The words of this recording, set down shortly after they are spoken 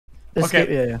Escape,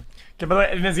 Okay. yeah, yeah. Okay, by the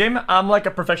way, in this game, I'm like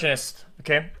a perfectionist.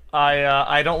 Okay,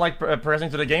 I don't like progressing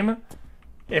through the game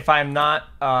if I'm not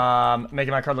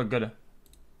making my card look good.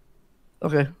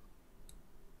 Okay.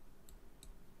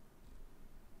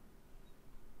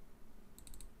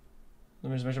 Let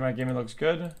me just make sure my gaming looks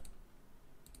good.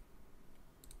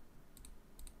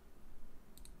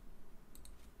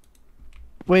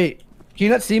 Wait, can you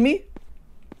not see me?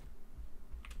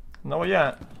 No,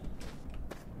 yeah.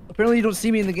 Apparently you don't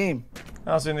see me in the game.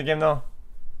 I don't see in the game though.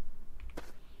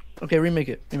 Okay, remake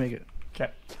it. Remake it.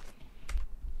 Okay.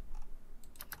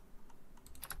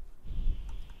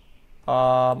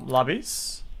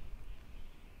 Lobbies.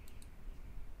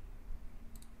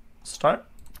 Start.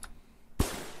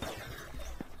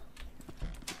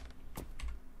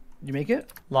 You make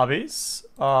it? Lobbies.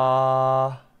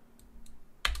 Yeah,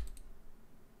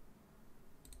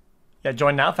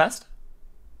 join now, fast.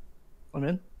 I'm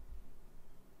in.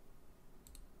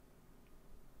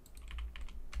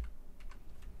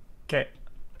 Okay.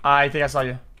 I think I saw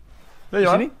you. There you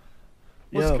You see are. me?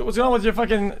 Yo. What's going on with your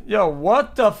fucking... Yo,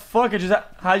 what the fuck is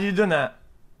that? How you doing that?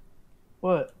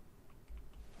 What?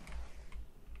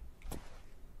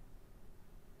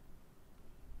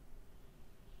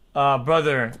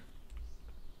 Brother.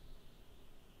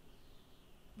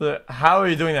 But how are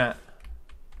you doing that?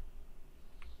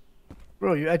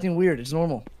 Bro, you're acting weird. It's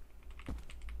normal.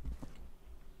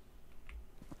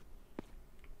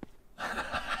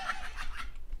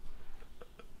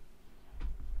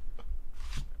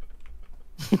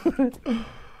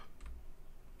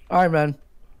 Alright, man.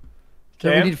 So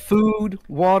we Okay. need food,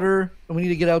 water, and we need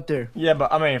to get out there. Yeah,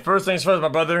 but I mean, first things first, my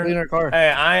brother. Clean our car. Hey,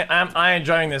 I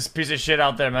enjoying this piece of shit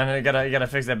out there, man. You gotta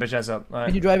fix that bitch ass up. All Can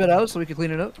right. you drive it out so we can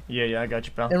clean it up? Yeah, yeah, I got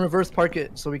you, pal. And reverse park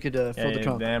it so we could Yeah, fill the yeah,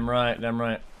 trunk. damn right, damn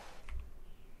right.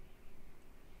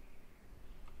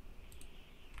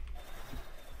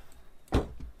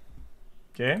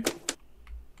 Okay.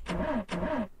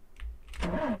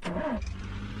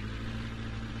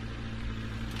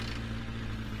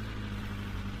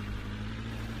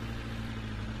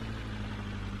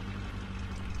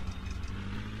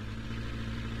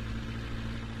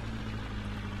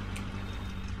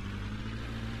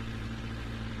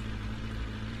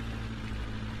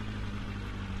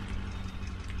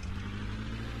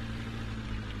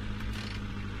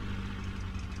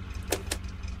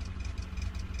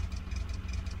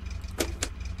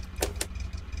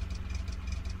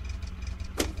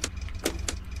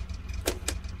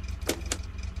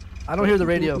 I don't hear the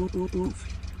radio.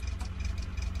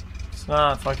 It's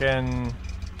not fucking.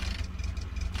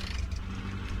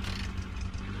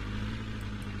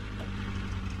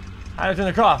 How do you turn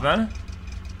the car off, man?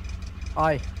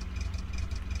 Aye.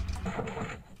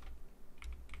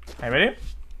 Hey, ready?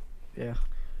 Yeah.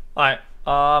 Alright,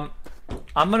 I'm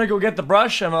gonna go get the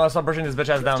brush and I'm gonna start brushing this bitch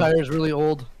ass down. Tire's really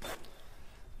old.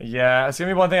 Yeah, it's gonna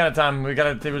be one thing at a time. We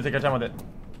gotta take our time with it.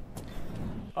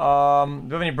 Do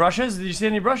you have any brushes? Did you see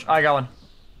any brush? I got one.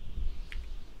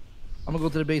 I'm gonna go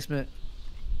to the basement.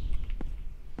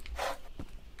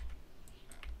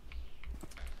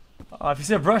 If you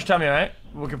see a brush, tell me, alright?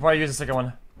 We could probably use the second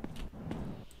one.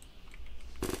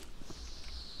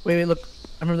 Wait, wait, look.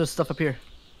 I remember there's stuff up here.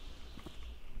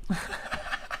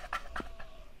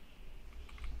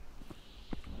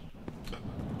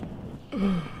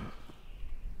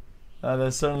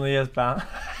 There certainly is, pal.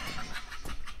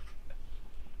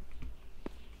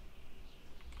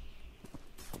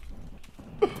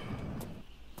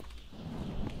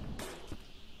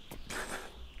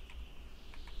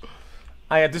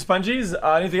 I got two sponges.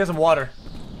 I need to get some water.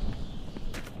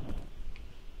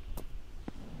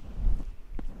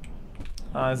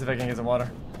 Let's see if I can get some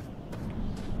water.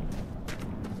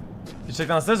 You check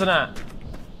downstairs or not?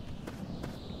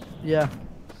 Yeah.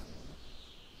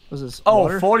 What's this? Oh,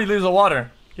 Water? 40 liters of water.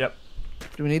 Yep.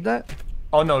 Do we need that?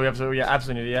 Oh no, we absolutely, yeah,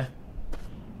 absolutely need it, yeah.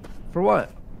 For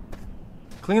what?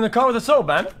 Clean the car with the soap,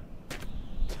 man.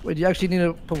 Wait, do you actually need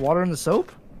to put water in the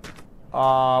soap?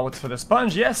 What's for the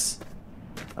sponge? Yes.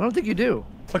 I don't think you do.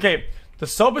 Okay, the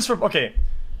soap is for, okay.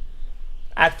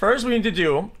 At first, what you need to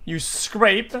do, you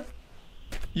scrape,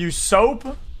 you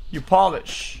soap, you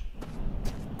polish.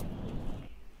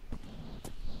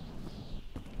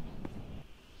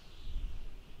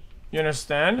 You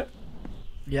understand?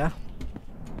 Yeah.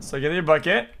 So get your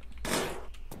bucket.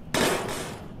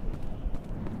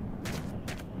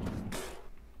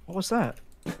 What was that?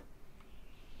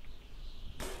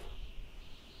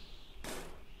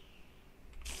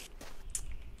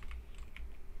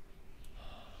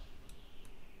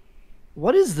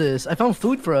 What is this? I found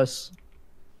food for us.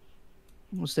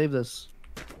 I'm gonna save this.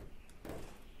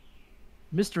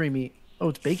 Mystery meat. Oh,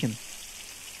 it's bacon.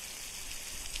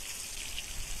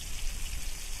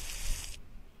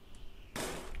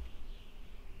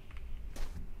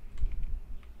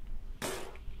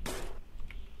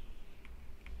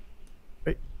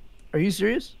 Are you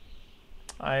serious?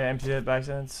 I emptied it by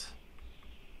accident.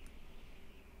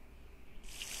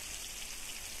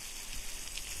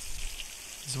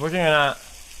 Is it working or not?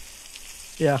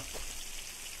 Yeah.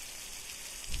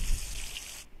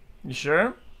 You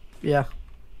sure? Yeah.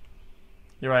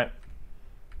 You're right.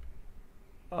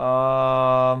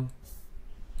 Um.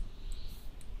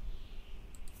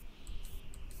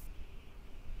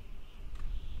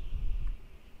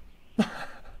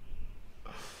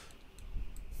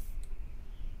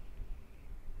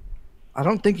 I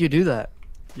don't think you do that.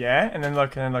 Yeah, and then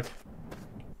look,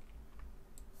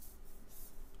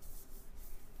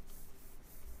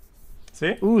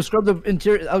 See? Ooh, scrub the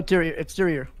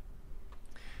exterior.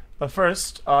 But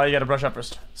first, you gotta brush up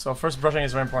first. So first brushing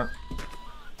is very important.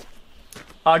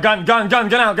 Gun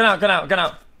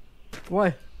out.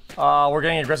 Why? We're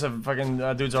getting aggressive fucking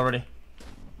dudes already.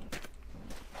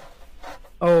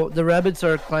 Oh, the rabbits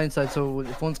are client side, so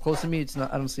if one's close to me, it's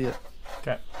not. I don't see it.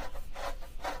 Okay.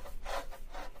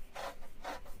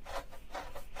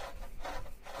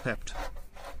 Pepped.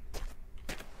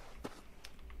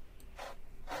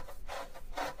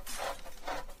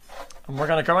 I'm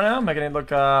working on the cover now, making it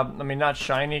look, I mean, not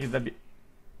shiny, because that'd be...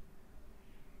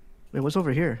 Wait, what's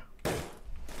over here?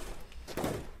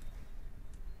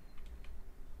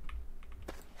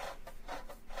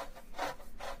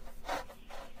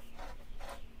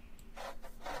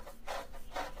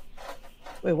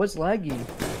 Wait, what's laggy?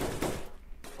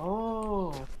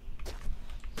 Oh.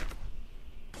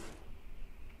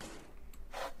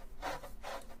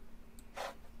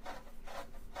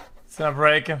 It's gonna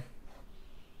break.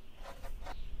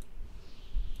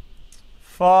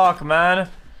 Fuck, man.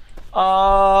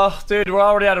 Dude, we're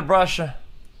already out of brush.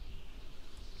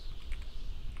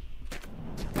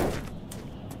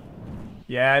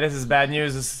 Yeah, this is bad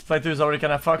news. This playthrough is already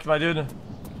kind of fucked, my dude.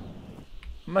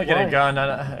 I'm gonna get a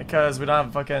gun, because we don't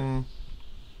have fucking...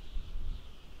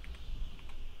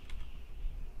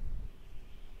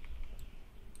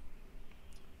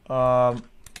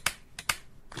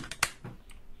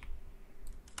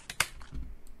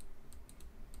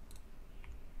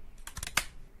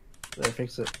 There,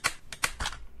 fix it.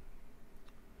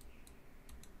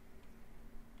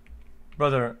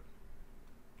 Brother.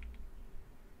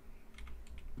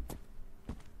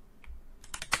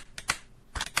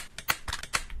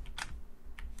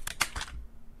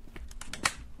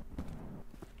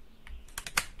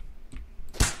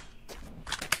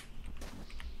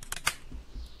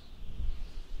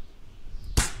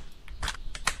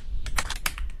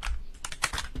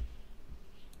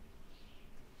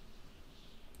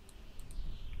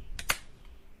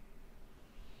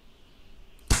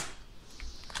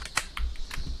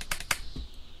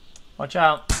 Watch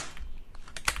out.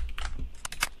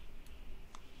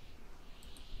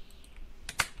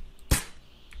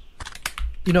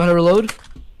 You know how to reload?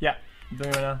 Yeah, I'm doing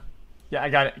it right now. Yeah, I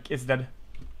got it. It's dead.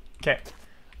 Okay.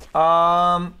 You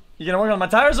gonna work on my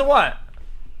tires or what?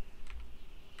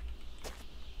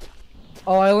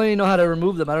 Oh, I only know how to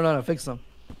remove them. I don't know how to fix them.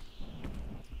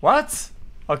 What?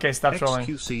 Okay, stop trolling.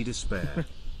 XQC despair.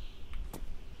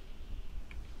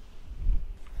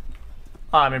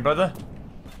 I mean, brother.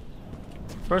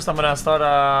 First, I'm gonna start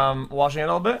washing it a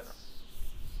little bit.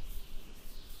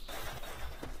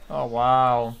 Oh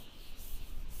wow.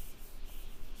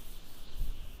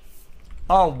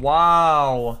 Oh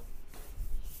wow.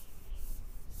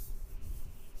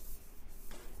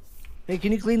 Hey,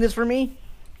 can you clean this for me?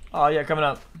 Oh yeah, coming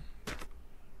up.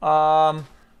 I'm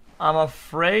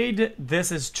afraid this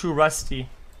is too rusty.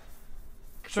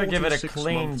 Try to give it a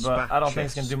clean, but I don't think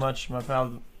it's gonna do much, my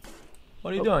pal.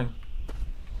 What are you doing?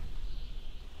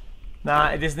 Nah,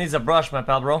 it just needs a brush, my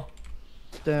pal, bro.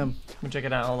 Damn. Let me check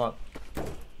it out. Hold up.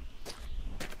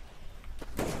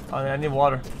 Oh, I need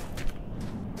water.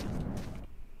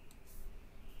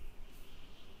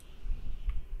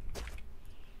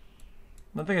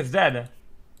 I don't think it's dead.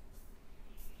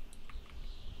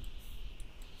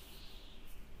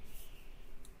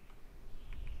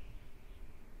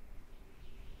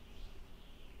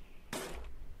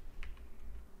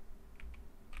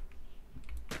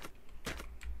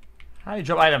 How do you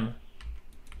drop item?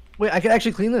 Wait, I can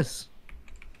actually clean this.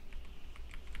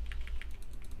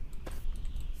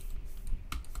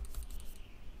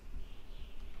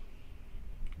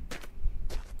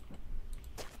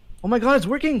 Oh my god, it's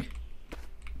working!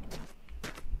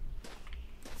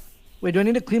 Wait, do I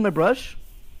need to clean my brush?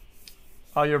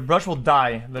 Oh, your brush will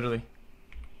die, literally.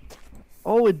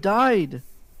 Oh, it died!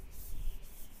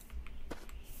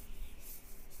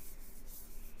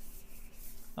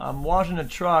 I'm washing the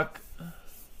truck.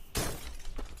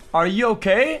 Are you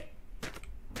okay?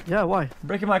 Yeah, why?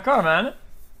 Breaking my car, man.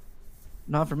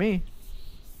 Not for me.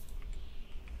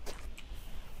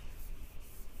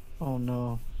 Oh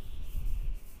no.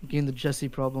 Getting the Jesse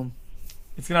problem.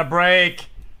 It's gonna break.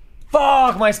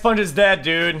 Fuck, my sponge is dead,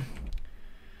 dude.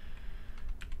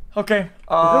 Okay. Is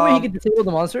there a way he can disable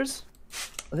the monsters?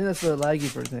 I think that's the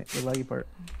laggy part. The laggy part.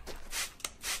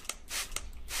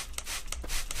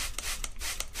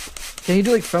 Can you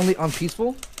do like friendly on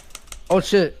peaceful? Oh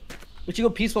shit! We should go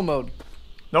peaceful mode.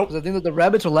 Nope. Because I think that the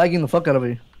rabbits are lagging the fuck out of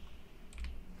me.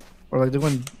 Or like they're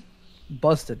going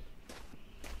busted.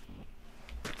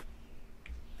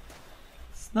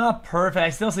 It's not perfect. I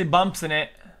still see bumps in it.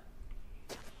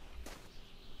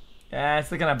 Yeah,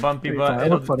 it's looking kind of bumpy, but It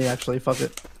looks funny actually. Fuck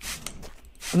it.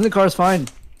 I think the car's fine.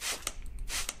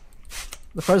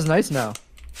 The car's nice now.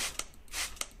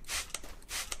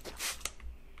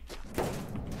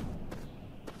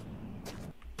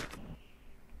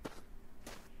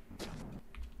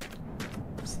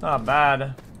 it's not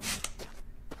bad.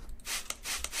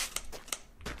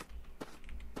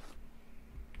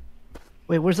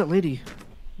 Wait, where's that lady?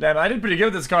 Damn, I did pretty good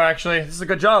with this car actually. This is a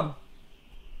good job.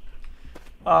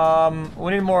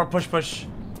 We need more push.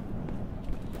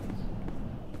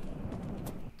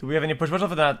 Do we have any push for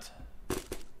that?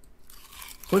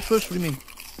 Push. What do you mean?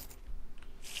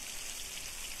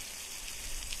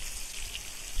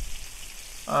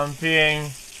 I'm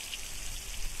peeing.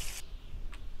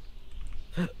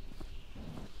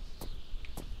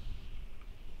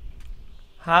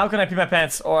 How can I pee my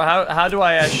pants? Or how do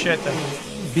I shit?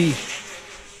 B.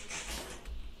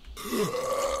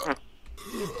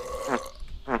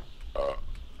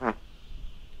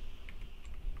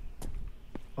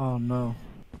 Oh no.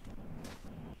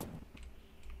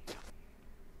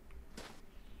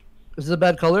 Is this a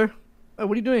bad color? Oh,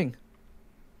 what are you doing?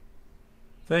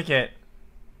 Take it.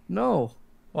 No.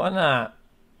 Why not?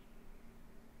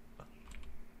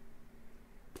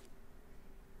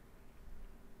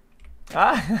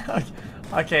 Ah,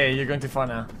 okay, you're going too far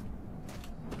now.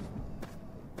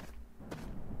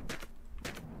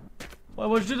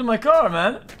 What'd you do to my car,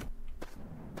 man?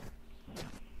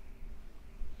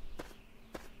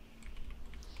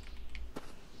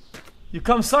 You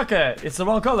come suck it. It's the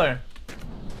wrong color.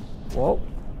 Well,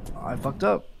 I fucked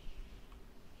up.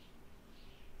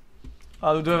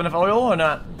 Do we have enough oil or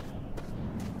not?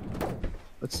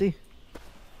 Let's see.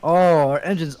 Oh, our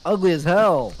engine's ugly as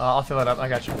hell. I'll fill it up. I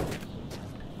got you.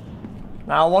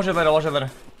 Nah, I'll wash it later.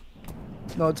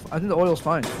 No, I think the oil's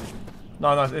fine.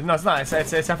 No, it's not.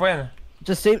 It's halfway in.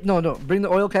 Just save. No. Bring the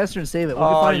oil canister and save it. We'll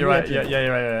Oh, find a you're new right. engine. Yeah,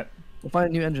 you're right. We'll find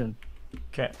a new engine.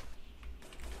 Okay.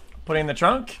 Put it in the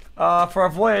trunk. For our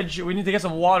voyage, we need to get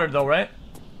some water though, right?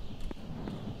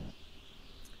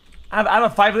 I have a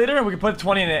 5 liter. We can put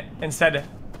 20 in it instead.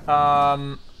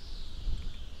 Can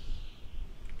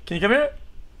you come here?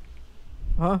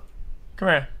 Huh? Come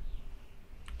here.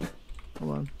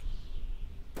 Hold on.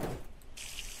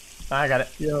 I got it.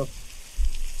 Yo.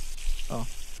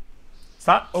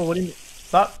 Stop. Oh, what do you mean?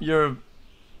 Stop. You're.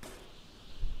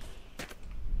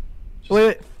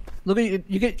 Wait. Look at you.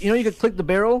 You get. You can click the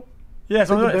barrel. Yeah, that's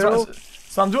what I'm Click doing. the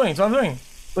That's what I'm doing. That's what I'm doing.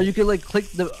 But you can like click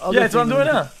the other. Yeah, that's what I'm thing doing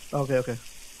and- now. Okay.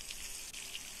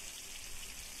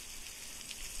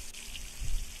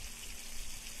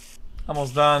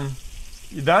 Almost done.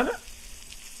 You done?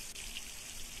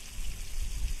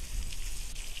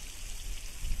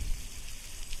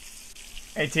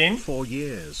 $18. 4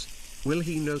 years. Will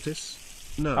he notice?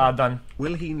 No. Done.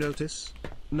 Will he notice?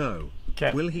 No.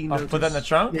 Okay. Will he I'll notice? put that in the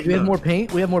trunk. Yeah, we have more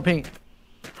paint. We have more paint.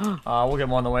 We'll get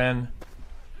more on the way in.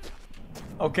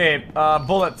 Okay,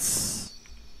 bullets.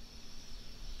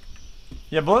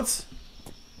 Yeah, bullets?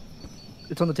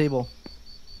 It's on the table.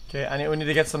 Okay, we need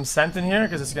to get some scent in here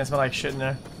because it's gonna smell like shit in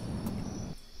there.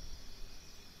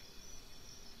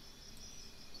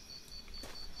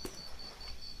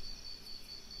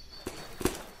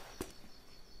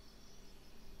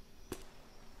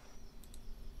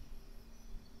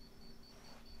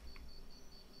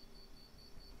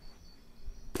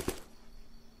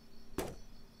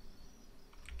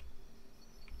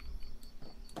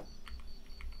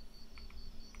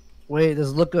 Wait,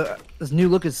 this new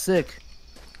look is sick.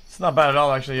 It's not bad at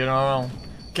all, actually. You know.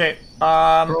 Okay.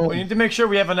 We need to make sure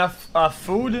we have enough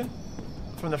food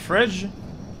from the fridge.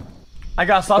 I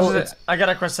got sausages. I got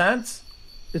a croissant.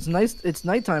 It's nice. It's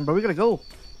nighttime, bro. We gotta go.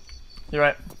 You're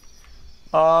right.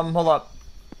 Hold up.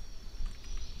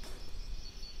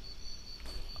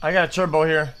 I got a turbo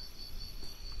here.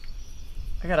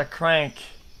 I got a crank.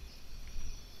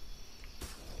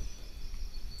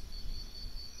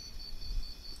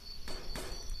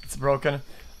 It's broken.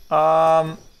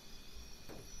 I'll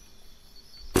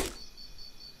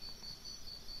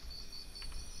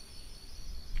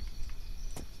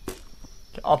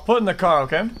put in the car,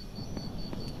 okay?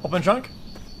 Open trunk.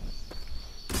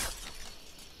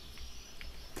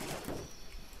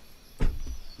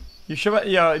 You sure?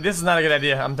 Yo, this is not a good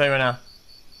idea. I'm telling you right now.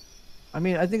 I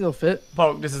mean, I think it'll fit.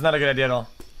 Poke, this is not a good idea at all.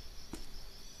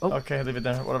 Oh. Okay, leave it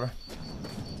there. Whatever.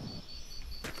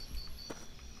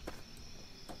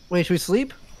 Wait, should we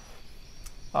sleep?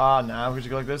 Nah, we should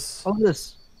go like this. Oh,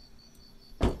 this.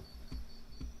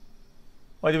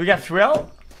 Wait, do we got fuel?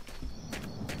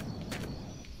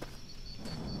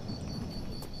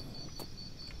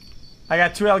 I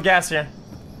got 2L gas here.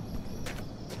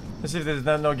 Let's see if there's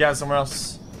no gas somewhere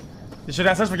else. You should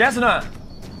ask us for gas or not?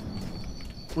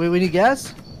 Wait, we need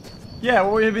gas? Yeah,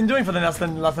 what have you been doing for the last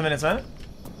 10 minutes, man?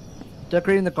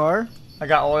 Decorating the car? I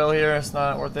got oil here, it's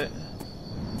not worth it.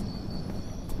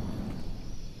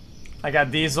 I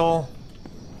got diesel.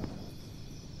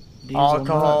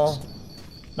 Alcohol. Nuts.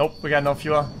 Nope, we got no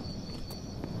fuel.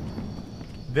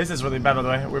 This is really bad, by the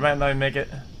way. We might not even make it.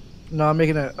 No, I'm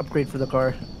making an upgrade for the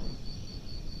car.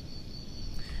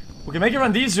 We can make it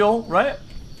run diesel, right?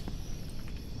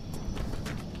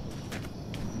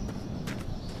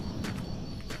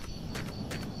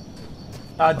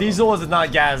 Diesel is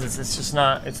not gas. It's just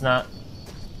not. It's not.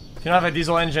 If you don't have a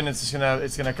diesel engine, it's gonna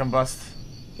combust.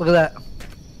 Look at that.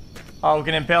 Oh, we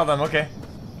can impale them. Okay,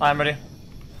 I'm ready.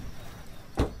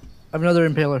 I have another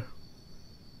impaler.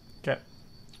 Okay.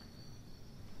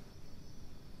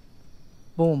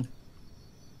 Boom.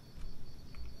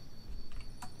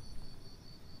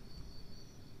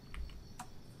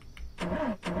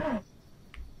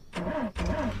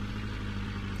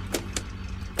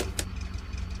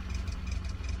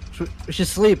 We should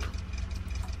sleep.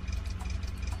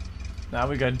 Nah,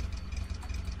 we good.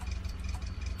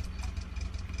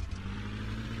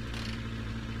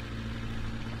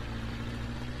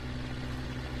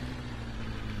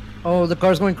 Oh, the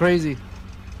car's going crazy.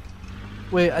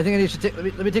 Wait, I think I need to take.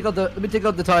 Let me take out the tire. Let me take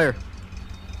out the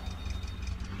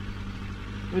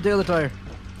tire.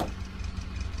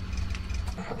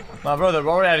 My brother, we're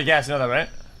already out of gas. You know that, right?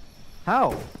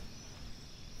 How?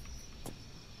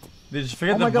 Did you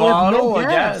forget Oh the my God, we have no bottle of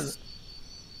gas. gas?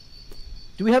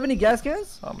 Do we have any gas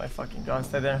cans? Oh my fucking god,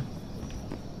 stay there.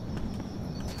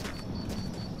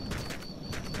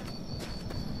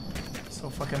 So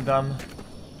fucking dumb.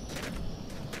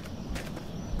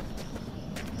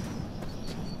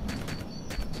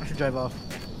 I should drive off.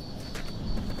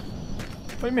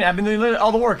 What do you mean? I've been doing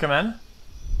all the work, man.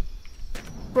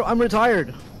 Bro, I'm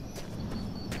retired.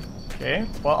 Okay,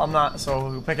 well I'm not, so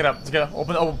we'll pick it up. Let's go.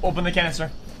 Open the canister.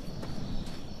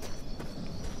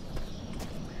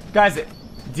 Guys,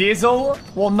 diesel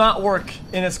will not work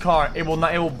in this car. It will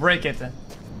not. It will break it.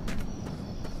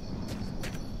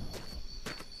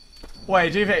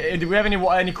 Wait, do we have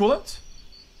any coolant?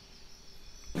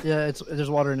 Yeah, there's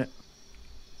water in it.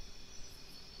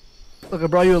 Look, I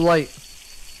brought you a light.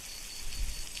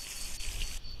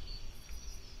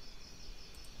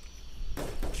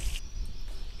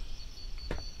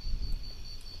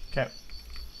 Okay.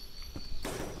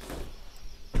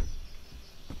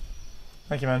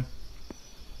 Thank you, man.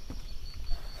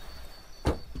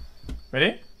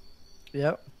 Ready?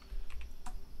 Yep.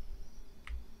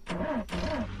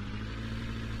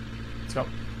 Let's go.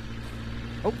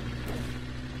 Oh,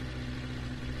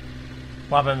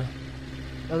 What happened?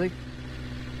 nothing.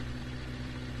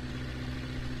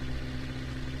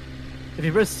 If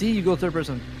you press C, you go third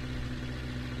person.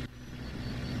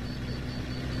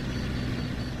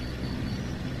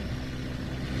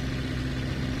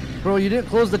 Bro, you didn't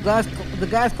close the gas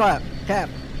cap.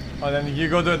 Oh, then you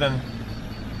go do it then.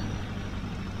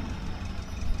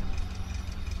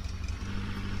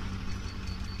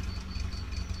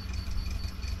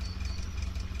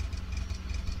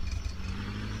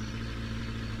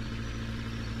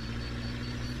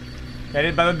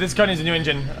 Yeah, but this car needs a new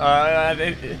engine.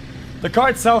 The car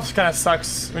itself kind of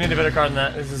sucks. We need a better car than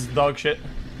that. This is dog shit.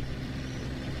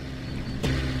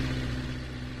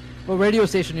 What radio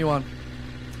station you on?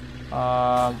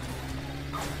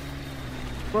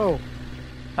 Bro.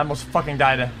 I almost fucking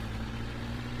died.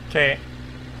 Okay.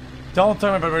 Don't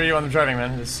tell me about radio when I'm driving,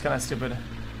 man. This is kind of stupid.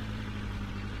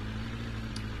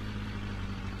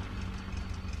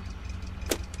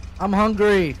 I'm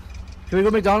hungry. Can we go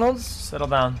McDonald's? Settle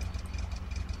down.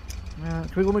 Yeah,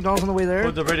 can we go McDonald's on the way there?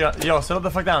 Put the radio. Yo, settle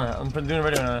the fuck down. I'm doing the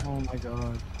radio now. Oh my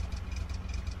god.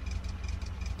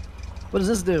 What does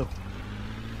this do?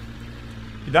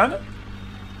 You done?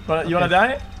 You wanna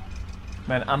die?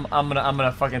 Man, I'm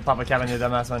gonna fucking pop a cap on your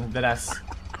dumbass, man. Dead ass.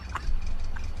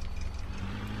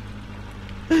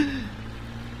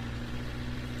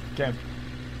 Okay.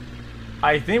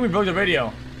 I think we broke the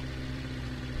radio.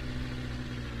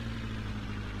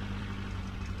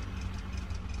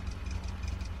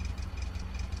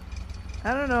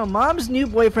 I don't know. Mom's new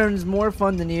boyfriend is more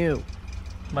fun than you.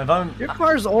 My volume. Your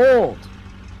car's old.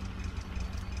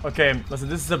 Okay, listen.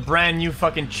 This is a brand new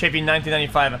fucking Chevy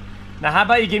 1995. Now, how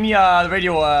about you give me the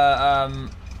radio?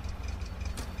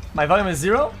 My volume is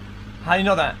 0. How do you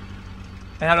know that?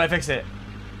 And how do I fix it?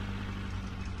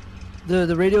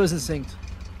 The radio isn't synced.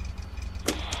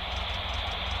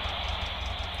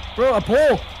 Bro, a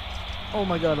pole! Oh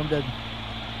my god, I'm dead.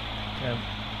 Yeah.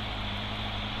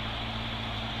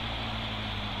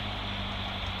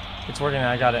 It's working now,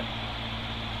 I got it.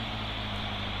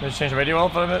 Let's change the radio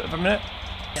for a minute.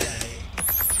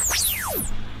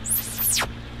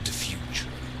 The future.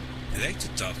 I like to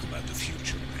talk about the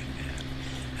future, my man.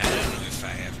 I don't know if I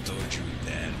have told you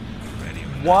that already or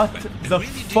not, What but the I really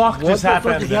fuck do. just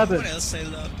happened? What else I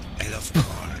love? I love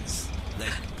cars. Like,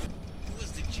 who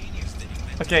was the genius that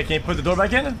invented? Okay, can you put the door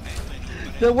back in?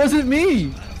 That wasn't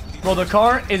me! Bro, the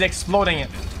car is exploding.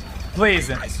 Please,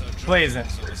 please.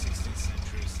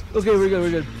 Okay, we're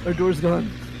good. Our door's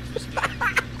gone.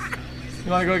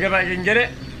 You wanna go get back and get it?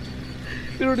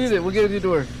 We don't need it. We'll get a new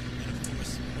door.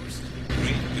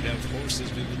 Great. Without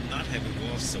horses, we would not have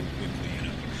evolved so quickly, you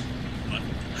know. But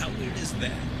how weird is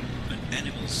that? An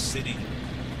animal sitting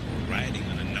or riding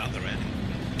on another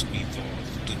animal to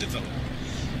evolve, to develop.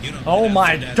 You know, Oh and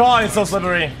my after that, god, it's so cars are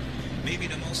slippery. Maybe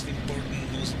the most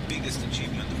important, most biggest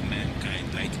achievement of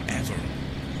mankind, like ever.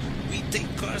 We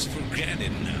take cars for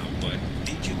granted now, but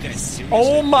did you guys seriously?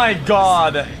 Oh my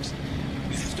god.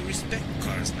 You have to respect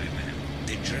cars, my man.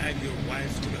 They drive your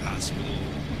wife to the hospital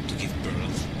to give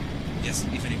birth. Yes,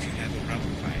 even if you have a rubber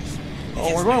wife. Oh,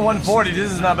 Yes, we're going I know 140. some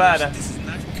This is not bad. This is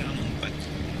not common, but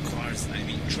cars, I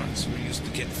mean trucks, were used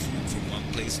to get food from one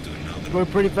place to another. We're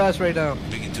pretty fast right now.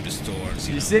 Bring it to the stores.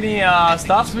 You know. see any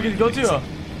stops we could go to?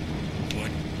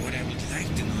 What I would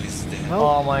like to know is that. Well,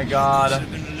 Oh my god. cars are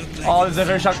gonna look like Oh, in this is a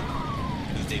very the shock. future.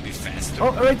 Will they be faster?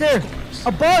 Oh, right there! Of course.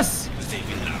 A bus! Will they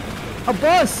be louder? A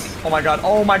bus! Oh my god.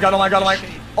 Oh my god. Oh my god. Oh my.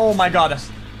 Oh my god.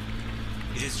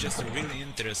 It is just a really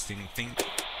interesting thing.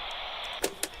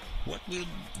 What will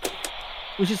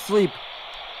We should sleep.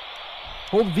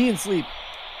 Hold V and sleep.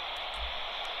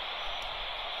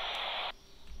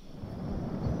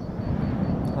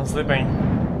 I'm sleeping.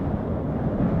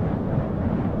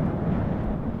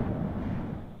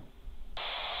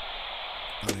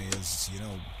 Money is, you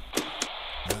know,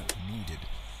 not needed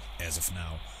as of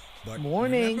now. But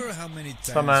Morning. remember how many times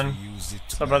up, man? we used it to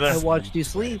What's up, buy brother? I food, watched you to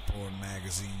buy sleep. porn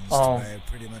magazines, Oh. to buy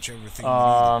pretty much everything we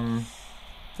needed.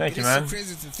 Thank It you, is man. so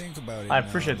crazy to think about it I now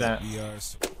appreciate that. We are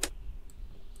so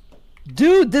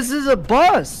Dude, this is a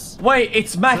bus! Wait,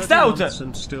 it's maxed 30 out. months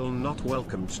and still not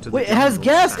welcomed to the Wait, it has jungle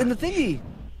gas staff. in the thingy!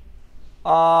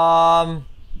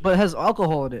 But it has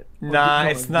alcohol in it. Or Nah, no,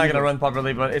 it's not gonna diesel. run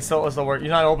properly, but it's still work. You're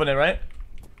not open it, right?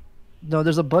 No,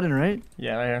 there's a button, right?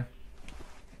 Yeah, right here.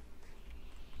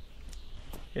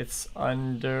 It's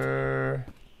under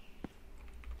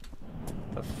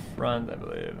the front, I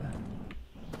believe.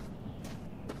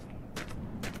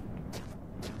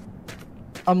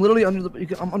 I'm literally under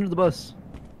the. I'm under the bus.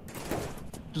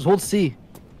 Just hold C,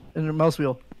 and the mouse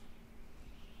wheel.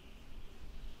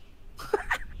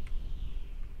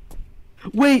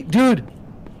 Wait, dude.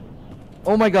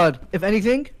 Oh my god. If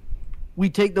anything, we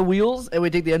take the wheels and we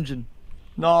take the engine.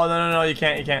 No, you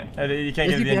can't. You can't Yes, get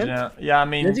you the engine can. out. Yeah, I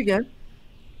mean. Yes, you can.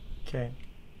 Okay.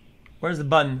 Where's the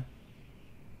button?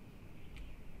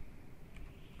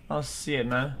 I don't see it,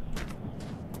 man.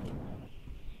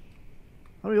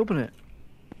 How do we open it?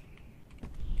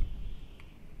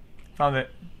 Found it.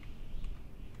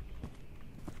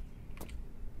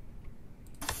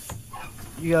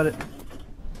 You got it.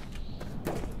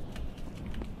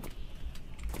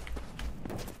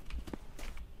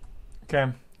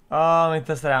 Okay. Let me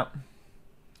test it out.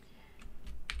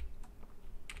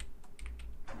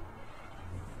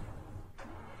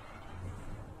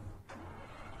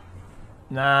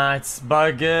 Nah, it's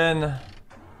bugging.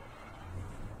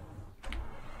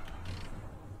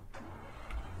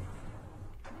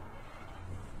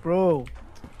 Bro.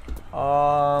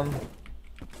 Let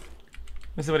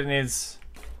me see what it needs.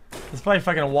 There's probably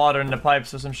fucking water in the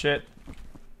pipes or some shit.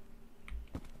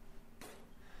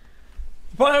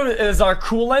 The problem is our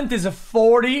coolant is a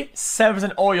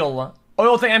 47% oil.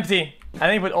 Oil thing empty. I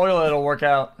think with oil it'll work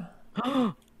out.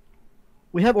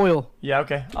 We have oil. Yeah,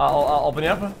 okay. I'll open it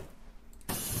up.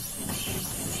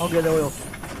 I'll get the oil.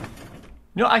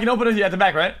 You know, I can open it at the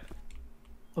back, right?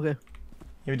 Okay.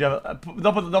 You do have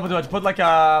don't put it. Put like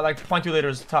 0.2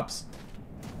 liters tops.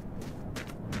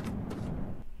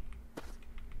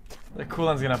 The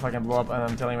coolant's gonna fucking blow up, and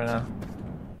I'm telling you right now.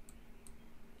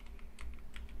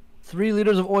 3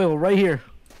 liters of oil right here.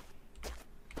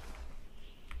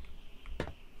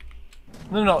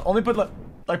 No, no, no. Only put like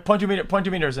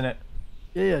 0.2 meters in it.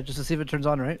 Yeah, yeah, just to see if it turns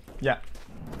on, right? Yeah.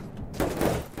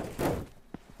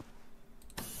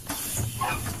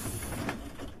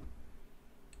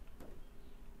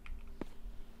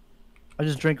 I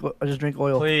just drink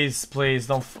oil. Please, please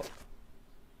don't.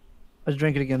 I just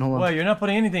drank it again. Hold on. Well, you're not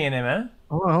putting anything in it, man.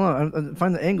 Hold on, hold on.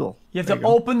 Find the angle. You have There to you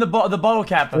go. open the bottle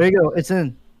cap. There you go. It's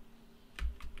in.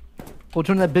 We'll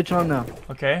turn that bitch on now.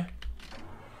 Okay.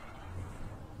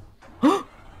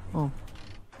 Oh.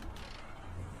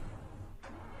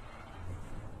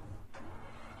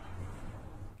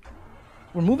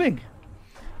 We're moving.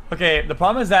 Okay. The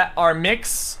problem is that our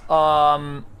mixes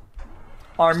are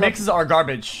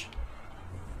garbage.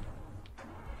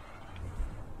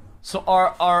 So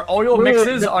our oil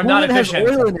mixes are not efficient.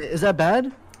 Has oil in it. Is that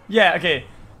bad? Yeah. Okay.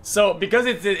 So because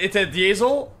it's a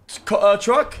diesel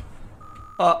truck.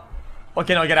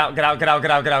 Okay. No. Get out. Get out. Get out.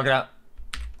 Get out. Get out. Get out.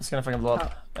 It's gonna fucking blow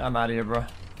up. I'm out of here, bro.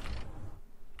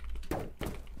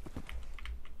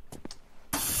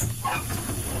 Let's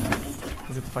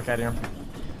get the fuck out of here.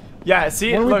 Yeah.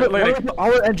 See. Look.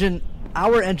 Our engine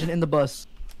in the bus.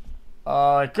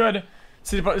 Good.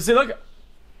 See. Look.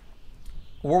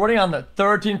 We're running on the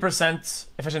 13%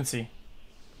 efficiency.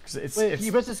 Wait, can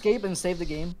you press escape and save the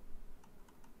game?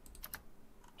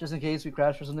 Just in case we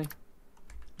crash or something?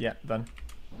 Yeah, done.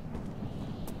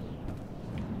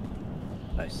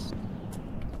 Nice.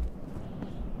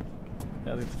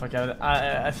 Yeah, get the fuck out of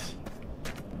it.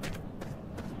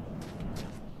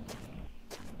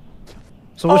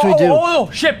 So what should we do? Oh,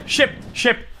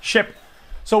 ship.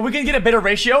 So we can get a better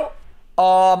ratio.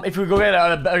 If we go get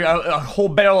a whole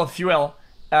barrel of fuel,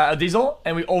 a diesel,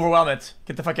 and we overwhelm it.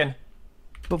 Get the fuck in.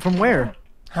 But from where?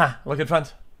 Huh, look in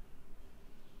front.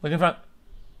 Look in front.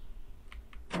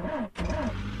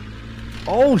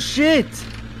 Oh shit!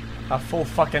 A full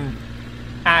fucking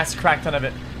ass crack ton of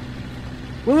it.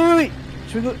 Wait.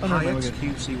 Should we go? Oh, no, Hi no, we're good.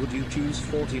 XQC, would you choose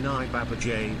 49 Baba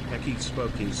J, Eki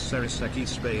Spokies, Seriseki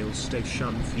Spale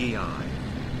Station VI?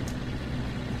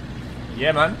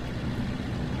 Yeah, man.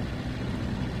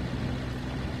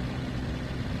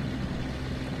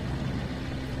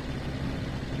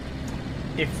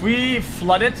 If we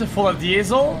flood it full of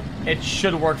diesel, it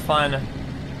should work fine.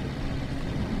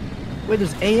 Wait,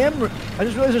 there's AM? I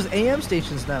just realized there's AM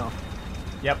stations now.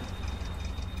 Yep.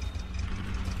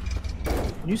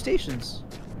 New stations.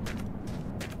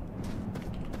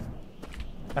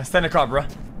 Stand in the car, bro.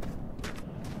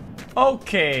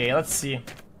 Okay, let's see.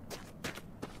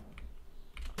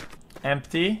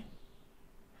 Empty.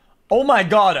 Oh my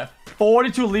god,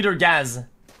 42-liter gas.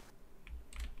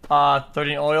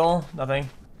 13 oil, nothing.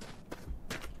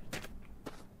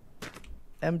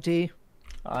 Empty.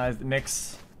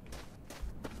 Mix.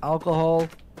 Alcohol.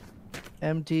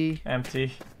 Empty.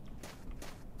 Empty.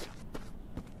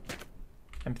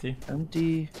 Empty.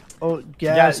 Empty. Oh,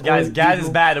 gas. Guys, oil, gas is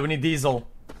diesel. bad. We need diesel.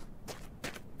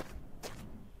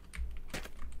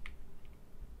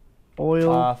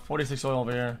 Oil. 46 oil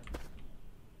over here.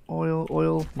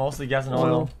 Oil. Mostly gas and Oil.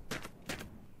 oil.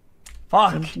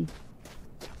 Fuck. Empty.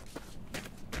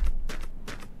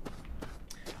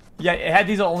 Yeah, it had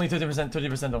diesel only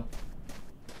 30% though.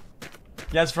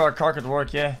 Yeah, it's for our car could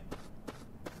work, yeah.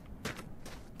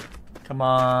 Come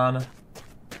on.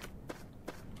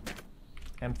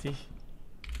 Empty.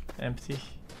 Empty.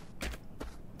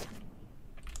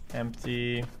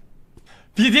 Empty.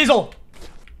 Diesel!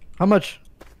 How much?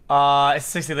 It's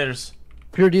 60 liters.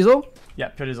 Pure diesel? Yeah,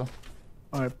 pure diesel.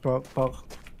 Alright, pog.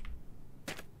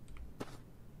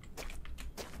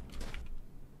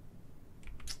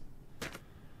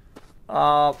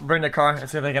 Bring the car.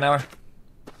 It's gonna take an hour.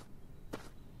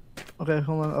 Okay,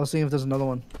 hold on. I'll see if there's another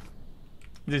one.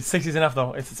 Dude, 60 is enough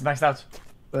though. It's maxed out.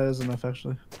 That is enough,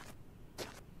 actually.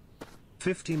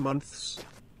 50 months.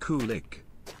 Kulik.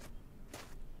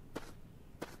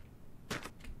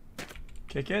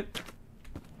 Kick it.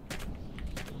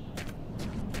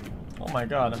 Oh my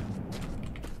god.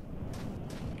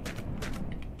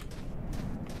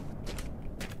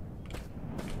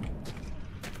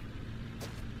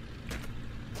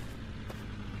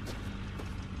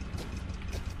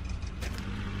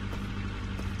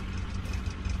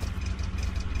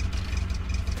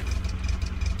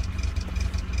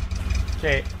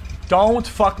 Okay, don't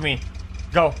fuck me.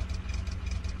 Go.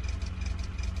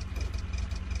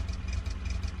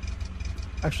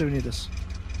 Actually, we need this.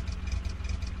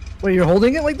 Wait, you're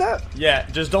holding it like that? Yeah,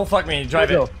 just don't fuck me. Drive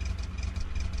Go. it.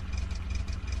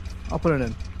 I'll put it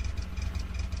in.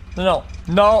 No,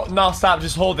 stop.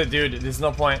 Just hold it, dude. There's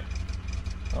no point.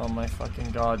 Oh my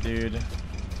fucking god, dude.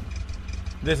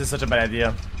 This is such a bad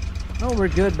idea. No, we're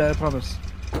good, man. I promise.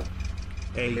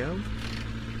 Ayo?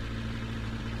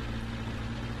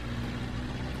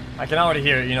 I can already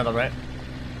hear it, you know that, right?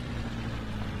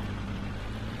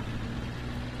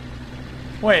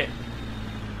 Wait.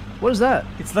 What is that?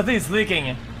 It's nothing, it's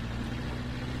leaking.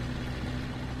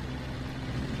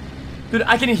 Dude,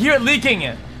 I can hear it leaking.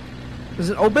 Is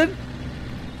it open?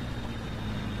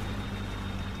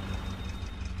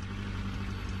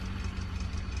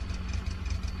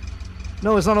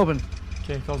 No, it's not open.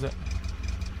 Okay, close it.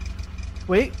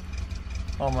 Wait.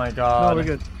 Oh my god. No, we're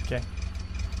good. Okay.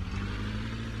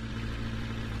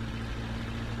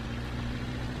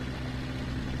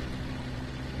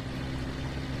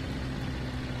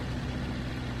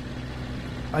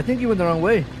 I think you went the wrong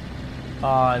way.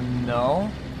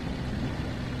 No.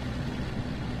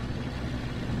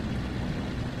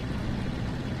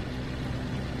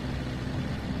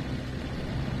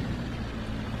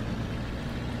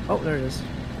 Oh, there it is.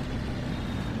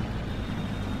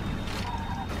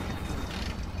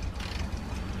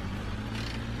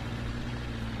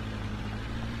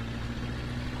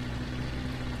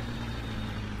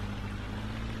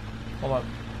 Hold on.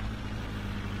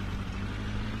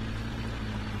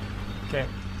 Okay.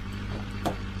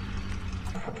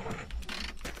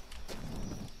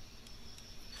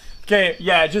 Okay,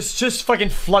 yeah, just fucking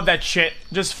flood that shit.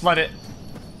 Just flood it.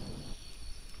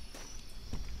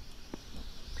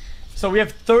 So we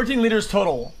have 13 liters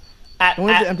total. You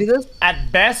want to empty this?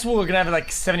 At best, we're gonna have like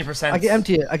 70%. I can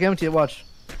empty it. I can empty it. Watch.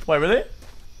 Wait, really?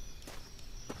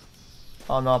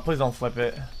 Oh no, please don't flip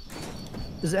it.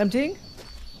 Is it emptying?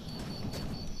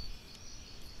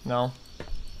 No.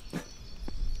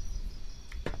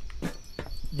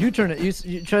 You turn it.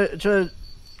 You try to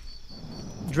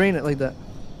drain it like that.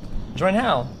 Join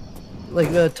how?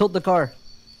 Like tilt the car.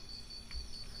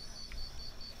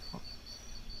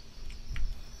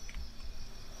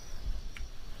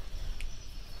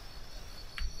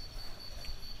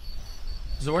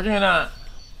 Is it working or not?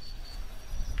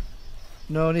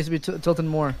 No, it needs to be tilted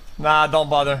more. Nah, don't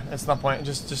bother. It's no point.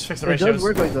 Just fix the It ratios. does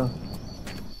work like that.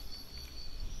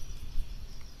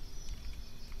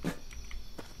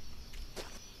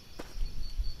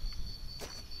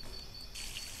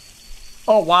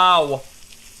 Oh wow.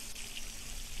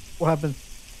 What happened?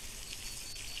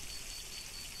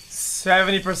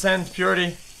 70%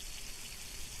 purity.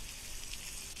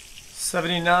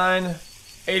 79,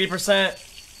 80%,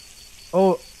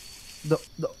 Oh, the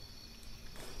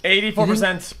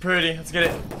 84% purity. Let's get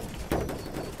it.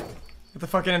 Get the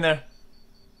fucking in there.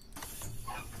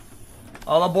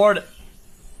 All aboard.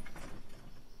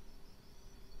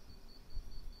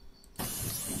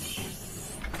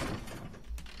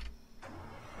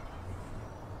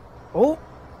 oh.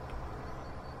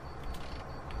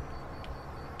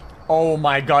 Oh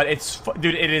my god,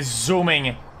 dude, it is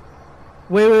zooming.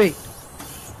 Wait.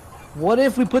 What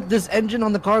if we put this engine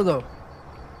on the car though?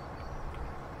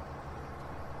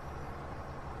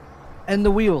 And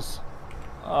the wheels.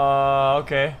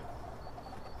 Okay.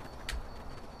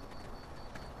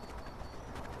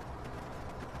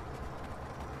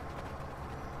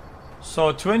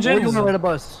 So two We're engines. gonna ride a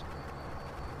bus.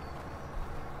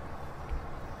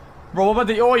 Bro, what about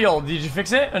the oil? Did you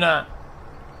fix it or not?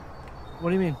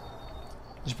 What do you mean?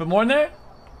 Did you put more in there?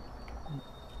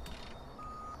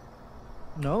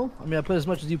 No, I mean I put as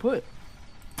much as you put,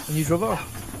 and you drove off.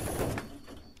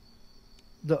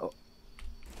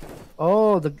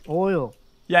 Oh, the oil.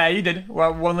 Yeah, you did.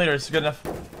 Well, 1 liter is good enough.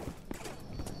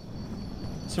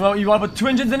 So you want to put 2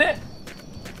 engines in it?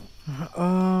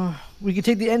 We could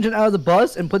take the engine out of the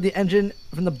bus and put the engine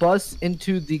from the bus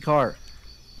into the car.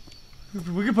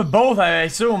 We could put both, I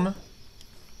assume.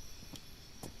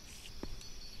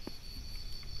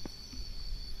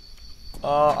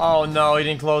 Oh no, he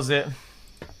didn't close it.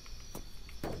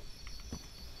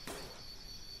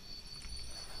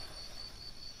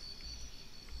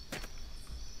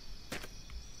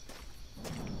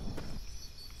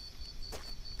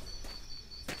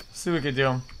 See what we could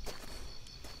do.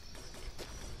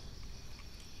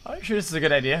 Are you sure this is a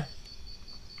good idea?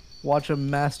 Watch a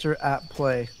master app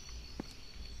play.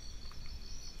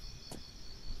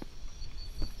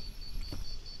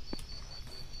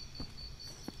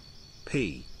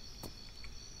 P.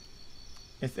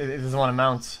 It doesn't want to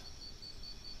mount.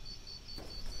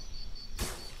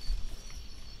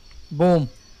 Boom.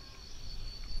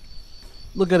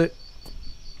 Look at it.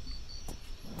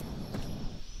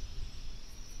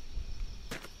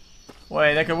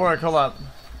 Wait, that could work. Hold up.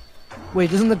 Wait,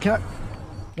 doesn't the car...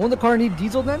 Won't the car need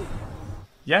diesel then?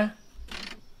 Yeah?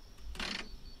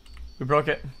 We broke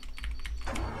it.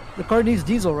 The car needs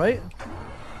diesel, right?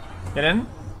 Get in?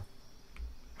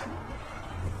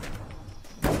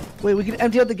 Wait, we can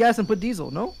empty out the gas and put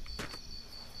diesel, no?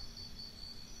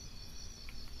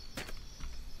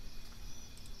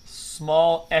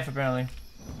 Small F apparently.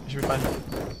 It should be fine.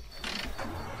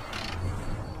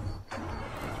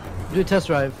 Do a test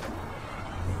drive.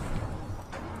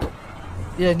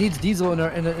 Yeah, it needs diesel in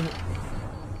our. All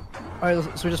right,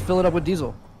 so we just fill it up with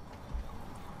diesel.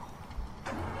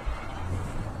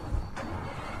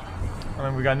 I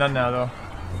mean, we got none now though.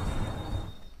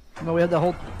 No, we had the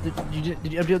whole. Did you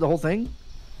empty out the whole thing?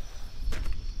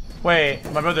 Wait,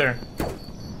 my brother.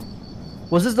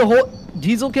 Was this the whole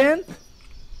diesel can?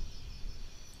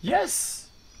 Yes.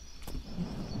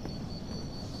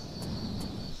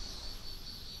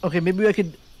 Okay, maybe I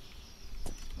could.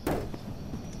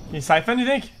 Can you siphon, you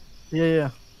think? Yeah.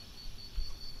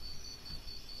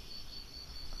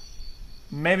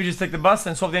 Maybe just take the bus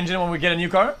and swap the engine when we get a new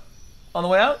car on the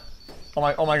way out? Oh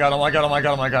my god.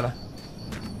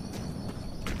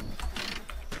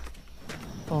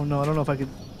 Oh no, I don't know if I could.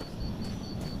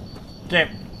 Okay.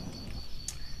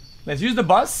 Let's use the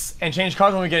bus and change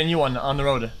cars when we get a new one on the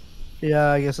road.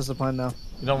 Yeah, I guess that's the plan now.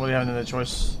 We don't really have another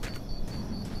choice.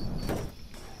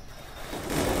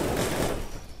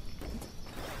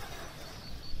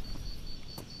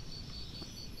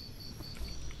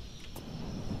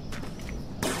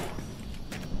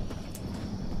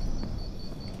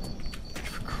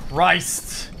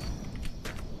 Christ!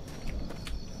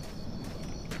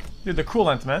 Dude, the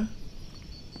coolant, man.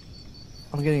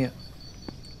 I'm getting it.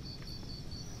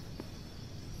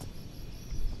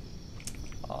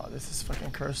 Oh, this is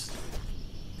fucking cursed.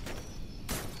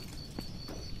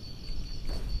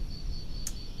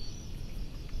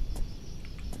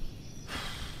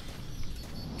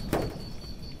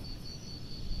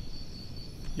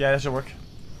 Yeah, that should work.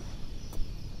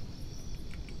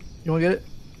 You wanna get it?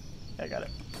 Yeah, I got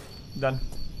it. Done.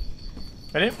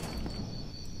 Ready?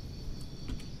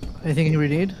 Anything you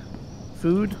need?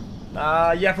 Food?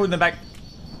 Yeah, food in the back.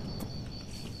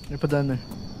 Here, put that in there.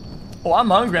 Oh, I'm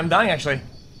hungry. I'm dying, actually.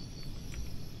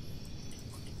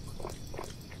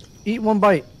 Eat one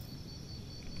bite.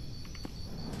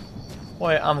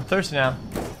 Wait, I'm thirsty now.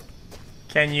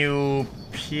 Can you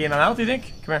pee in my mouth, do you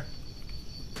think? Come here.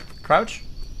 Crouch.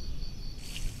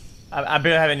 I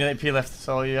barely have any pee left,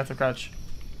 so you have to crouch.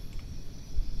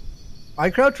 I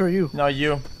crouch or you? No,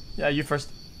 you. Yeah, you first.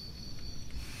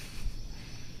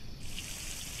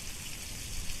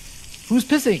 Who's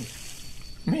pissing?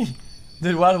 Me.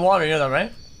 Dude, wild water, you know that,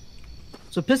 right?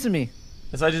 So pissing me.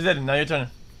 That's what I just did. Now your turn.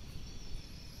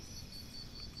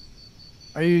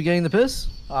 Are you getting the piss?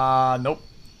 Nope.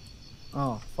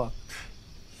 Oh, fuck.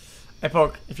 Hey,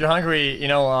 Poke, if you're hungry, you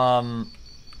know,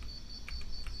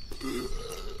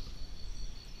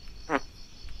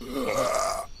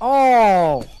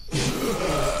 Oh!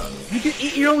 You can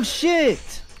eat your own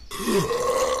shit!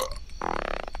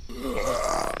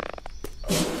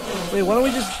 Wait, why don't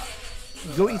we just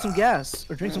go eat some gas?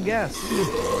 Or drink some gas?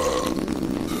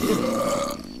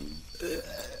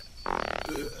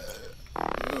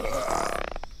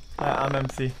 I'm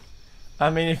empty. I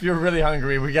mean, if you're really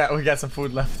hungry, we got some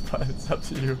food left, but it's up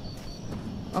to you.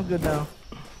 I'm good now.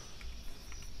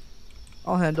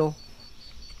 I'll handle.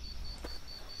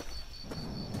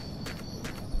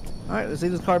 Alright, let's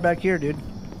leave this car back here, dude.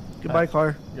 Goodbye,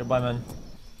 car. Goodbye, man.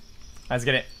 Let's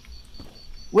get it.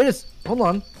 Wait hold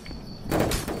on.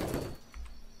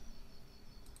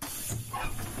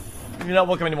 You're not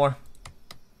welcome anymore.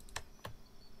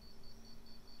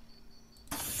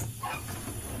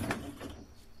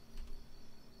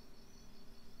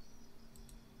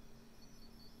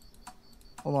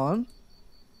 Hold on.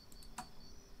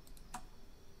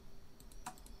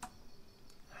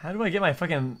 How do I get my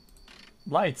fucking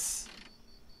lights?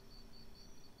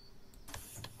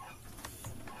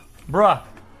 Bruh.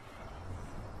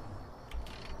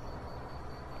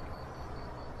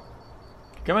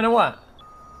 Come in or what?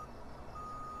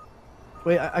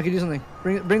 Wait, I can do something.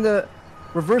 Bring the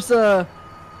reverse the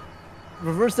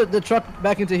truck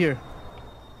back into here.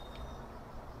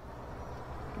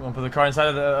 You want to put the car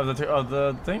inside of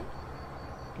the thing?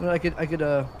 No, I could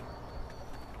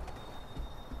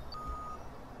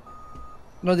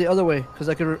no, the other way, because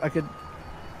I could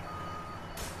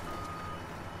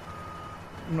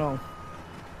no.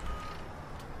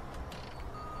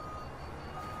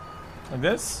 Like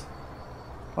this?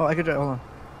 Oh, I could try. Hold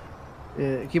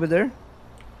on. Keep it there.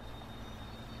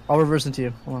 I'll reverse into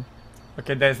you. Hold on.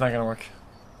 Okay, that's not gonna work.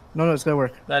 No, it's gonna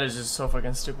work. That is just so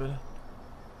fucking stupid.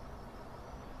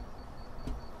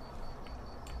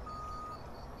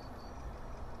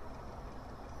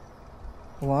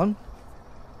 Hold on.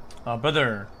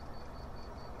 Brother.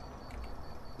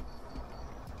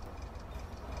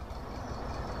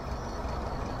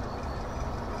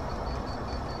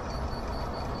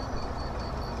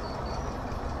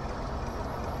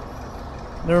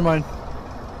 Never mind.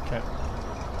 Okay.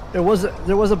 There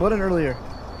was a button earlier.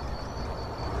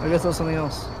 I guess that was something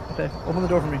else. Okay, open the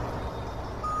door for me.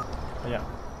 Yeah.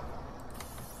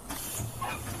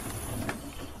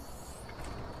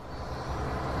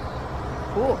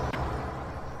 Cool.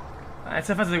 It's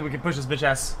definitely we can push this bitch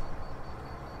ass.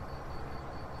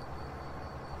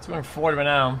 It's going forward right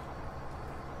now.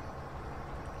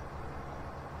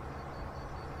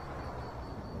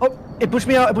 Oh, it pushed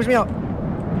me out. It pushed me out.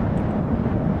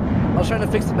 I was trying to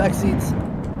fix the back seats.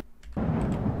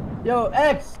 Yo,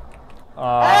 X.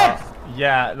 X.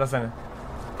 Yeah. Listen,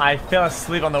 I fell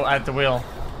asleep on at the wheel.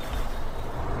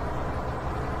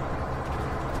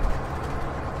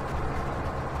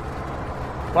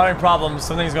 We're having problems.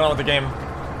 Something's going on with the game.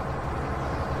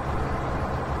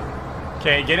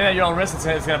 Okay, get in at your own risk. It's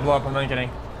gonna blow up. I'm not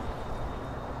kidding.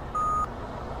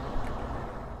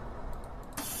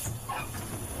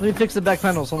 Let me fix the back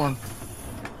panels. Hold on.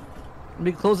 Let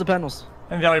me close the panels.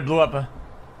 And they already blew up.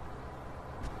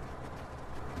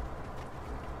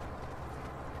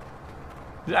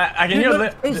 I can hear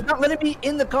it. It's not letting me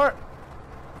in the car.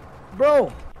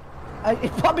 Bro.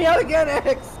 It popped me out again,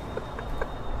 X.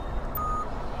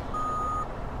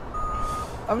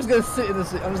 I'm just gonna sit in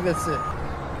this. I'm just gonna sit.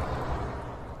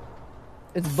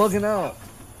 It's bugging out.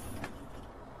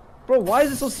 Bro, why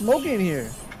is it so smoky in here?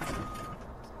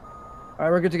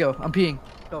 Alright, we're good to go. I'm peeing.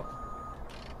 Go.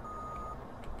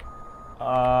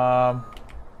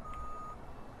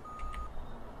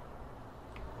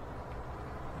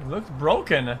 It looks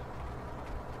broken.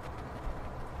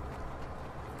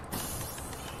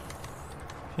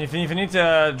 If you need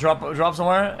to drop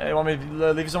somewhere, you want me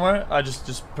to leave you somewhere?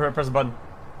 Just press the button.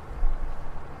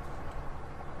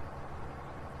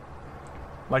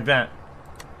 Like that.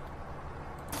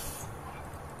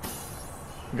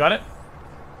 Got it?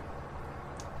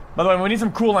 By the way, we need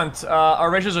some coolant. Our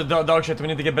ratios are dog shit. We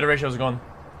need to get better ratios going.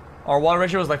 Our water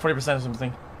ratio is like 40% or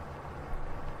something.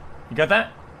 You got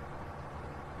that?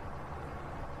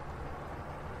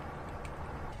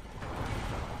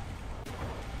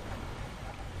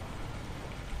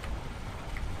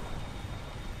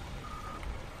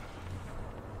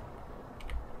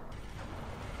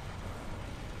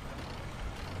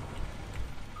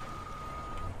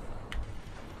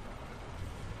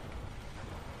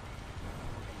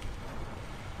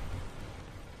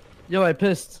 Yo, I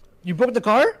pissed. You broke the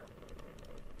car?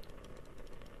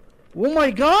 Oh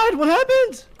my god, what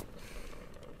happened?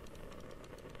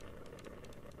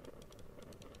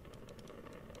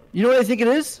 You know what I think it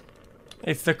is?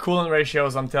 It's the coolant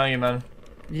ratios, I'm telling you, man.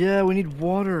 Yeah, we need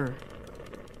water.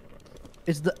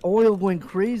 It's the oil going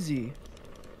crazy.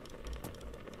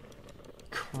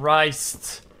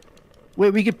 Christ.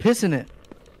 Wait, we could piss in it.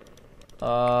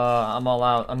 I'm all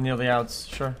out. I'm nearly out.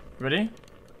 Sure. Ready?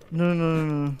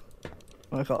 No.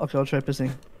 Okay, I'll try pissing.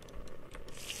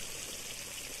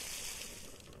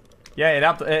 Yeah, it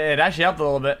helped. It actually helped a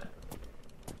little bit.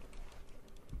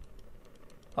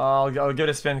 I'll give it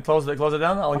a spin. Close it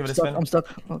down. I'll give it a spin. I'm stuck.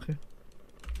 Okay.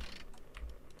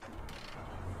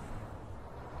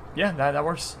 Yeah, that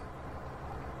works.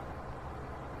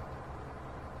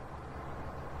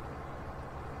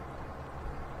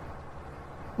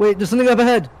 Wait, there's something up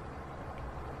ahead.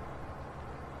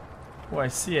 Oh, I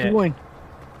see Keep it. going.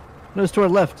 No, it's to our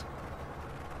left.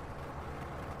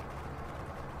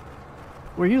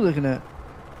 Where are you looking at?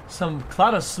 Some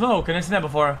cloud of smoke. I've never seen that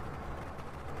before.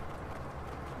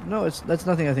 No, that's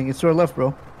nothing. I think it's to our left,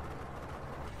 bro.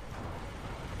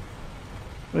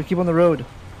 We're gonna keep on the road.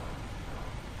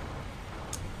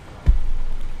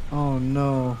 Oh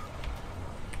no.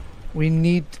 We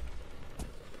need.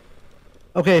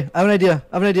 Okay, I have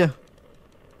an idea.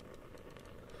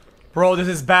 Bro, this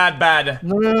is bad.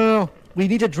 No. We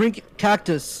need to drink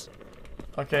cactus.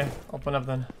 Okay, open up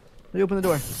then. Let me open the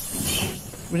door.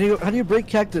 How do you break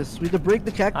cactus? We have to break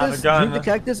the cactus, drink the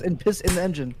cactus, and piss in the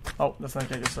engine. Oh, that's not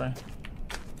cactus, sorry.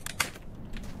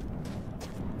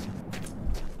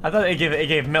 I thought it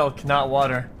gave milk, not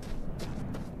water.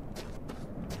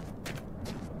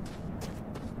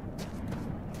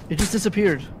 It just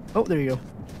disappeared. Oh, there you go.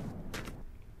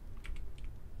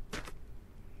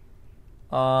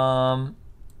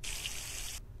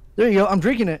 There you go. I'm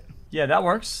drinking it. Yeah, that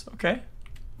works. Okay.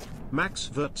 Max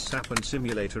Vert Sappen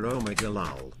Simulator Omega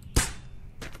Lol.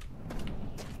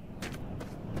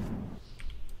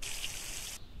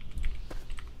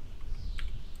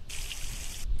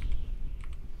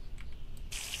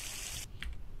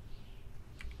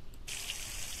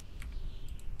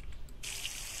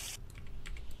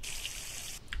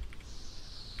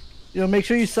 You know, make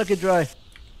sure you suck it dry.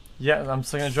 Yeah, I'm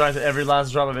still gonna dry to every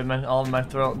last drop of it, man. All in my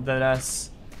throat, dead ass.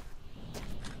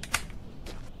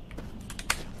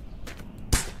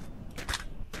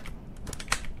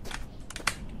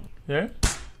 Here?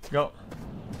 Go.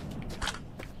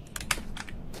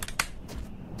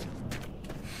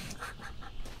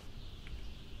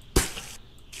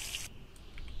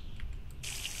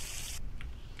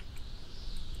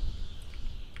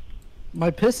 My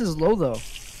piss is low though.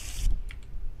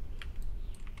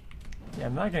 Yeah,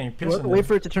 I'm not getting pissed. Wait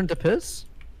for it to turn to piss?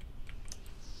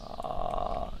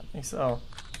 I think so.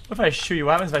 What if I shoot you?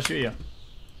 What happens if I shoot you?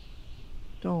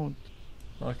 Don't.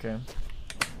 Okay.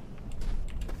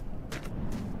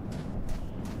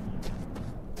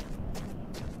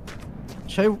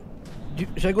 Should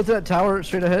I go to that tower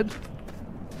straight ahead?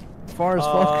 Far as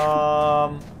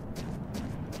fuck.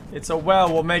 It's a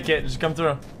well. We'll make it. Just come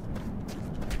through.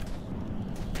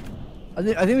 I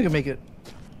think we can make it.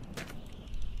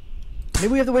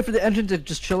 Maybe we have to wait for the engine to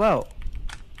just chill out.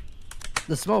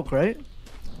 The smoke, right?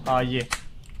 Yeah.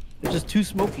 It's just too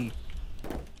smoky.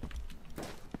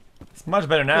 It's much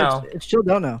better Yeah, now. it's chilled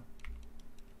out now.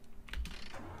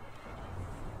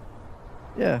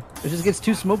 Yeah, it just gets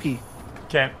too smoky.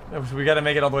 Okay, we gotta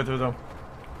make it all the way through though.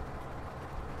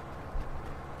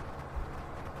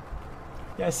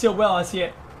 Yeah, I see it well. I see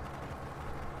it.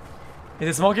 Is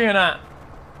it smoking or not?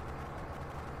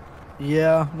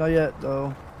 Yeah, not yet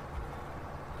though.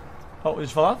 Oh, it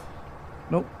just fell off?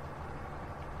 Nope.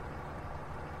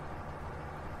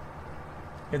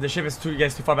 Yeah, the ship is too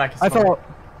far back. It's I far fell back.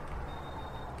 out.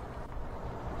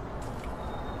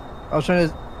 I was trying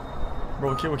to.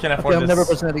 Bro, we can't afford Okay, I'm this. never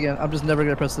pressing it again. I'm just never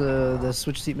gonna press the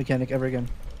switch seat mechanic ever again.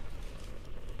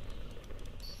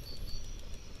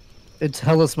 It's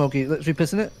hella smoky. Should we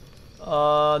piss in it?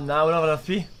 Now we don't have enough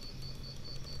pee.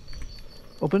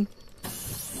 Open.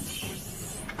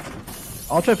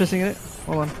 I'll try pissing in it.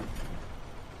 Hold on.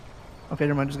 Okay,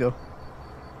 never mind. Just go.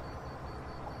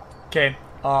 Okay.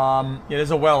 Yeah,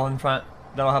 there's a well in front.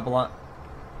 That'll help a lot.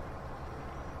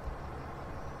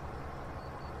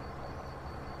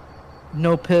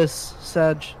 No piss,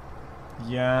 Sag.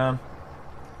 Yeah.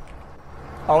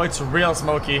 Oh, it's real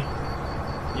smoky.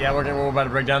 Yeah, we're about to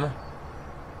break down.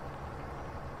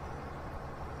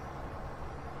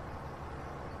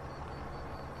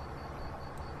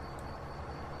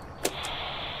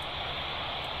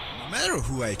 No matter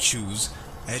who I choose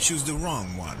the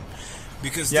wrong one.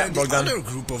 Because Yeah, then the Bogdan. other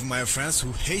group of my friends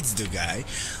who hates the guy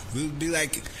will be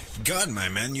like, God, my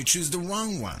man, you choose the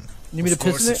wrong one. You need me to Of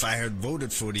piss course, in if it? I had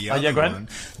voted for the Yeah, other go ahead. one,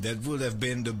 that would have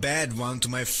been the bad one to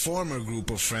my former group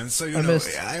of friends. So, you I know,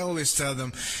 missed. I always tell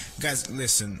them, guys,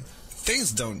 listen,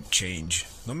 things don't change,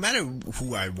 no matter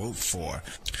who I vote for.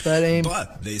 Bad aim.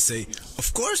 But they say,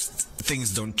 of course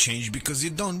things don't change because you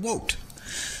don't vote.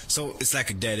 So it's like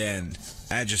a dead end.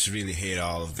 I just really hate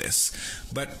all of this.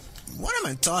 But what am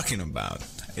I talking about?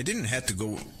 I didn't have to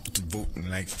go to vote in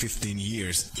like 15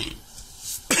 years.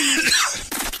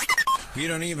 We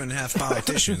don't even have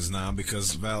politicians now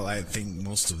because, well, I think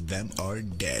most of them are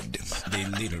dead. They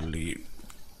literally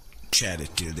chatted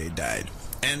till they died.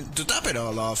 And to top it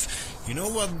all off, you know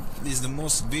what is the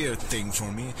most weird thing for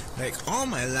me? Like, all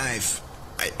my life,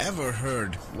 I ever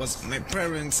heard was my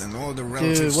parents and all the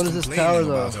relatives what is this complaining tower,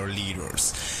 though? about our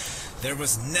leaders. There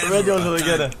was never radio's a really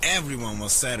time good. everyone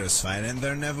was satisfied, and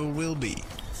there never will be.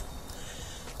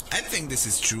 I think this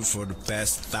is true for the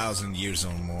past 1,000 years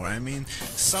or more. I mean,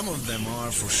 some of them are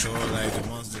for sure, like the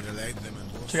ones that elect them and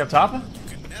vote Check up for top. them.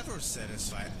 You can never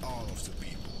satisfy all of the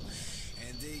people.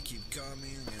 And they keep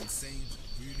coming and saying,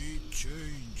 we need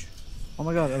change. Oh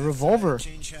my god, a And if revolver. that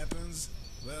change happens,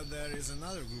 well, there is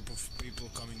another group of people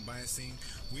coming by saying,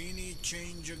 we need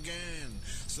change again.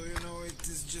 So, you know, it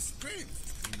is just pretty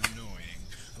annoying.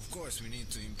 Of course, we need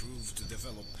to improve, to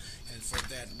develop, and for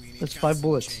that we need That's 5 constant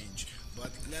bullets. change. But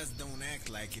let's don't act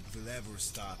like it will ever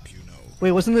stop, you know.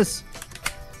 Wait, wasn't this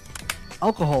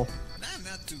alcohol? And I'm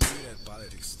not too good at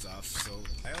politics stuff, so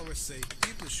I always say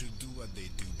people should do what they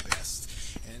do best.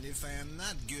 And if I am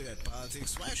not good at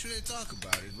politics, why should I talk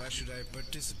about it? Why should I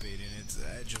participate in it?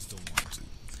 I just don't want to.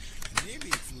 And maybe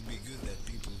it would be good that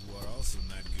people who are also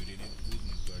not good in it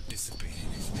wouldn't participate in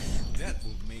it. That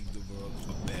would make the world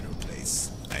a better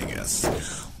place, I guess.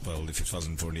 Well, if it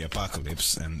wasn't for the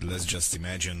apocalypse, and let's just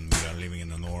imagine we are living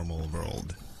in a normal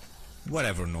world.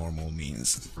 Whatever normal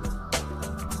means.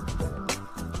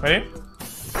 Ready?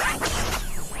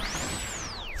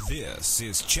 This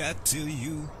is chat till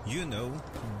you know,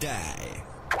 die.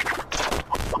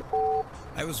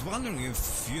 I was wondering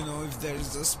if, you know, if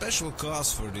there's a special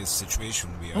cause for this situation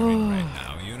we are in right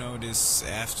now. You know, this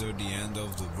after the end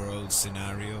of the world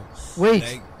scenario. Wait.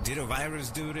 Like, did a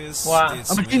virus do this? Wow. Did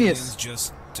I'm a genius. civilians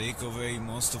just take away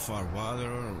most of our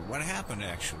water? Or what happened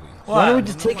actually? Why don't we What?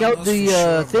 just No take one out knows the for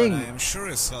sure, thing? But I am sure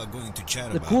as hell going to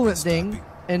chat The about coolant this thing. topic.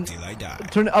 and till I die.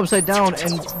 turn it upside down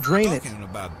and drain it. Talking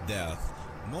about death,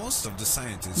 most of the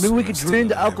scientists Maybe we who could are drain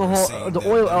the still alive are alcohol, saying the that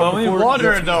oil there out But we need before.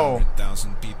 water though.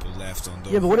 300,000 people left on the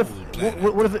Yeah, but what if whole planet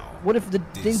what if the now.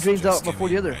 thing This drains just out before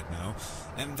the came in other? right now,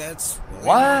 and that's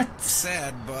What?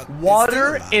 sad, but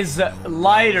Water it's still is alive, you know,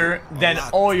 lighter a than lot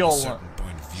from a oil. certain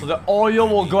point of So view. the oil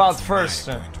will I go mean, out from first.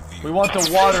 my point of view. We want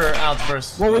the water out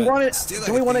first. Well, we But want it. still, Don't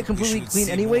I we want it think completely should clean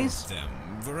see anyways? more of them.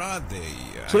 Where are they?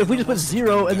 So I if we know just put most of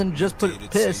zero them and then got just put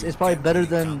mutated, piss, so it's you probably can't better really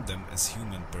than count them as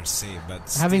human per se, but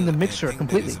having still, the I mixture think that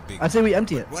completely. is a big I'd say we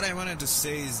empty it. What I wanted to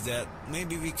say is that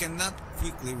maybe we cannot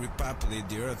quickly repopulate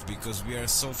the Earth because we are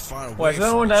so far away Wait, is that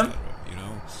from one each of other, them? you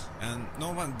know? And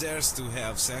no one dares to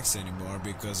have sex anymore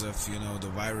because of, you know, the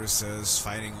viruses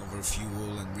fighting over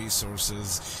fuel and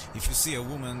resources. If you see a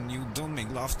woman, you don't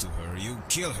make love to her, you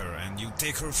kill her and you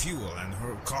take her fuel and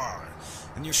her car.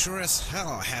 And you sure as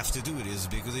hell have to do this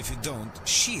because if you don't,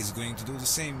 she is going to do the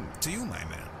same to you, my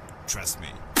man. Trust me.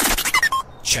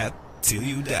 Chat till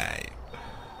you die.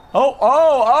 Oh,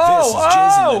 This is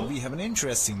Jason, oh, and we have an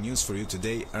interesting news for you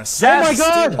today. Our Yes! scientists Oh my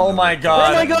God! still Oh my don't know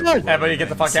God! Oh my God! Everybody get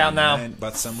the fuck out now. 1979,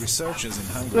 But some researchers in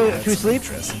Hungary Wait, had can we some sleep?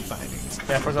 interesting findings.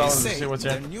 Yeah, first of all, They let's say see what's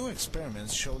their here. new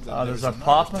experiments showed that Oh, there's there's a another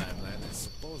pop. timeline, and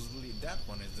supposedly that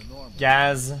one is the normal.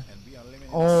 Gaz. And we are living in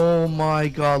Oh my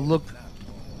God! Look,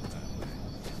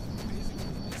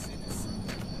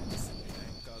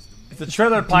 It's a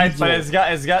trailer pipe, but it's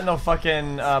got no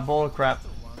fucking bull crap.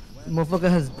 the motherfucker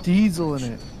has diesel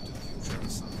in it.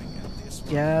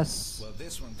 Gas, well,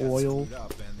 this one got oil. screwed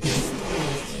up,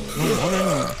 and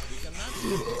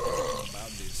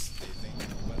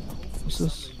What's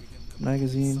this?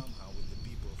 Magazine.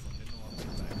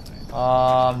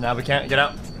 Now we can't get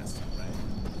out.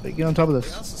 Wait, get on top of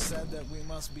this. also said that we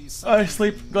must be Oh,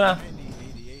 sleep. Go now.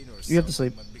 1988 or You have to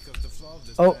sleep. but because the flow of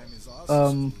the Oh, time is also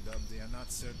screwed up, they are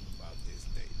not certain about this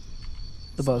date.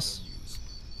 the bus.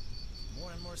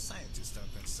 More and more scientists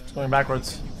are concerned. Going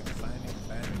backwards.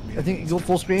 I think you go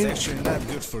full screen. It's actually not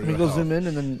good for Let me your go health. zoom in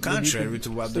and then maybe you Contrary can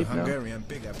to what the sleep now. Hungarian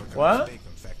pig apricot What? bacon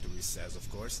factory says, of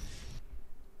course.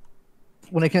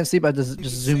 When I can't sleep, I just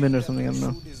zoom in or something. I don't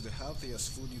know. Food is the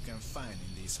healthiest food you can find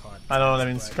in these hard I don't know what that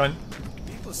times, means. but Go on.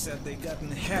 people said they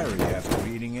gotten hairy after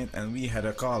eating it, and we had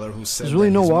a caller who said There's really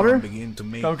that no his water? mom began to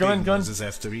make Come pig in, go on. noises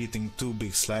after eating 2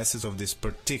 big slices of this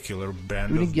particular brand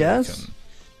Do we of need gas? bacon.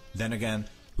 Then again,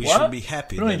 we What? should be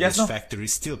happy We don't that need gas this now? factory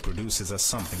still produces us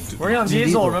something to We're on eat.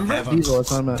 diesel, remember? Have a Diesel,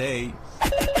 that's what I'm at. day.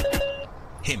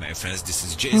 Hey my friends, this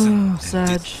is Jason. Oh,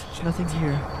 Sag, nothing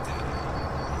here.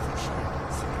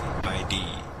 ID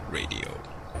Radio.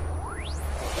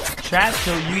 Chat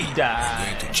till you Going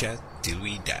die. to chat till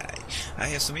we die. I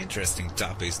have some interesting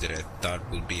topics that I thought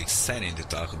would be exciting to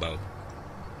talk about.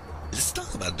 Let's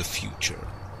talk about the future.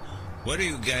 What do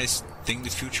you guys think the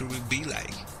future will be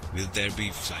like? Will there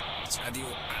be flights? Radio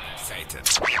fejten.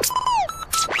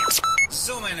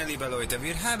 So, meine liebe Leute,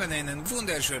 wir haben einen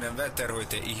wunderschönen Wetter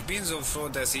heute. Ich bin so froh,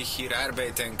 dass ich hier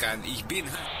arbeiten kann. Ich bin...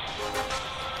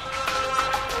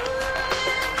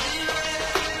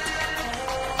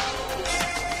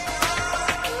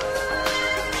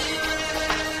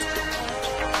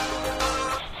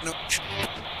 No.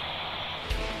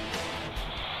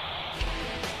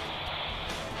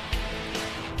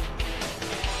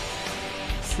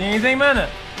 See anything, man?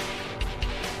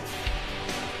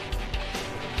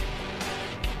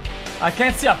 I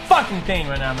can't see a fucking thing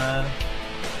right now, man.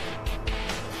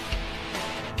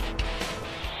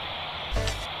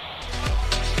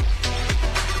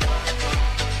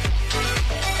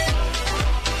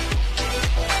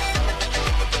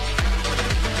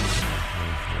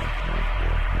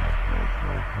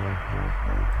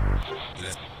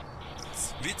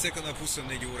 Viccek a nap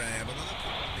 24 órájában, a nap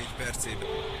 4 percében.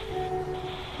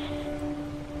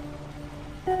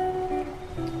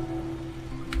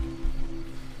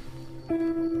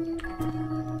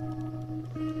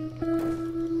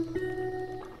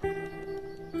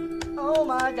 Oh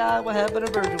my God, what happened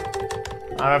to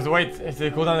Virgil? I have to wait. If they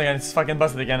cool down again, it's fucking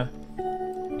busted again.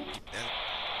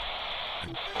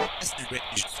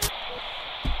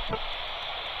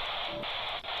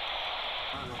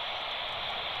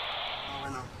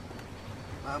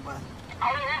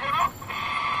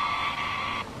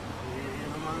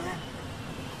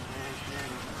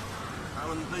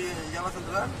 ¿Ya vas a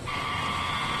entrar?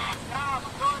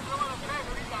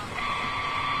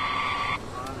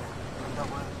 Vale, ahorita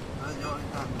pues. Entonces yo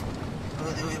ahorita.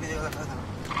 Entonces digo yo que llegue a la casa.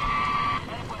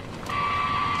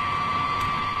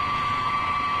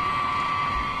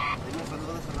 Dime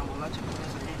saludos a la molacha que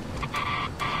tienes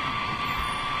allí.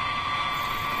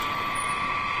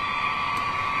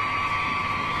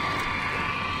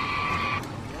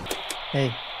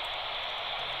 Hey,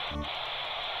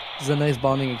 This is a nice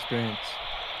bonding experience.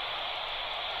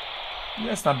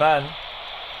 Yeah, it's not bad.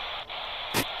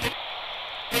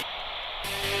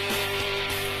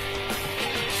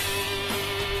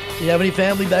 You have any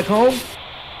family back home?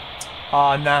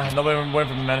 Nah, nobody went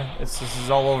from me, man. This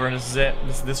is all over, and this is it.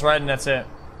 This ride, and that's it.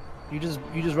 You just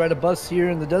ride a bus here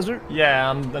in the desert? Yeah,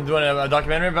 I'm doing a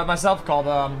documentary about myself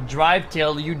called Drive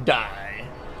Till You Die.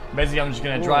 Basically, I'm just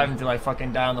gonna drive until I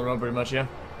fucking die on the road, pretty much, yeah.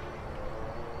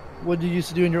 What did you used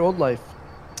to do in your old life?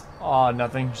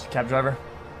 Nothing. Just a cab driver.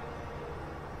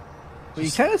 Well,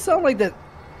 you kind of sound like that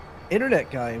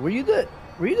internet guy. Were you the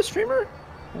streamer?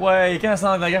 Wait, you kind of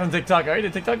sound like that guy from TikTok. Are you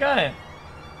the TikTok guy?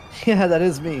 Yeah, that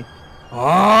is me.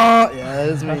 Oh, yeah, that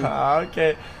is me.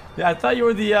 Okay. Yeah, I thought you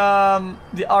were the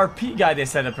RP guy they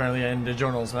said apparently in the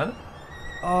journals, man.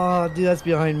 Oh, dude, that's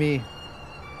behind me.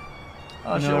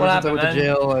 Oh, You shit, know, what ever since I happened, went man? to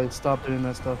jail, I stopped doing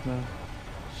that stuff, man.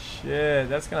 Shit,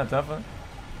 that's kind of tough, huh?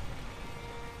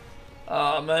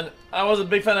 Oh, man, I was a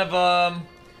big fan of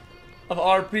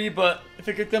RP, but if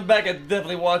it could come back, I'd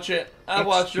definitely watch it. I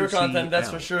watch your content, that's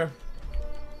for sure.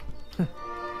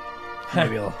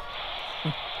 Maybe I'll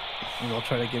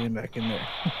try to get him back in there.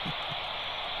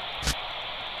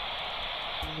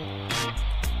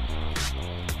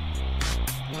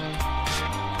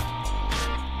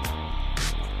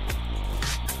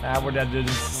 We're dead, dude.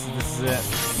 This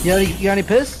is it. You got any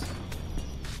piss?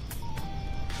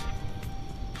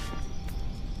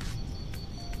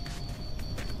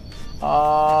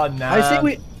 Oh, nah. I say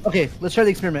we. Okay, let's try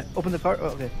the experiment. Open the car. Oh,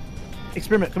 okay.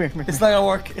 Experiment. Come here. It's not gonna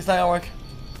work. It's not gonna work.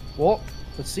 Well,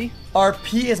 let's see.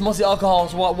 RP is mostly alcohol,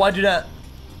 so why do that?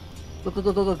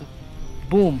 Look.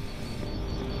 Boom.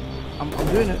 I'm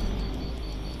doing it.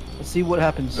 Let's see what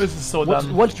happens. This is so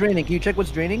dumb. What's draining? Can you check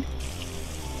what's draining?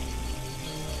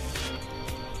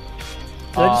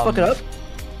 Did I just fuck it up?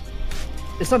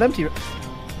 It's not empty.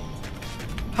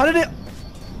 How did it?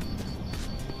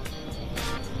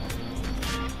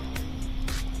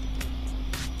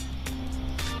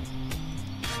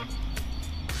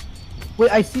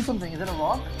 Wait, I see something. Is that a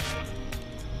rock?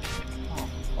 Oh,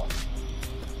 fuck.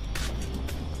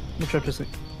 Let me try pissing.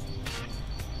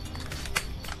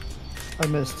 I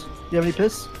missed. Do you have any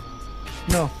piss?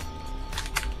 No.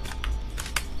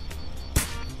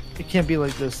 It can't be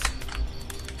like this.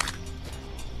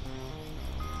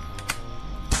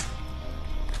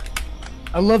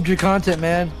 I loved your content,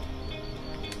 man.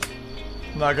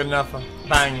 Not good enough.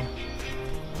 Bang.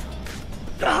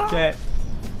 Okay.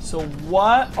 So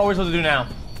what are we supposed to do now?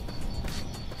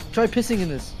 Try pissing in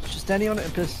this. Just standing on it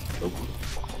and piss. Oh.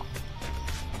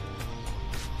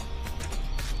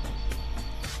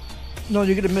 No,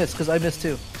 you're gonna miss because I missed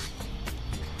too.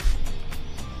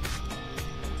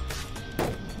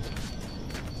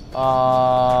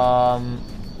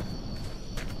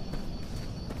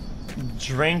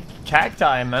 Drink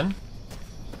cacti, man.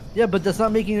 Yeah, but that's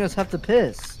not making us have to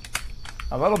piss.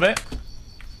 A little bit.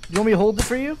 You want me to hold it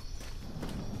for you?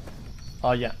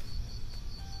 Oh, yeah.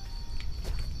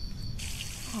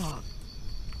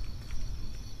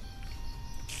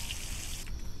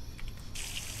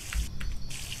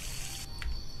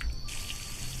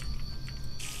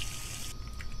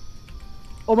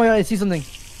 Oh my god, I see something.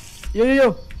 Yo.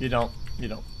 You don't. You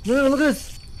don't. No, look at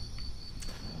this.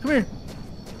 Come here.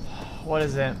 What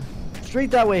is it?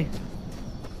 Straight that way.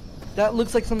 That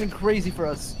looks like something crazy for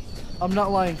us. I'm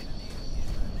not lying.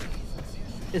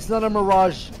 It's not a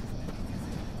mirage.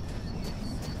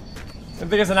 I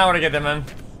think it's an hour to get there, man.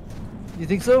 You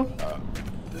think so?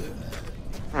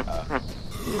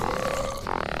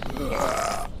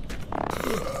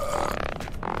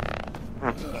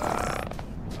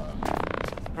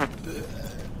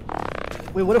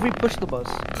 Wait, what if we push the bus?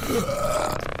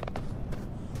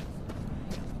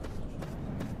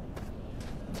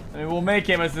 I mean, we'll make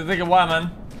it, but it's a thing of why,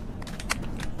 man.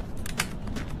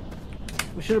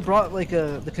 We should have brought like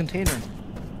the container.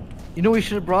 You know what we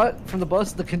should have brought from the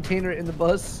bus? The container in the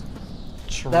bus.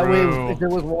 True. That way, if there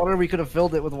was water, we could have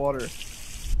filled it with water.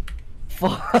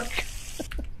 Fuck.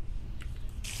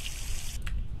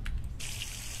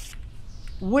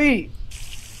 Wait,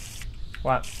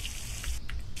 What?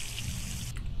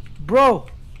 bro.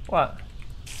 What?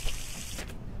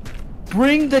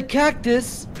 Bring the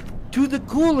cactus to the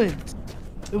coolant.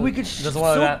 And we could Doesn't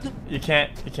want soak that. You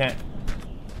can't. You can't.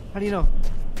 How do you know?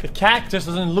 The cactus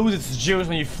doesn't lose its juice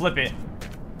when you flip it.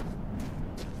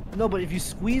 No, but if you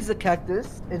squeeze the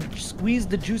cactus and squeeze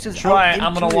the juices Try out it. I'm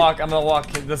into gonna it- walk. I'm gonna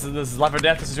walk. This is life or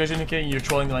death situation. Okay, you're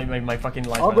trolling my fucking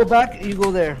life. I'll man. go back, you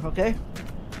go there, okay?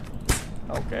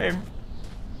 Okay.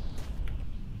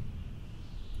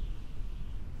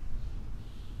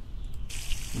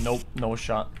 Nope. No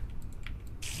shot.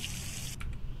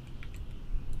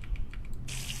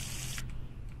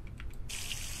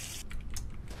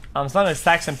 I'm starting to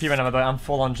stack some P right now, by the way. I'm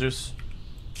full on juice.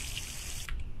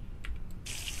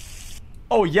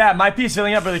 Oh yeah, my P is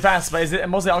filling up really fast, but is it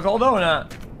mostly alcohol though or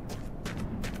not?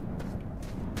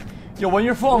 Yo, when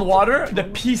you're full on water, the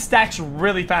P stacks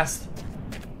really fast.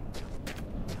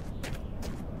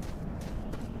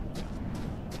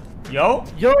 Yo?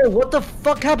 Yo, what the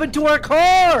fuck happened to our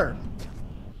car?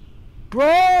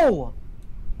 Bro!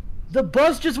 The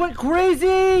bus just went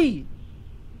crazy!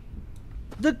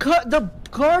 The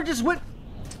car just went...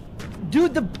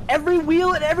 Dude, every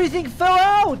wheel and everything fell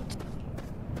out!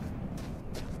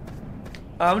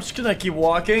 I'm just gonna keep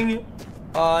walking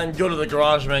and go to the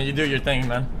garage, man. You do your thing,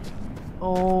 man.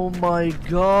 Oh my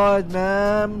god,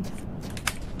 man.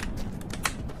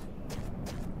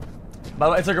 By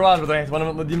the way, it's a garage, by the way. It's one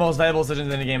of the most valuable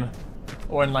decisions in the game.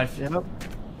 Or in life. Yep.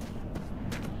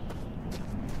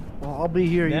 Well, I'll be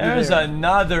here. There's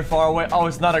another far away. Oh,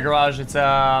 it's not a garage. It's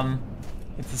a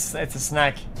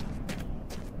snack.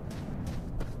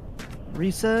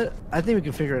 Reset? I think we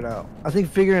can figure it out. I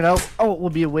think figuring it out, oh, it will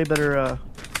be a way better,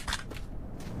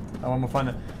 I want more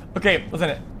fun. Okay,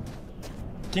 listen.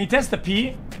 Can you test the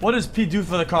P? What does P do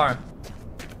for the car?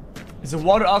 Is it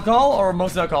water, alcohol, or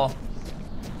mostly alcohol?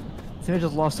 I think I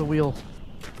just lost a wheel.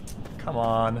 Come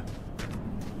on.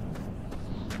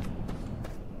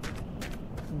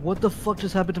 What the fuck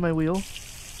just happened to my wheel?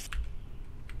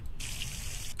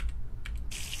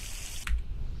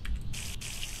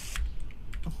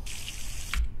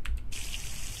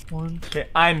 Okay,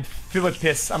 I'm filled with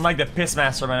piss. I'm like the piss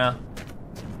master right now.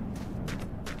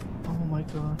 Oh my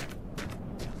god.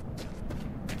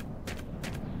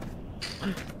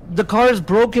 The car is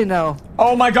broken now.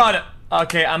 Oh my god.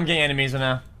 Okay, I'm getting enemies right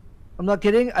now. I'm not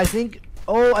kidding. I think...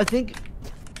 Oh, I think...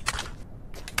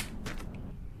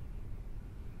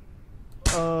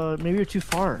 maybe you're too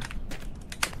far.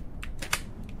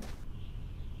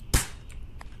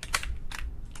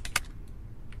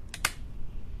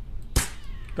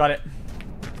 Got it.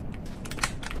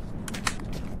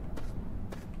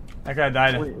 I could have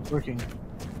died. Wait, it's working.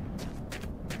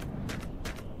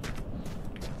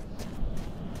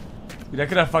 Dude, I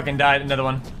could have fucking died. Another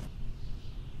one.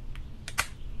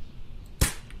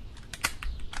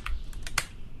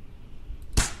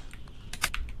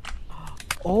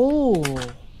 Oh.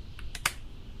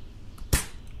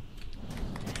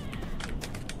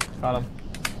 Got him.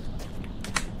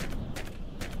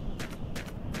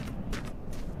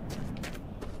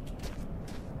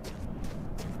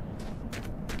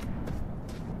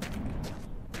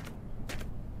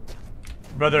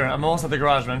 Brother, I'm almost at the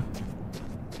garage, man.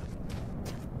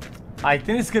 I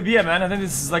think this could be it, man. I think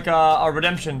this is like a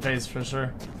redemption phase for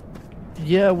sure.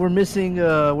 Yeah, we're missing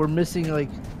like...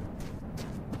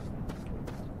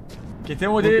 Okay, tell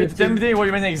me what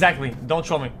you're missing exactly. Don't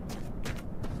show me.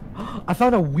 I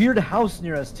found a weird house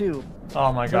near us too.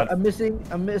 Oh my god. I'm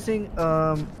missing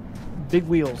big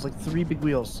wheels, like 3 big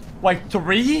wheels. Like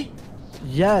 3?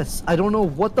 Yes, I don't know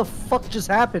what the fuck just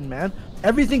happened, man.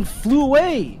 Everything flew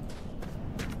away.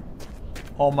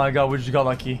 Oh my god, we just got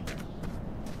lucky.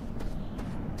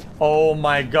 Oh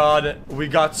my god, we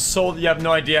got sold. You have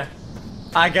no idea.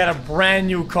 I got a brand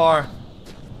new car.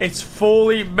 It's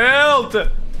fully built. Does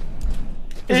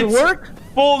it work?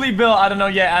 Fully built. I don't know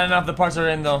yet. I don't know if the parts are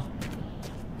in though.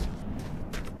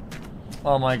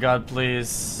 Oh my god,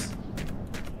 please.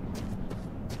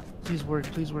 Please work,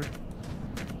 please work.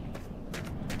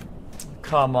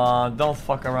 Come on, don't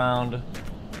fuck around.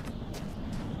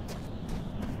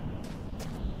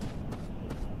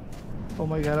 Oh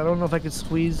my god, I don't know if I could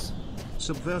squeeze.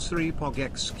 Subversary Pog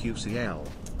XQCL.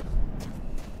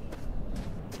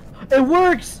 It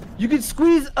works! You can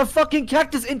squeeze a fucking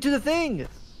cactus into the thing!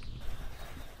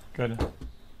 Good.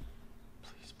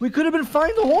 We could have been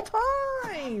fine the whole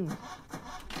time!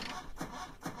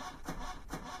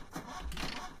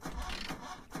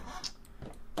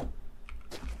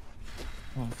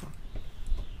 Oh, fuck.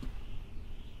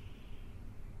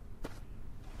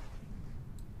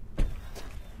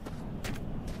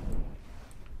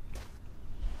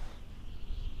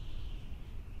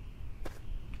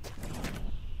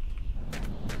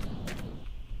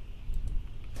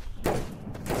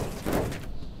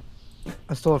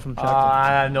 I stole it from Jack. I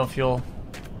have no fuel.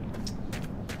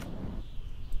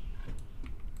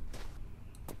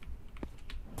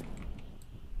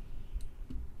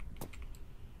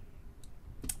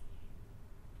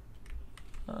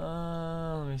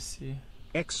 Let me see.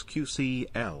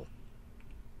 XQCL.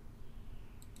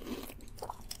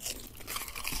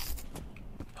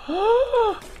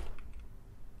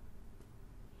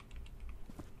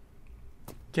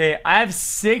 Okay, I have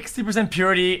 60%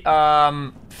 purity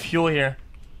fuel here.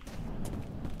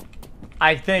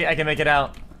 I think I can make it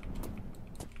out.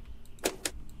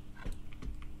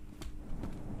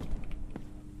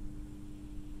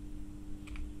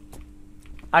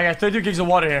 I got 32 gigs of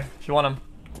water here, if you want them.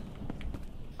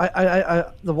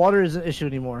 The water isn't an issue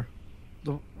anymore.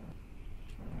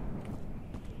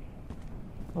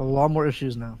 A lot more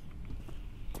issues now.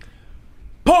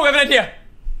 Poe, I have an idea!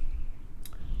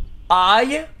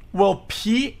 I will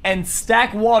pee and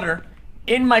stack water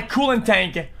in my coolant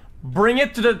tank, bring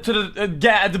it to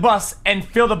the bus, and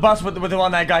fill the bus with the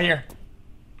one that I got here.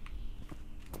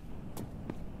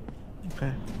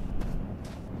 Okay.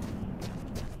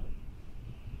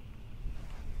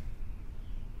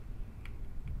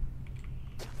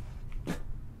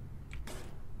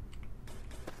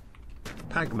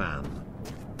 Pagman.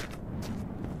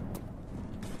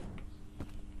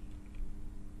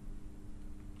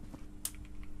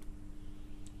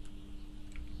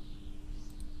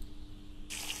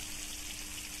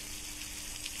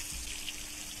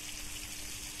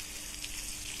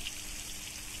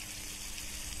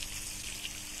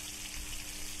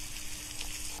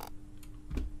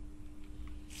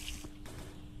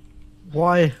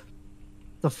 Why?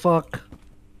 The fuck?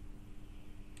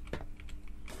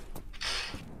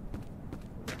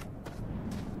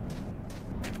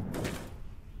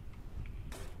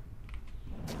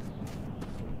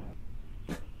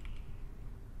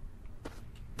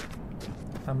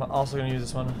 I'm also gonna use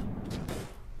this one.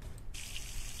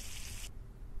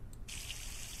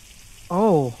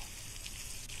 Oh.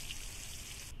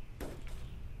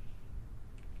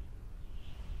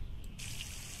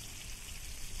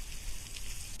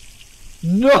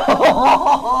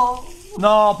 No!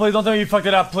 No, please don't tell me you fucked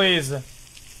it up, please.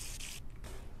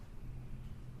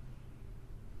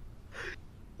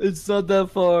 It's not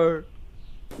that far.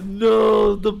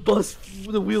 No,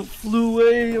 the wheel flew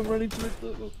away. I'm running to it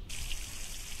though.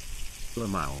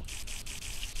 Lamau.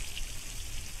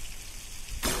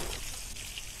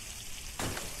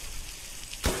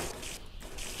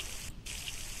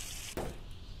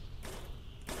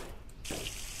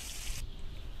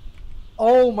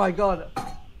 Oh my god.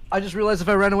 I just realized if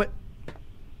I ran away.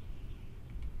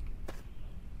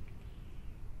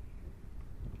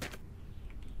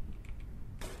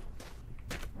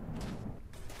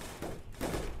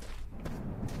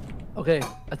 Okay,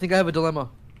 I think I have a dilemma.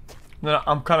 No,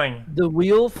 I'm coming. The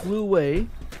wheel flew away.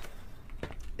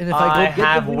 And if I go get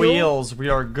have the wheels. We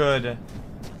are good.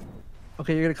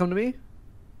 Okay, you're gonna come to me?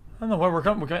 I don't know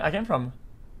where I came from.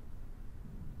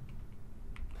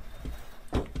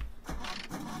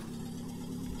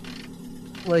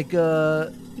 Like,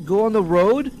 go on the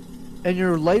road, and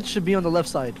your lights should be on the left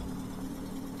side.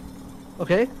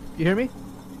 Okay? You hear me?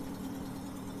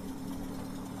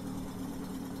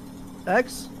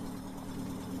 X?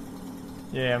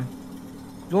 Yeah.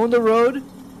 Go on the road,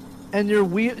 and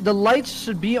the lights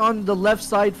should be on the left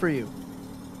side for you.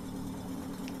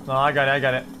 No, I got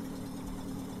it.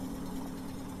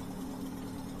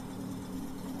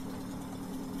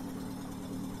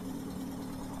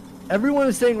 Everyone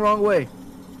is saying wrong way.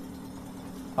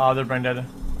 Oh, they're brain dead.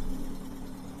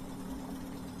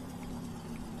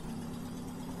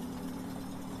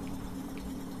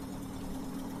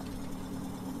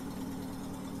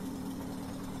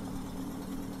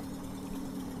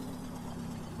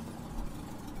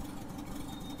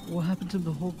 What happened to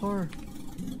the whole car?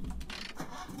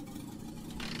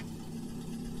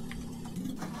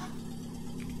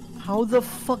 How the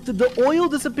fuck did the oil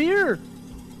disappear?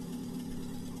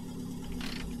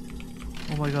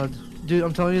 Oh my god. Dude,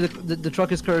 I'm telling you, the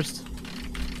truck is cursed.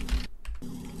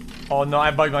 Oh no,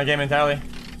 I bugged my game entirely.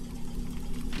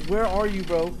 Where are you,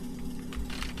 bro?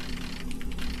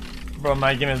 Bro,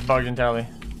 my game is bugged entirely.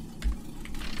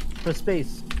 Press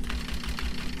space.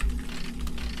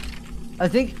 I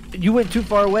think you went too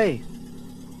far away.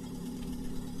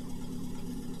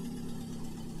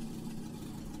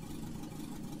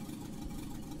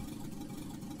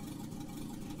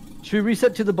 Should we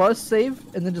reset to the bus, save,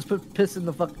 and then just put piss in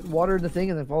the water in the thing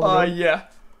and then follow the road? Yeah.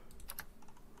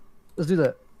 Let's do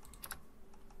that.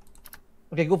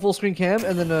 Okay, go full screen cam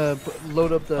and then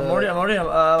load up the... I'm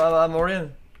already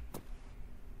in.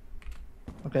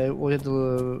 Okay, we'll have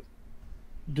to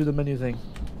do the menu thing.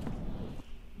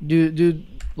 Do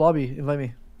lobby, invite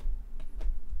me.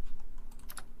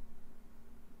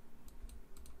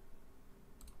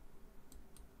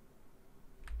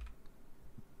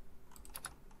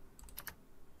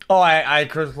 Oh, I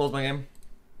closed my game.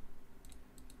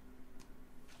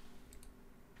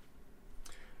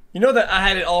 You know that I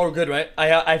had it all good, right?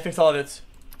 I fixed all of it.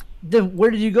 Then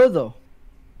where did you go though?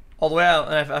 All the way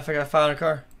out, and I think I found a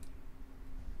car.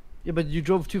 Yeah, but you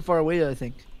drove too far away, I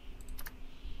think.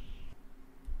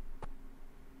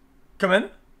 Come in.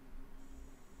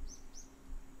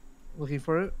 Looking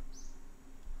for it?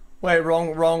 Wait,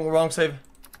 wrong save.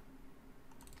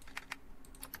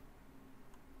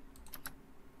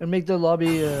 And make the lobby.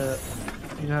 You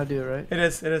know how to do it, right? It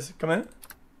is. It is. Come in,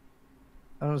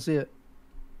 I don't see it.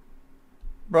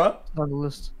 bro. It's on the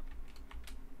list.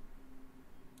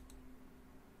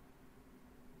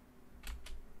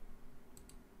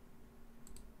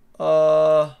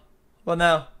 What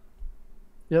now?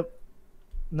 Yep.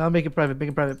 Now make it private. Make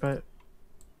it private. Private.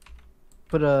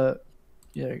 Put a.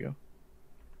 Yeah, there you go.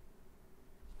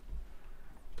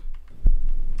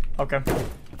 Okay.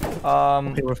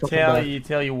 Okay, we're fucking back.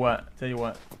 Tell you what.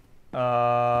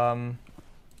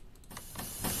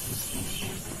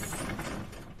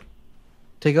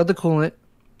 Take out the coolant,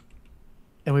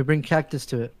 and we bring cactus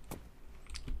to it.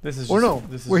 This is. Or Just, no,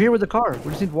 this is, we're here with the car. We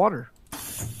just need water.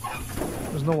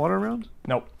 There's no water around?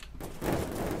 Nope.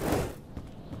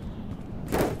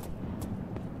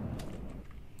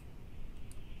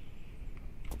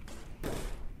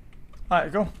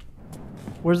 Alright, go.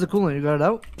 Where's the coolant? You got it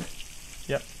out?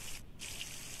 Yep.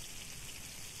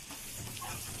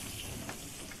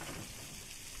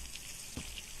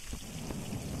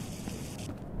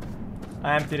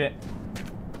 I emptied it.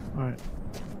 Alright.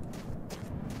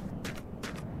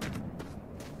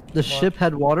 The ship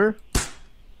had water?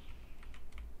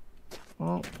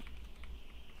 Well.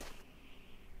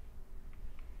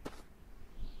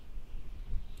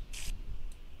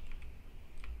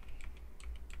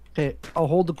 Okay, I'll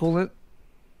hold the coolant.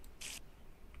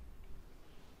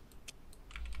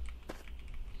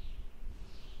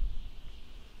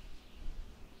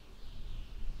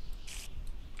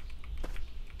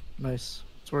 Nice.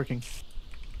 It's working.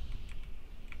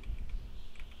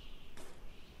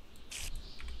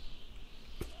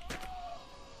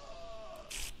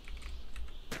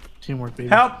 Teamwork, baby.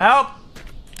 Help! Help!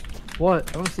 What?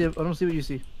 I don't see it. I don't see what you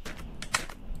see.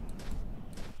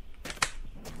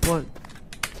 What?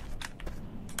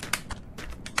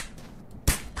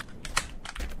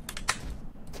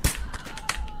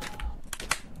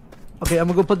 Okay, I'm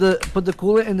gonna go put the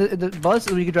coolant in the bus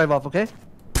and we can drive off, okay?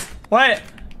 What?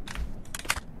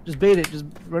 Just bait it. Just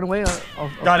run away.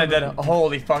 I'll Got it, dead.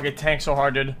 Holy fuck! It tanked so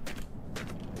hard, dude.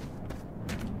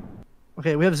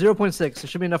 Okay, we have 0.6. It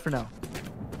should be enough for now.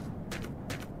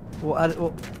 We'll add it.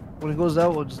 When it goes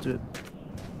out, we'll just do it.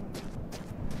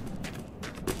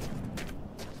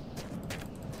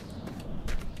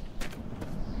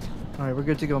 All right, we're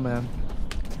good to go, man.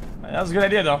 That was a good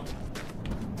idea, though.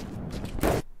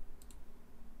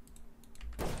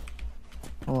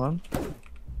 Hold on.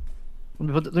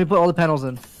 Let me put all the panels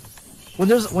in. When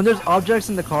there's objects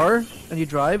in the car and you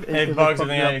drive, It bugs and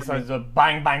then it starts to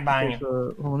bang, bang, bang. Okay,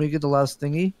 so, let me get the last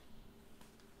thingy.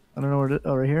 I don't know where it is.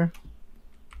 Oh, right here.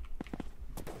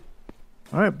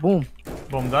 All right, boom.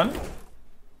 Boom, done.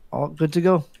 All good to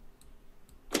go.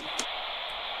 Good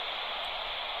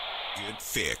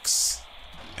fix.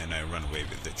 And I run away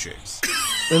with the chicks.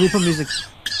 Let me put music.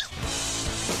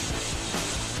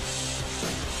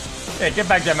 Hey, get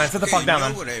back there, man. Sit the fuck down,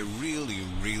 man. What I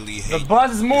really The hate?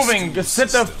 bus is moving. Just sit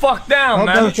the fuck down,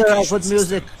 man. Okay, I'll put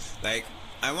music. Like,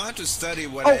 I want to study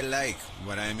what I like,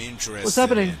 what I'm interested What's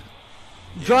happening?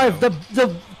 in. Drive know.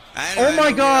 the. Oh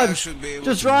my God! I should be able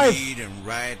Just to drive. read and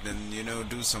write and, you know,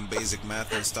 do some basic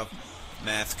math and stuff.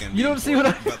 Math can You be don't see what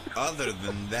important, but other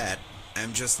than that,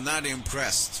 I'm just not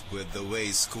impressed with the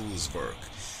way schools work.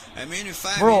 I mean, if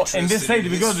I'm Bro, interested in this state,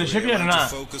 did we go to the history, shipyard I or want not?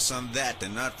 to focus on that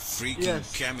and not freaking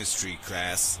Yes. chemistry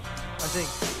class. I think.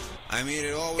 I mean,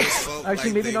 it always felt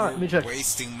Actually, like maybe they not. were Let me check.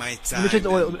 wasting my time. Let me check the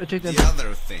oil. and Let me check the the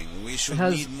other thing, we should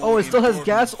has- need more oh, it still has important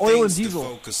gas, oil, and things to diesel.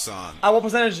 focus on. What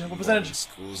percentage? What percentage?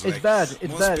 Schools, It's like, bad. It's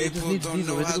most bad. It just people needs don't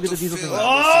diesel. know We have to how get the diesel fill thing. out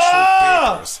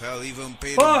Ah! official papers. Hell, even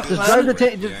pay Fuck, the Just bills drive the for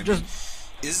it. ta- Yeah, I just-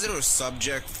 mean, is there a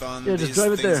subject on Yeah, just these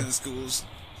drive it things there. in schools?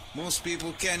 Most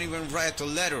people can't even write a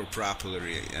letter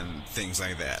properly and things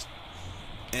like that.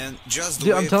 And just the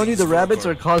Dude, way I'm telling you, things the rabbits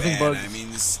work are causing bad. bugs. I mean,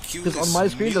 Because on my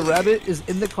screen, the rabbit is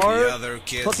in the car, the other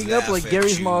kids fucking up like laugh at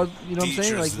Gary's you. mod. You know what I'm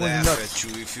saying? Teachers Like going laugh nuts.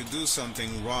 at you if you do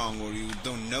something wrong or you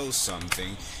don't know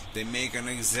something. They make an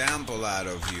example out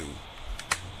of you.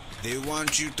 They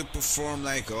want you to perform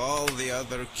like all the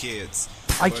other kids.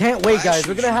 I But can't wait, why guys.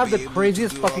 We're should gonna you have be the able to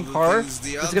craziest do all fucking the car. things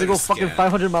the It's gonna go others fucking can?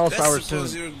 500 miles per Let's hour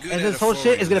suppose soon. you're good And at this a whole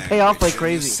shit is gonna foreign pay off like language and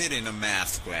crazy. You sit in a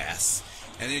math class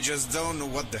and you just don't know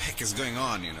what the heck is going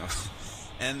on, you know.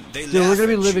 And they Dude, we're laugh gonna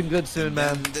be at living you, good soon, and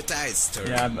man. then the tides turn.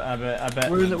 Yeah, I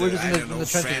bet. We're just I in the don't know,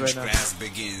 trenches French right now. class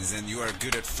begins and you are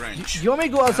good at French. You want me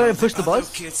to go outside and push the Other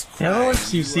bus? kids Hello, cry,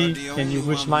 XQC. and you are the Can you only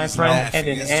wish one my who's friend laughing.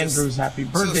 Eden It's just Andrews happy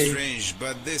birthday? So strange,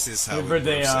 but this is how Happy it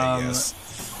birthday, works, I guess.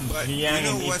 But Deanne you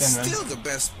know and what's Ethan, man. still the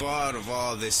best part of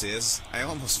all this is? I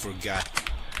almost forgot.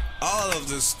 All of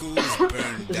the schools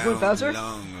burned Is it going down faster?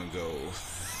 long ago.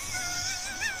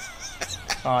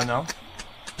 No.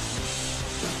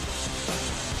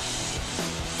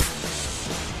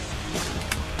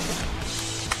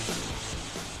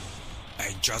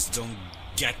 just don't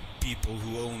get people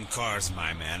who own cars,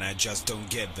 my man. I just don't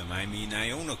get them. I mean,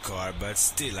 I own a car, but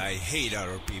still I hate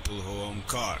other people who own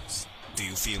cars. Do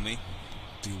you feel me?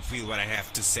 Do you feel what I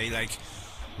have to say? Like,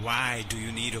 why do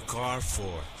you need a car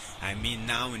for? I mean,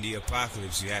 now in the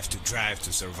apocalypse you have to drive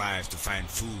to survive, to find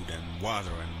food and water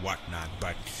and whatnot,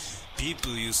 but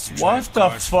people used to drive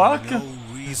cars for no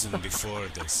reason before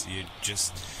this. You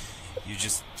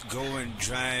just go and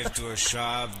drive to a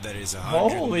shop that is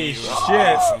 100 meters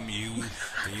away from you.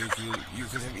 You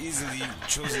could have easily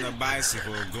chosen a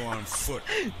bicycle or go on foot.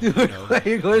 Dude, you know, why are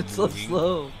you going so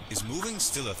slow? Is moving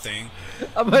still a thing?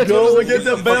 I'm gonna Go get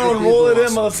the bell and roll it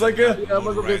in, motherfucker. Yeah, I'm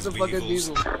gonna go get some fucking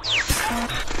diesel.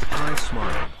 I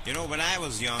smile. You know, when I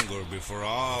was younger, before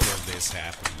all of this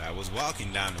happened, I was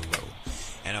walking down the road,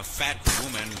 and a fat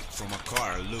woman from a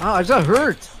car looked. Oh, I just got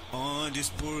hurt. Oh, this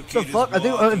poor kid The fuck? I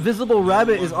think an invisible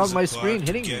rabbit is on my screen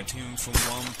hitting me. Get him from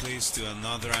one place to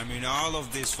another. I mean, all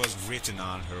of this was written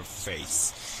on her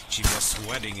face. She was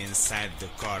sweating inside the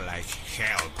car like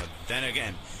hell. But then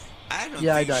again, I don't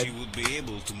think she would be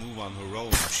able to move on her own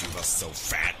if she was so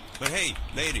fat. But hey,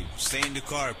 lady, stay in the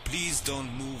car. Please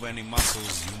don't move any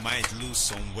muscles. You might lose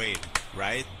some weight,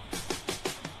 right?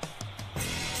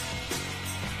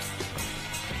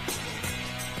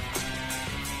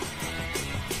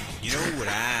 You know what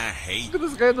I hate? Look at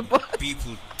this guy in the butt.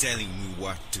 People telling me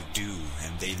what to do,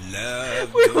 and they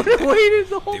love We doing would have that. waited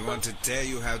the whole They want to tell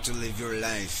you how to live your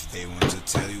life. They want to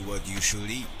tell you what you should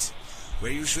eat,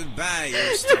 where you should buy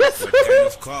your stuff, what kind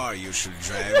of car you should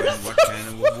drive, and what kind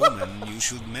of a woman you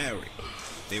should marry.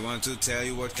 They want to tell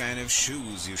you what kind of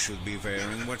shoes you should be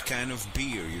wearing, what kind of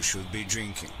beer you should be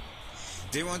drinking.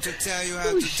 They want to tell you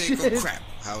how to take a crap,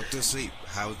 how to sleep,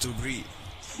 how to breathe.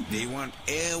 They want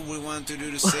everyone to do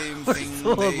the same thing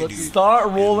they do.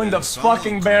 Start rolling the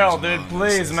fucking barrel, dude,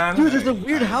 please, man. Dude, there's a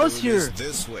weird house here.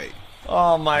 This way.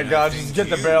 Oh my god, just get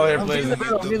the barrel here, please. I'm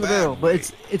getting the barrel,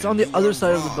 but it's on the other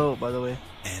side of the boat, by the way.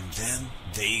 And then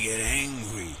they get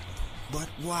angry. But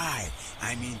why?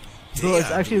 I mean, bro,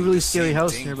 it's actually a really scary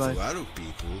house nearby. To other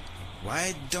people.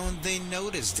 Why don't they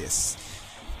notice this?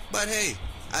 But hey,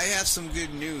 I have some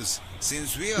good news.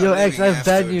 Since we are living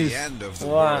after the end of the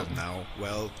world now,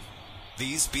 well,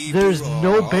 these people there's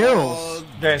no barrels.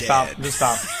 Okay, stop. Just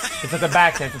stop. It's at the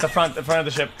back. It's at the front of the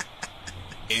ship.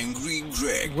 Angry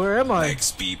Greg. Where am I?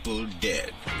 Likes people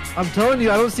dead. I'm telling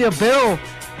you, I don't see a barrel.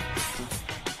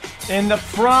 In the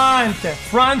front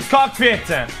cockpit.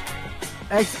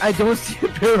 X, I don't see a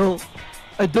barrel.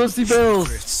 I don't see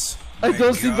barrels. I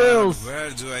don't see barrels. Where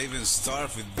do I even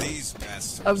start with these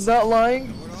bastards? I'm not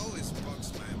lying.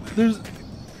 There's...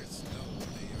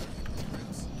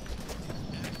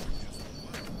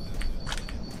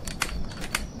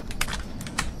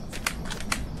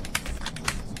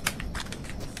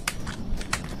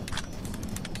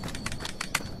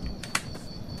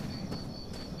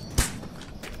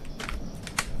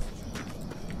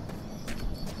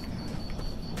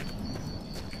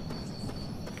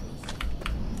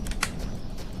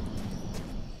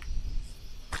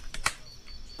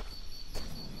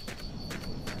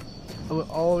 I went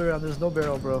all the way around. There's no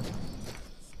barrel, bro.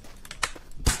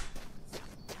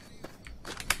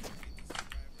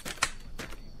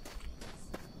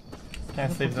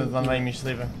 Can't sleep. There's not letting me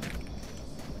sleep.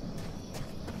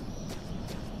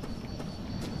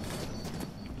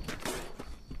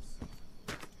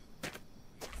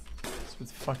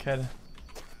 Stupid fuckhead.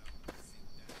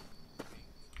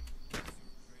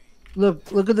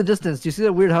 Look at the distance. Do you see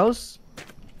that weird house?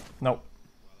 Nope.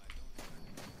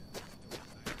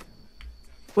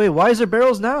 Wait, why is there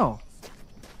barrels now?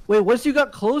 Wait, once you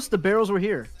got close, the barrels were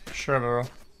here. Sure, bro.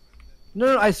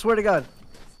 No, I swear to God.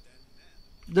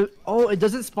 Oh, it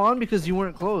doesn't spawn because you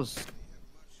weren't close.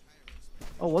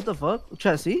 Oh, what the fuck?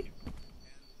 Try to see?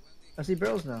 I see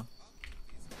barrels now.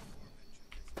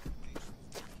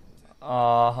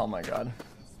 Oh my god.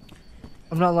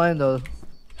 I'm not lying though.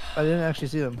 I didn't actually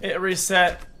see them. It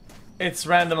reset. It's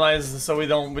randomized, so we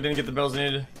didn't get the barrels we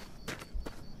needed.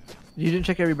 You didn't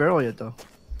check every barrel yet though.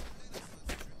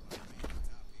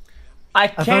 I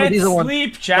can't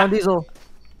sleep, chat. Found diesel.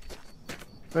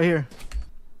 Right here.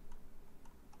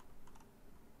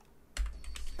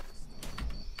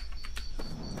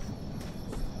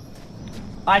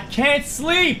 I can't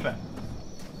sleep!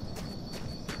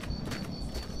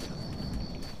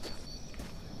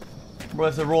 Bro,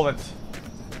 let's roll it.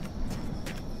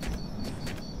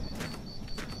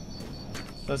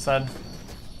 This side.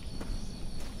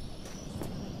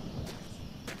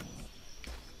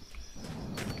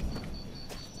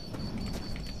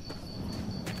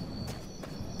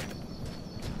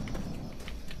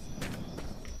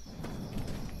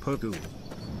 Pogu.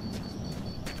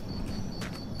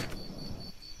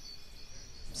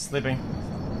 Sleeping.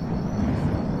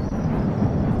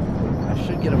 I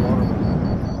should get a water.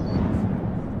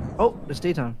 Oh, it's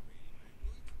daytime.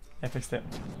 I fixed it.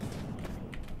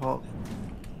 Well,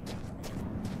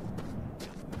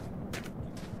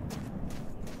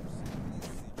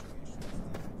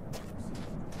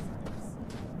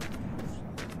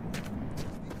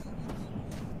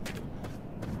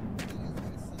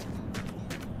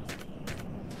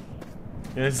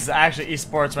 Yeah, this is actually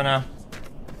esports right now.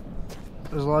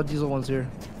 there's a lot of diesel ones here.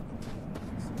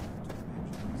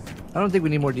 I don't think we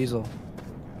need more diesel.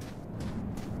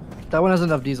 That one has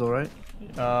enough diesel, right?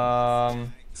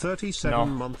 37 No.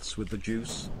 months with the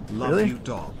juice. Love Really? you,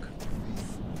 dog.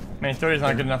 I mean, 30 is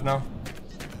not good enough now.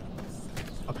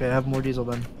 Okay, I have more diesel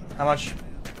then. How much?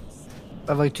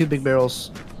 I have like 2 big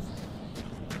barrels.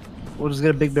 We'll just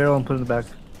get a big barrel and put it in the back.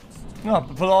 No,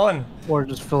 put it all in. Or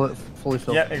just fill it, fully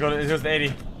fill. Yeah, it goes to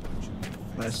 80.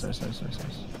 Nice.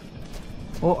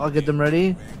 Well, I'll get them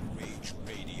ready.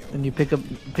 And you pick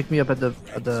me up at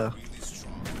the.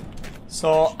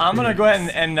 So I'm gonna go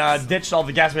ahead and ditch all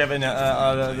the gas we have in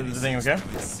the thing, okay?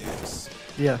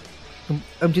 Yeah.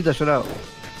 Empty that shit out.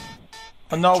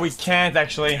 Oh, no, we can't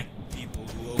actually. People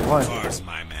who own Why? cars,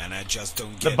 my man, I just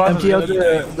don't The get button- Empty out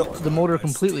the motor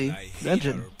completely. The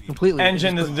engine completely.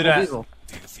 Engine Just doesn't put do full that. diesel.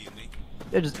 Do you feel me?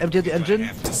 Yeah, just empty out the engine,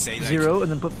 have to say, like, 0,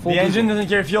 and then put full The engine diesel. doesn't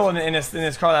carry fuel in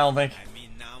this car, I don't think. I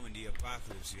mean, now in the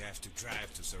apocalypse, you have to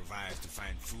drive to survive, to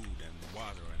find food and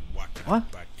water and whatnot.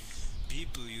 What? But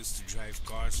people used to drive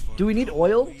cars for Do we need no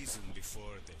oil? reason before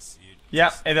this.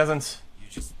 Yeah, it doesn't. You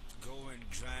just go and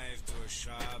drive to a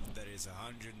shop that is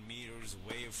 100 meters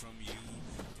away from you.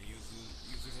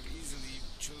 You could have easily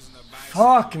chosen a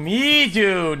bicycle. Fuck me,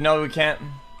 dude. No, we can't.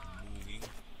 Moving.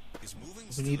 Is moving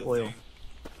We still need a oil. thing?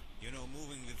 You know,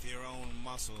 moving with your own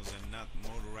muscles and not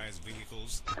motorized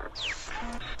vehicles.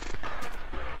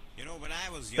 You know, when I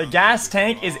was The younger, gas before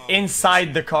tank is all this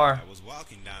inside the shit, car. I was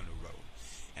walking down the road,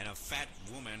 and a fat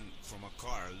woman from a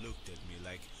car looked at me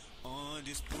like, "Oh,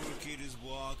 this poor kid is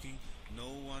walking. No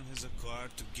one has a car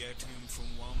to get him from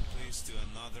one place to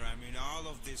another." I mean, all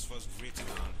of this was written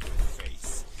on her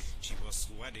face. She was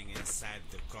sweating inside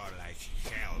the car like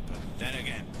hell, but then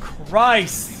again,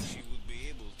 Christ. she would be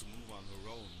able to move on her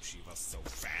own. She was so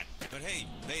fat. But hey,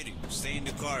 lady, stay in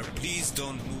the car. Please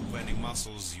don't move any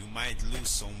muscles. You might lose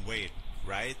some weight,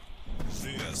 right?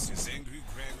 This is Angry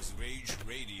Greg's Rage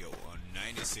Radio on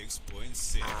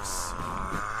 96.6.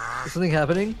 Is something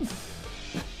happening?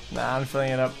 Nah, I'm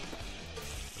filling it up.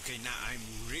 Okay, now I'm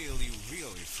really You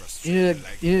frustrated. need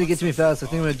to, you need to get to me fast. I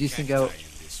think I'm gonna desync out. In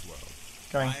this world.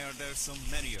 Going. Why are there so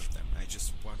many of them? I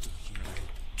just want to,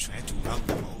 try to run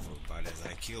them over, but as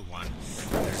I kill one,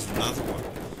 there's another one.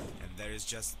 And there is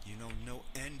just, no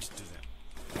end to them.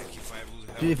 Like if I would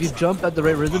have Dude, if you a jump at the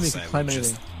right rhythm, you bus, can I climb would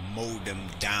anything. just mow them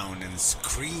down and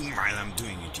scream while I'm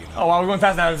doing it, Oh wow, we're going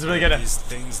fast now. This is really good. These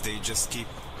things, they just keep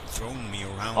throwing me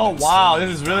around. Oh and wow, slowing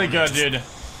this is me really down. good, dude.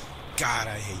 God,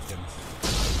 I hate them.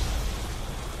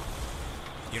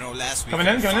 Last week Coming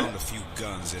I in. found a few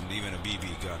guns and even a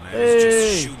BB gun. I was Hey!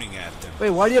 just shooting at them. Wait,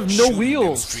 why do you have no Shooting them,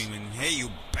 wheels? Screaming, "Hey, you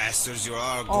bastards! You're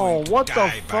all Oh, going to what the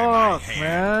die by my fuck,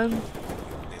 hand." man?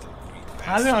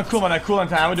 How's it on coolant? That coolant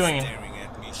time. How we doing? Staring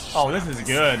at me, Oh, this is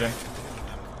good.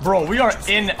 Bro, we are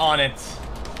in on it.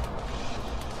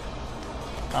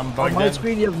 I'm On bugged my in.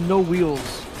 screen, you have no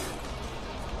wheels.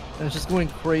 And it's just going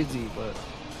crazy, but.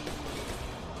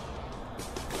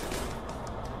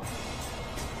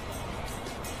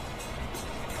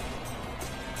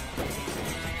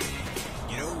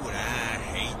 You know what I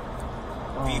hate?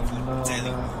 Oh, People no, telling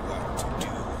no. you what to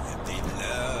do, and they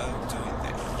love doing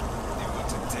that. They want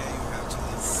to tell you how to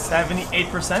live.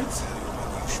 78%. Tell you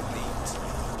what you should eat,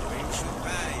 where you should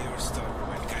buy your stuff,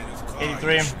 what kind of car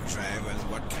 83. you should drive, and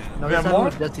what kind of. No, We this have time more?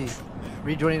 with Desi.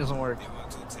 Rejoining doesn't work. They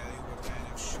want to tell you what kind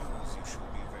of shoes you should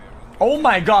be wearing. Oh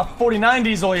my god, 49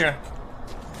 diesel here.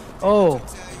 Oh,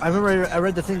 I remember I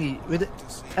read the thingy. With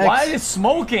X, Why is it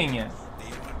smoking?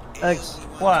 X,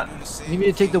 What? you need me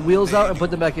to take the wheels out and put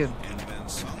them back in. And then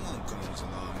someone comes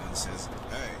along and says,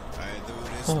 "Hey, I do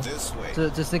this Oh. this way,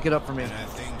 To sync it up for me. and I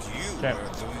think you Okay.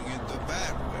 are doing it the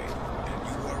bad way, and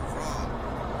you are wrong."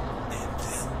 And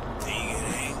then they get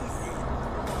angry.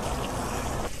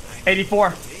 84.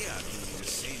 They are doing the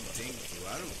same thing to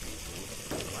other people.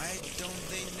 Why don't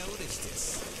they notice this?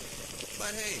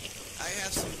 But hey, I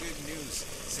have some good news.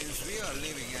 Since we are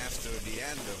living after the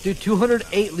end of Dude,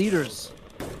 208 liters.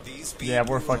 these people, Yeah,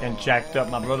 we're fucking jacked up,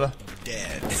 my brother.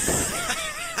 dead.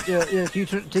 Yeah, can you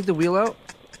take the wheel out?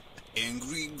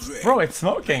 Angry Greg. Bro, it's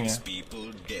smoking. makes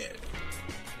people dead.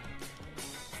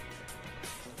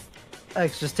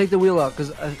 X, just take the wheel out, because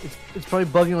it's probably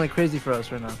bugging like crazy for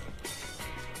us right now.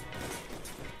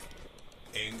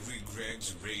 Angry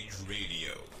Greg's Rage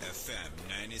Radio, FM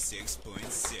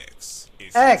 96.6.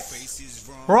 If X! your face is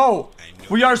wrong, Bro, I know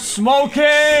we are you're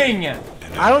smoking!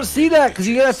 I don't see that, because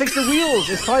you gotta fix the wheels.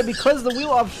 It's probably because of the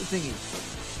wheel option thingy.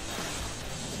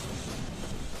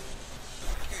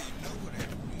 You know what I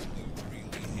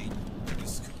really hate? The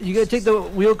school You gotta take the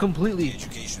wheel completely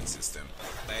education system.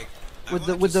 Like, I with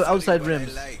want the to study outside what I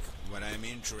rims like, what I'm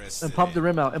interested and pop the in.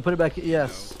 rim out and put it back.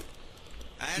 Yes,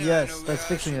 I know yes, we that's all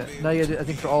fixing should it. be Now you able gotta, to I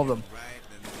think for read all of them. and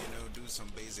write and, do some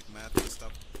basic math and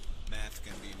stuff. Math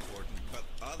can be important, but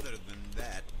other than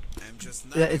that, I'm just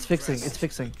not Yeah, it's fixing, impressed it's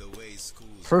fixing. with the way schools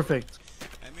Perfect. work.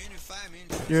 I mean, if I'm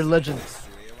interested You're a legend. in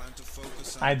history, I want to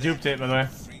focus on I that duped it, by the way.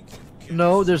 freaking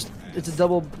No, chemistry. it's a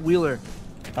double wheeler.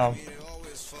 Oh. I mean, it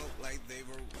always felt like they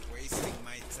were wasting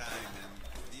my time.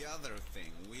 And the other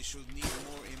thing, we should need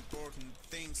more important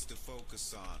things to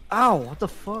focus on. Ow, what the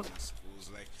fuck? In schools,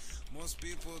 like most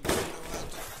people don't know how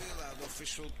to fill out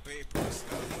official papers,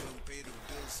 how to even pay the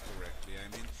bills correctly.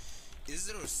 I mean, is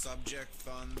there a subject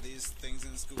on these things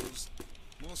in schools?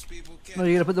 Most people can't No,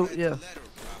 you gotta put the- write yeah. letter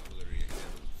properly.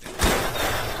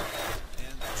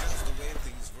 And just the way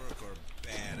things work are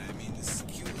bad. I mean, the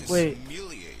skill is Wait.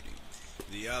 humiliating.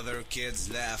 The other kids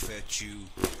laugh at you.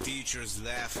 Teachers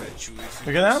laugh at you if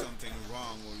Look you at do that. something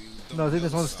wrong or you don't No, I think know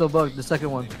this one's still something. bugged. The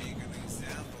second one. They make an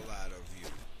example out of you.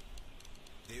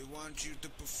 They want you to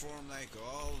perform like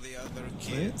all the other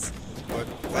kids. But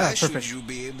why should perfect. you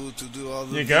be able to do all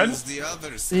the You good? things the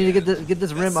others You need to can? get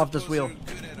this rim That's off this because wheel.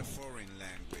 you're good at a foreign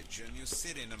language and you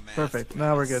sit in a math Perfect.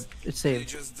 Now we're class. good. It's They saved.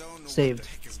 just don't know Saved. what the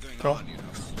heck is going Cool. on, you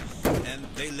know. And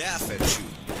they laugh at you.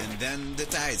 And then the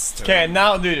tides turn. Okay,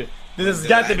 now, dude, this has The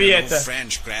got to be I don't it. know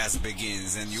French class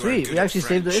begins and you are Sweet, good we at actually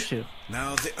saved the French. issue.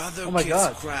 Now the other Oh my kids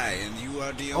God. cry and you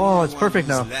are the Oh, only it's one perfect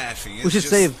who's now. laughing. We It's should just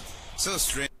save. so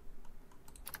strange,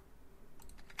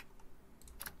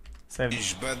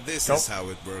 Save. but this Go. is how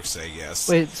it works, I guess.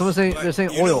 Wait, someone's saying But they're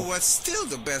saying you know oil. what's still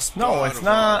the best No, part it's of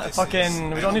not all this fucking- is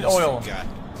we I don't need almost oil. forgot.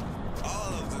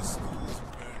 All of the schools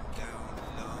burned down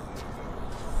long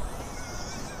ago.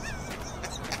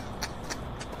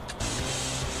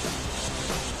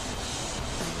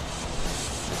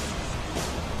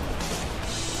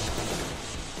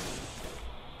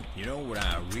 You know what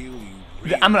I really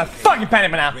I'm gonna fucking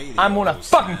panic right now. radio I'm gonna hosts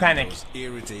fucking and panic. those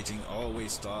irritating,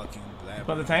 always talking,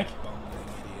 Got the tank? bumbling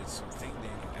idiots who think they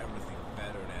know everything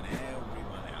better than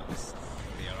everyone else.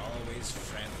 They are always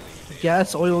friendly. They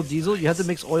Gas, are oil, always diesel. You have to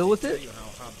mix oil with tell it. you how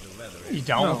hot the weather You is.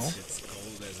 don't. No. It's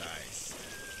cold as ice.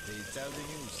 They tell the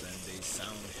news and they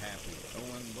sound happy.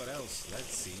 Oh, and what else?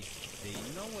 Let's see. They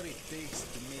know what it takes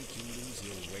to make you lose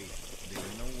your weight. They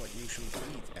know what you should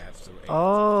eat after 8.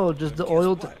 Oh, just the But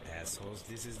oil. guess what, assholes?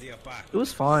 This is the apocalypse. It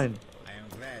was fine. I am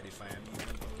glad if I am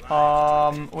even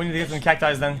alive. We need to get some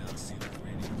cacti then.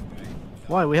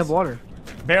 Why? We have water.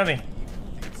 Barely.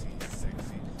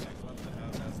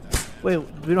 Wait,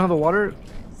 we don't have a water?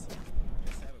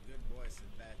 Just have a good voice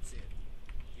and that's it.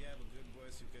 If you have a good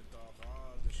voice, you can talk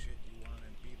all the shit you want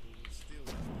and people will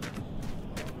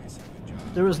still always have a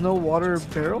job. There was no water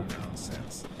barrel?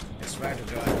 Nonsense. I swear to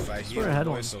God, if I swear hear I had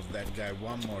the one. voice of that guy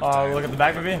one more Oh, time, look at the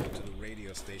back, maybe? I will go to the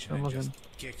radio station I'm and just looking.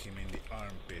 kick him in the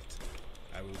armpit.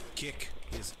 I will kick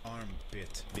his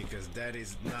armpit because that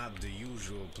is not the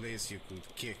usual place you could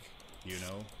kick, you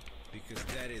know? Because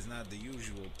that is not the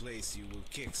usual place you will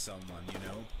kick someone, you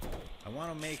know? I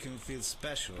want to make him feel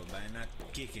special by not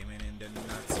kicking him in the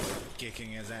nuts or kicking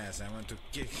his ass. I want to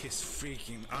kick his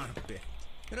freaking armpit.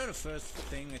 You know the first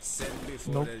thing it said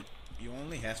before Nope. that you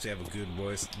only have to have a good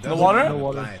voice? No water? Doesn't No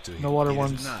water. apply to him. No water He does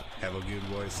ones. not have a good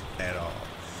voice at all.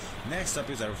 Next up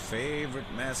is our favorite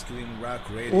masculine rock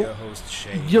radio Oh. host,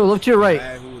 Shane. Yo, look to your The right.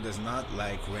 guy who does not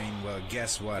like rain. Well,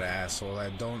 guess what, asshole? I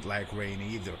don't like rain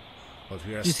either. But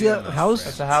we are You see still that not house?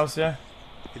 That's friends. a house, yeah.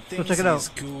 He thinks check it out. he's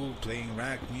cool playing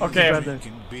rock music, Okay. Right there.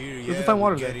 drinking beer. We can Yeah, find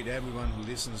water we get there. it. Everyone who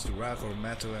listens to rock or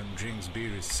metal and drinks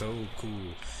beer is so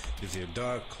cool. With your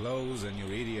dark clothes and your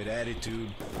idiot attitude,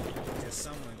 because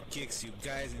someone kicks you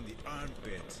guys in the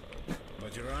armpit.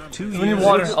 But your armpit. We need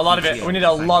water, a lot of it. We need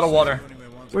a lot of water.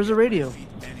 Where's the radio?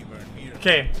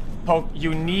 Okay, Poke,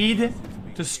 you need to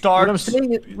What start I'm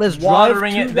saying is, let's drive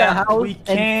watering to it the down. house We and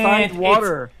can't. find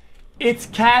water. It's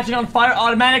catching on fire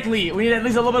automatically. We need at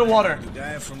least a little bit of water. You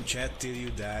die from chat till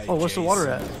you die. Oh, where's the water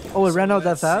at? Jason. Oh, it ran So out that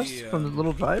let's fast see, from the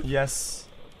little drive? Yes.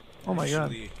 Oh my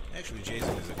god. Actually, Jason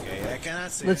is okay. I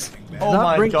cannot say Let's anything bad. Oh not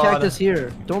my bring God. cactus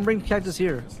here. Don't bring cactus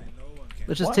here. No one can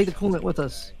Let's just What? take the coolant with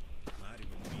us not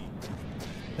even me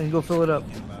and go fill it up.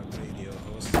 about radio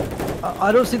hosts.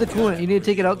 I don't see the coolant. You need to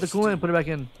take it out the coolant and put it back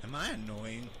in. I'm Am I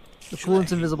annoying? The Should I coolant's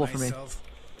hate invisible for me. myself?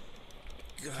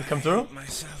 God, You come I through? hate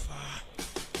myself.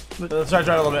 Let's try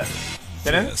a little bit.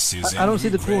 Get in? This is I don't see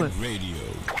the Angry Bread coolant. Radio.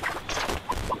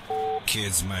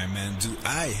 Kids, my man, do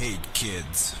I hate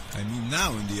kids. I mean,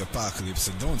 now in the apocalypse,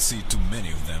 I don't see too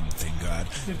many of them, thank God.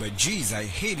 But geez, I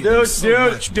hated them so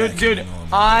much back in the normal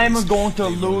I'm days. going to They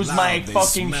were lose loud, my they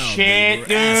fucking smelled, shit,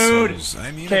 they were dude. assholes.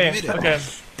 I mean, Okay, admit it. okay.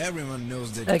 Everyone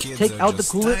knows that Hey, kids take are out the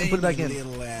just coolant and put it back tiny in.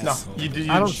 little No, assholes.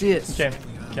 you I don't see it. Okay,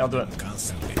 I'll do it.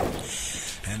 Constantly.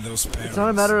 And those It's not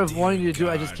a matter of parents, wanting you to do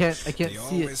it. I dear just can't. I God, can't they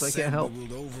see it, always so I said can't help. we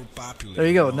would overpopulate There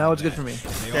you go. and Now all it's good that. for me.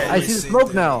 They I always see the said smoke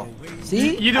that now.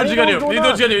 See? You do I what you didn't gotta know do. You what do was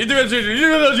what you gotta do. You do what you do. You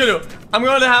do what you do. I'm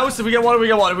going to the house. If we get water, we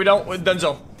get water. If we don't, we're done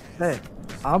so. going on. Hey,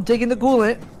 I'm taking the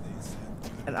coolant,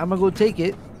 and I'm gonna go take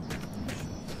it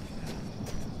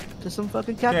to some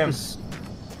fucking cactus.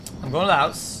 I'm going to the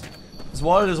house. There's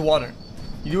water. There's water.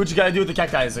 You do what you gotta do with the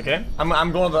cacti, okay? I'm going.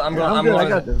 I'm going. I'm good, going. I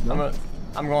got this, bro.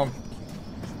 I'm going.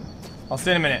 I'll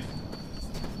stay in a minute.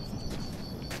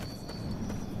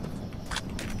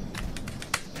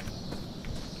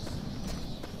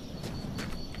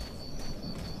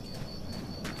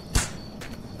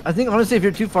 I think honestly, if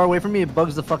you're too far away from me, it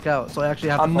bugs the fuck out. So I actually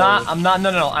have to. I'm follow not. it. I'm not.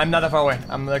 No. I'm not that far away.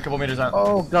 I'm a couple meters out.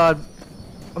 Oh god,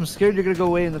 I'm scared you're gonna go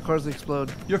away and the cars will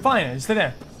explode. You're fine. Just stay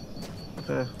there.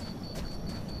 Okay.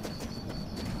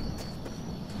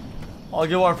 I'll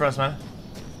get water for us, man.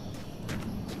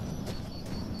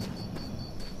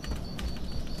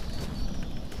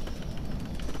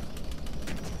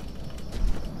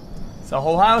 It's a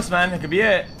whole house, man. It could be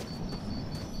it.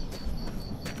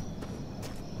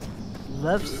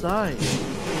 Left side.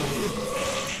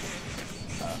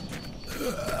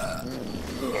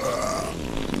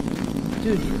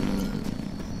 Dude,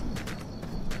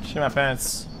 Shit my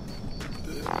pants.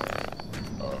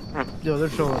 yo, they're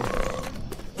trolling.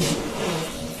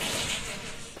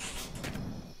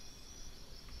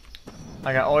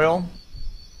 I got oil.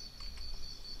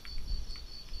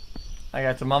 I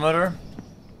got thermometer.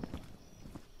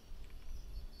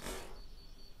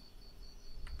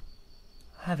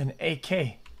 I have an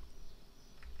AK.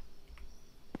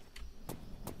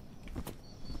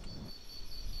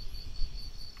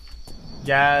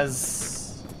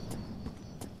 Gas.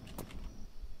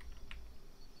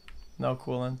 No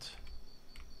coolant.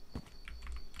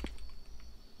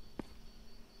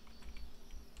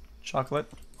 Chocolate.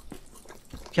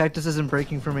 Cactus isn't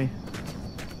breaking for me.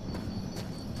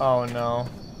 Oh no.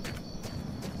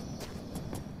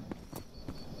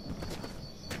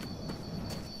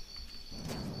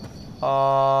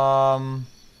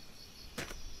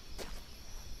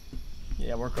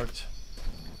 Yeah, we're cooked.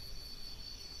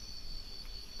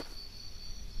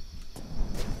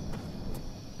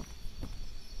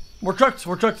 We're cooked.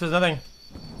 We're cooked. There's nothing.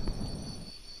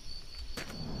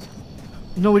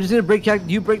 No, we just need to break cactus.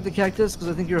 You break the cactus because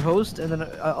I think you're a host, and then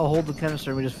I'll hold the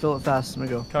canister and we just fill it fast and we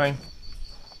go. Coming.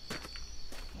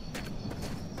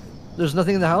 There's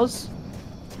nothing in the house?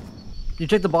 You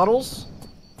check the bottles?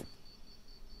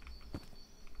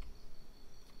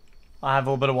 I have a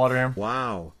little bit of water here.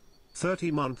 Wow.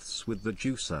 30 months with the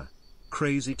juicer.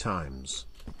 Crazy times.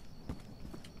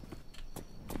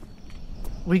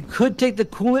 We could take the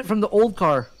coolant from the old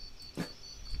car.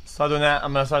 Start doing that.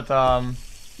 I'm gonna start.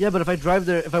 Yeah, but if I drive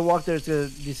there, if I walk there, it's gonna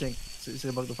desync. It's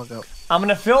gonna bug the fuck out. I'm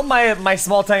gonna fill my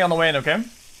small tank on the way in. Okay.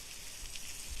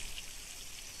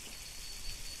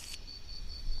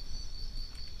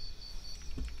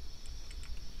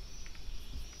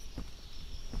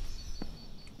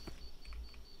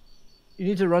 You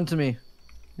need to run to me,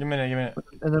 Give me a minute. Give me a minute.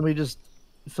 and then we just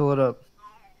fill it up.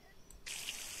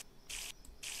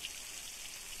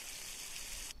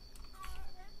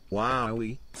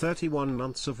 Wowie, 31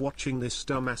 months of watching this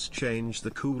dumbass change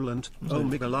the coolant. Oh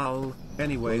mega lol.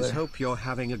 Anyways, there. hope you're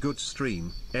having a good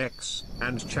stream. X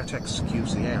and chat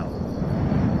XQCL.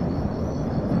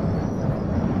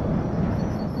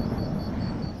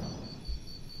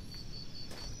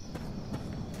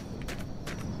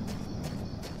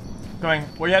 Going.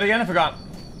 Where you at again? I forgot.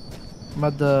 I'm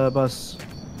at the bus.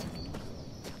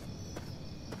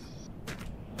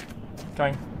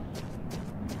 Going.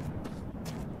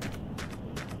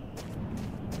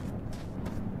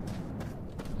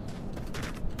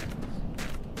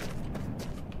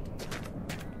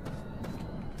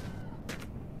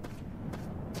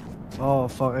 Oh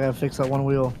fuck! I gotta fix that one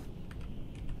wheel.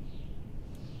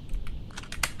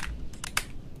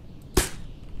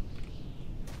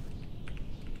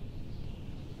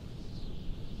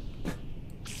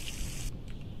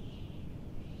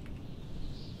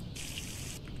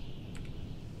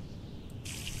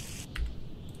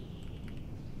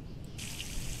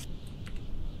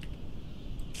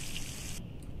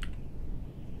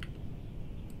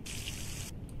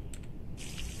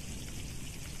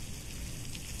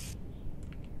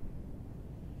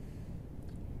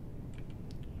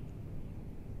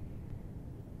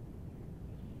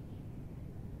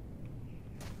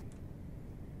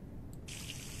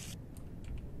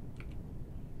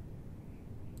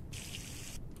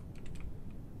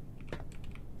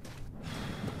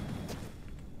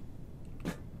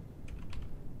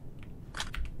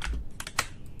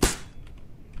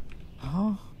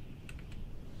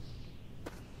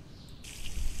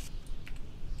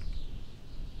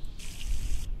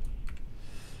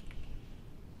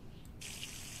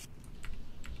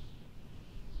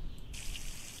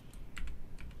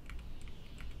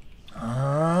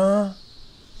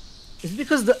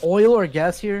 because the oil or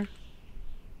gas here?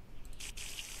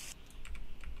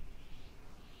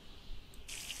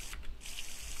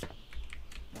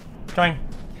 Coming.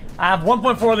 I have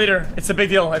 1.4 liter. It's a big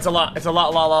deal. It's a lot. It's a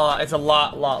lot. It's a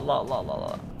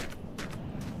lot.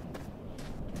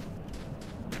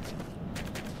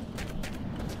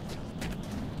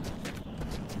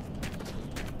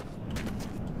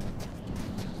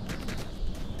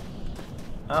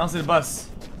 I don't see the bus.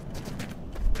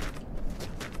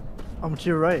 I'm to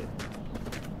your right.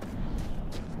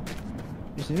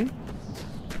 You see me?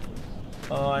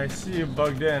 Oh, I see you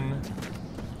bugged in.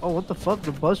 Oh, what the fuck?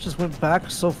 The bus just went back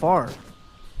so far.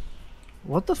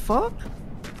 What the fuck?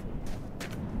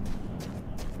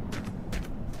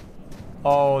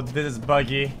 Oh, this is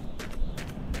buggy.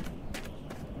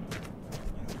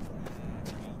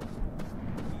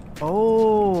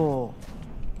 Oh.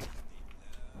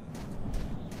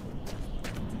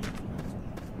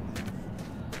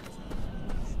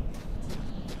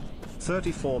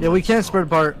 Yeah, we can't spread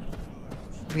apart.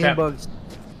 We Yeah. get bugs.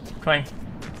 Coming.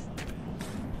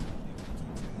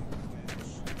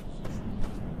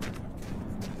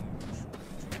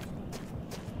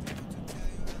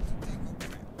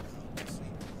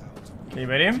 Okay, you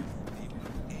ready?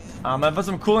 I'm gonna put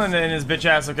some coolant in his bitch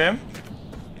ass, okay?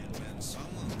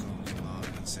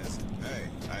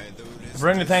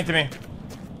 Bring the tank to me.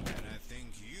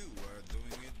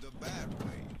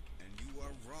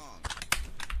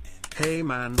 Hey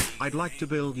man, I'd like to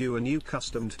build you a new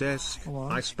custom desk.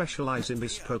 I specialize in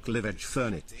bespoke live-edge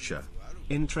furniture.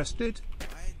 Interested?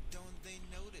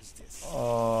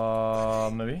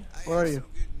 Maybe. Where are you?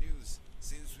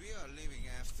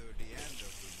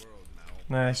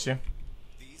 No, that's you.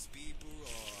 These people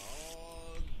are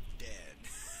all dead.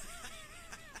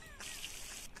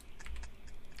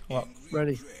 Well,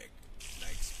 Ready. Greg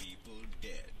likes people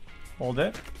dead. hold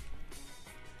it.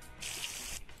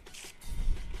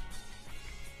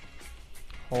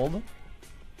 Hold.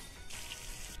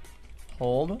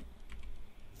 Hold.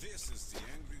 This is the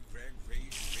Angry Greg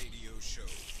Rage Radio Show.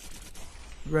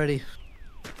 Ready.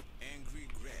 Angry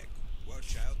Greg,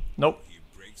 watch out. Nope. He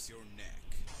breaks your neck.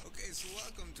 Okay, so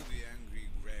welcome to the Angry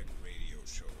Greg Radio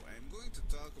Show. I'm going to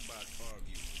talk about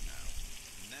arguing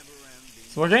now. Never ending.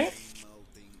 It's working?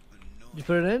 melting, annoying You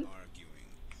put it in? arguing.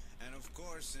 And of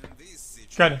course, in this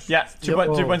Good. situation, Yeah.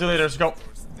 2.2 liters. Go.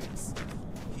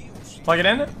 he or she Plug it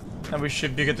in, and we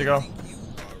should be good to go. you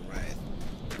are right.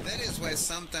 That is why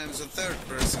sometimes a third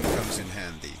person comes in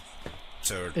handy.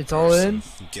 Third It's all person.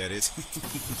 Get it? In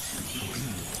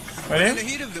the Ready?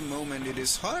 heat of the moment, it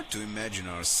is hard to imagine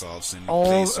ourselves in the All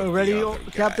place of ready, the other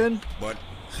guy. Captain? But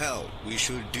hell, we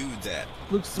should do that.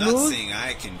 Looks Not smooth. saying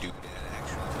I can do that,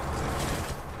 actually.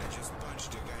 I just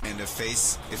punched a guy in the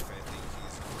face if I think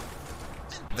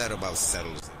he's... That about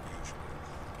settles it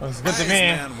usually. Looks good to Wise me.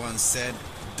 man once said,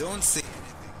 don't say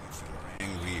anything if you're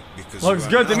angry because Looks you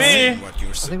are good to not me. saying what you're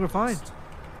I think we're fine.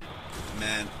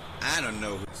 Man, I don't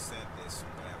know who said this,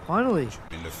 but I Finally. want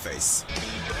you in the face.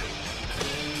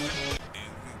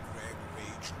 Angry Greg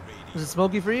Rage Radio. Is it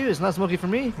smoky for you? It's not smoky for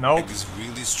me. Nope. Greg is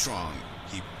really strong.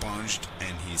 He punched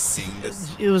and he singed it.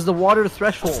 It was the water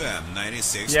threshold. FM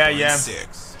 96.6. Yeah, yeah.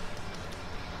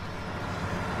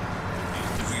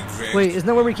 Angry Greg Wait, isn't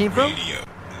that where we came from? Radio.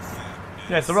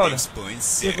 Yeah, it's the road.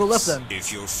 6.6. Yeah, go left then.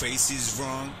 If your face is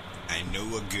wrong, I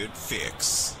know a good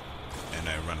fix. And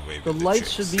I run away The with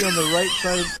lights chicks. should be on the right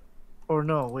side. Or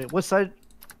no. Wait, what side?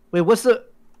 Wait, what's the...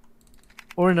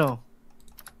 Or no.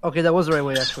 Okay, that was the right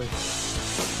way, actually.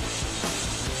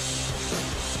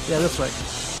 Yeah, that's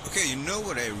right. Okay, you know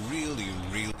what I really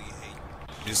hate?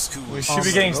 The school. We should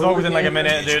be getting smoked within like a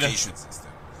minute, dude. education system.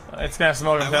 It's gonna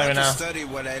smoke, I I'm telling you want to now. study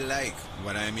what I like,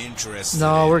 what I'm interested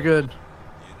No, in. we're good.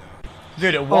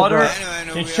 Dude, water. God. I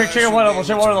know, Can you we check all your should water be levels?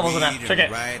 Check able water to levels in that. read Check and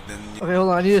it. write and Okay, hold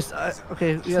on. I need to...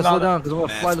 okay, we gotta slow down because I'm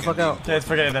gonna fly the fuck out. Okay, let's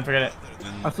forget it then, forget it.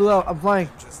 I flew out. I'm flying.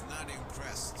 just not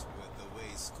impressed with the way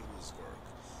schools work.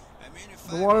 I mean, if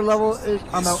The I'm water level interested is... in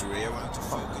I'm out. history, I want to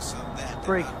focus on that.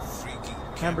 Break. and not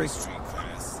freaking Handbrake. chemistry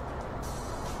class.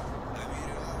 I mean,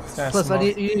 it always It's gonna Plus, smoke.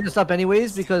 you need to stop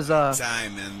anyways because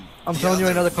time and I'm the telling you,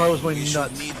 other another car was thing, going we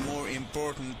nuts should need more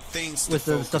important things with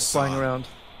to the stuff focus flying on around.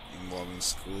 involving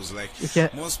schools. Like We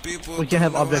can't- most people we can't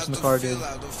have don't know objects how in the to car, fill dude.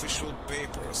 out official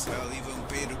papers. I'll even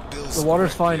pay the bills. The water's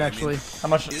correctly. fine, I actually. mean, How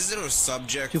much? is there a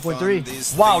subject 2.3. on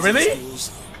these Wow, things in really?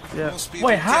 schools? Yeah. Most people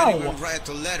Wait, how? can't even write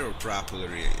a letter properly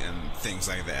and things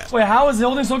like that. Wait, how is the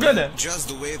holding so good then? Just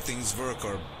the way things work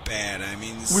are bad. I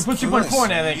mean, We put schools 2.4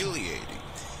 in it, I think. humiliating.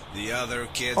 The other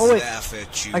kids Oh, wait. laugh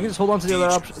at you. I can just hold on to the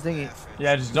other teachers thingy. laugh at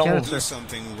Yeah, just don't can't move. do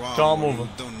something wrong. Don't or move. you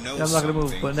Don't know Yeah, I'm not gonna move,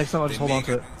 something, but next time I'll just they hold on make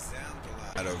to an it. example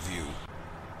out of you.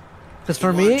 Because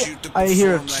for me, I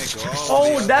hear.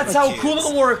 Oh, that's how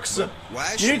cooling works.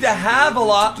 You need to have a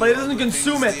lot, but it doesn't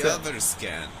consume it.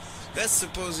 Let's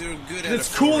suppose you're good at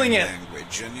It's a cooling it.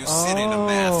 language and you sit in a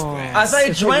math class. I thought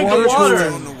you It's drank like the water. I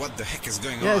don't know what the heck is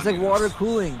going on. Yeah, it's like you know. water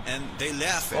cooling. And they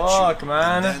laugh at Fuck, you.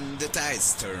 man. And then the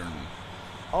tides turn.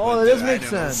 Oh, But that does the, make I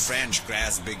don't know, sense. French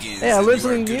class begins. Hey, I and learned you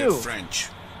are something good new. at French.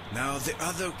 Now the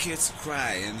other kids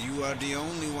cry and you are the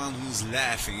only one who's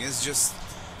laughing. It's just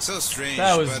so strange.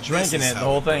 I was but drinking this is it, the how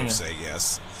whole thing. Works, I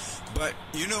guess. But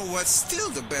you know what's still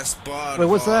the best part Wait,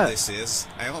 what's of all that? this is?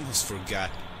 I almost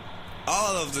forgot.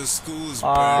 All of the schools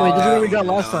Wait, burned this is what we down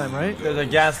got last long time, right? ago. There's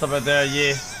a gas stop right there,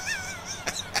 yeah.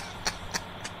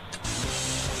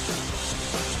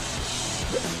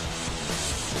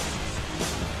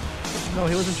 No,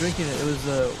 he wasn't drinking it. It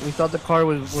was we thought the car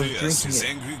was This drinking is it.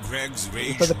 Angry Greg's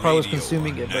Rage thought the car was Radio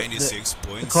consuming on it, but the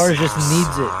 96.6. car just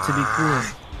needs it to be cooling.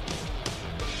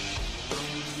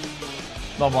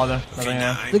 Don't bother. Nothing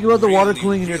there. Think about the water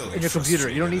cooling in your computer.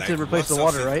 You don't need to replace the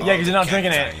water, right? Yeah, 'cause you're not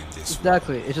drinking it.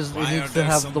 Exactly. It just it needs to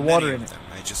have the water in it.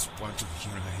 I just want to,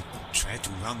 I try to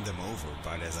run them over,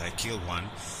 but as I kill one,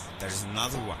 there's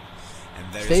another one.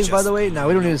 And there is Save, by just the way. No,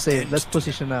 we don't need to save. no Let's end push to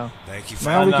this shit now. Like if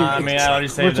Now we Nah, can. I mean, I already We're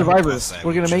saved them. survivors.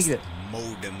 We're gonna make it.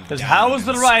 There's house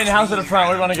to the right and house to the front.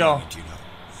 Where do you want to go?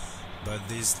 But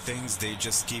these things, they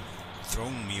just keep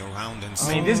throwing me around and I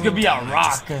mean, this could be a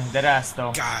rock. That ass,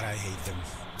 though. God, I hate them.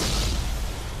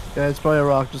 Yeah, it's probably a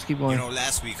rock. Just keep You going. know,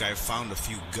 last week I found a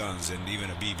few guns and even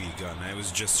a BB gun. I was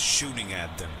just shooting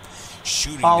at them.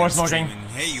 Shooting Oh, them, we're smoking. screaming,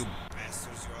 hey, you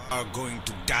bastards, you are going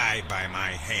to die by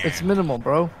my hand. It's minimal,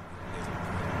 bro.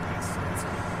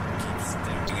 Keep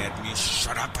staring at me.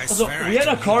 Shut up, I So, swear. we had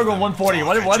I a can cargo hear them 140. talk.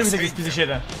 Why I did we just take this hate piece of them. shit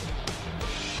then?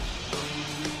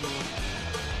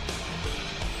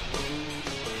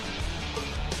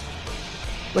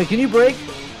 Wait, can you break?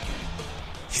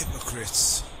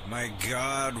 Hypocrites. My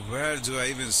God, where do I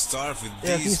even start with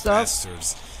Yeah, can you these stop?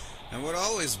 bastards? And what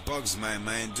always bugs my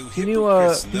mind, do Can you,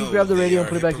 hypocrites can you know grab the they radio and are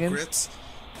put it back in? hypocrites?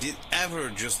 Did ever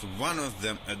just one of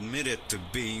them admit it to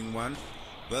being one?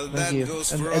 Well, Thank that you.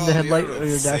 goes And- for and all the headlight other or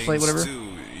your dash light, things whatever? too.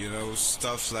 You know,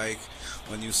 stuff like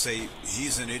when you say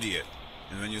he's an idiot,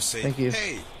 and when you say, Thank you.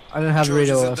 hey, I didn't have the George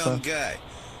radio is a last dumb time. guy.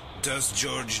 Does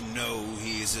George know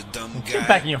he is a dumb Get guy?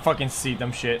 back in your fucking seat,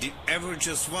 dumb shit. Did ever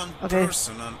just one Okay.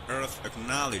 person on Earth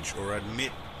acknowledge or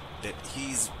admit that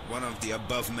he's one of the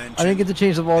above mentioned? I didn't get to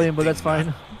change the volume, but think that's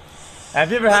fine. Have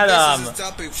you ever But had this is a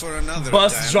topic for another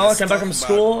bus time. drunk Let's come back talk from about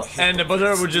school and the buzzer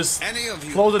hypocrites. would just Any of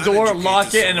you close the door, uneducated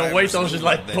lock it, and then wait survivors till know just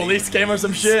like what that police even came or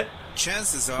some means. shit?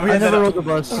 Chances are We I had never that- rode the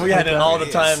bus. We had it all the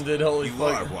Yes. time, dude. Holy You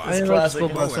fuck. are one. I didn't ride the Classic. school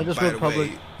bus. I and just by rode the public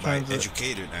way, by transit.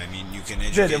 educated, I mean you can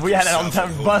educate Dude, we had it all the yourself time.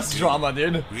 at home, Bus too. drama,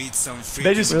 dude. Read some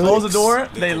They just freaking close the books, door,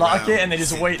 look they lock it, around, and they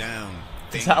just sit wait. down,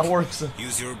 That's think, how it works.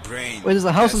 Use your brain. Wait, there's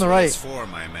a house on That's the what right. it's for,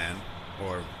 my man,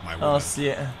 or my woman. Oh,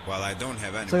 shit. While I don't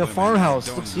have any It's like a women, farmhouse.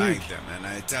 I Looks don't like huge. them, and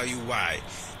I tell you why.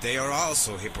 They are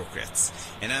also hypocrites.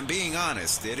 And I'm being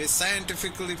honest, it is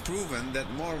scientifically proven that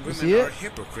more see women it? are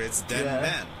hypocrites than Yeah.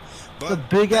 men. But It's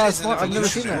a big that ass is an farm. I've never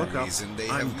seen that. evolutionary reason. They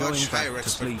I'm have going much back higher to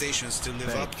sleep. expectations to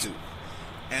live up to.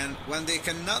 And when they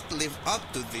cannot live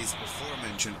up to these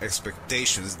aforementioned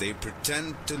expectations, they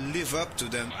pretend to live up to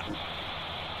them.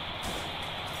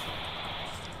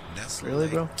 Nestle Really,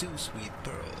 like bro? two sweet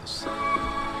pearls.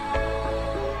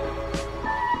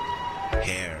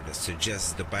 Hair that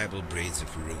suggests the Bible braids of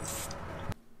Ruth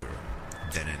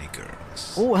than any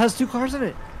girls. Oh, it has 2 cars in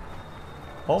it.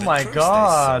 Oh But my first I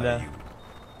saw god. you.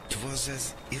 It was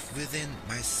as if within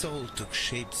my soul took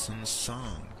shape some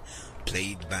song,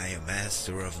 played by a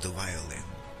master of the violin.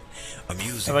 A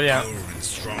music Oh, yeah. pure and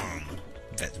strong,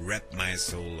 that wrapped my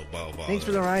soul above all. Thanks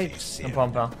for the ride. No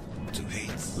problem, pal. To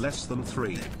hate. Less than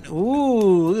 3.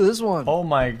 Ooh, look at this one. Oh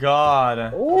my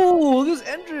god. Ooh, look at this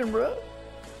engine, bro.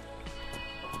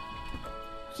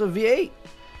 It's a V8.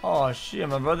 Oh shit,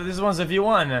 my brother. This one's a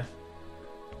V1.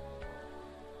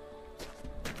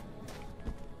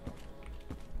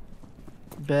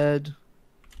 Bed.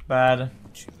 Bad.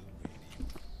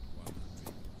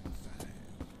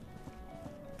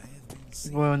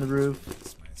 Boy on the roof.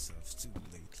 Myself too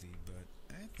lately,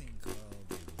 but I think all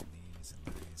they will need is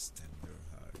a nice tender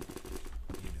hug.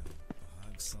 You know, a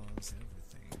hug solves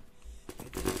everything. I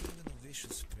think even a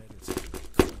vicious predator will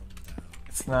calm down,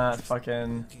 It's not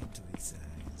fucking. look into its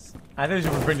eyes, I think we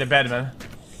should bring the bed, man.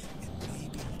 and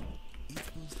maybe it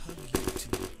will hug you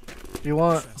too. If you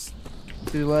want. Trust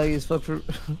Dude, laggy as fuck for.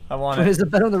 I want There's it. a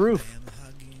bed on the roof. I'm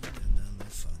hugging an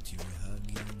elephant, you're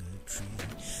hugging a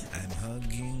tree. I'm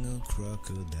hugging a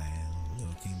crocodile.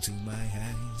 look into my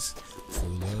eyes,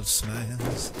 full of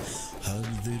smiles. Hug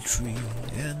the tree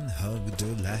and hug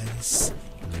the lights.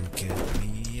 Look at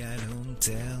me, I don't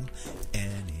tell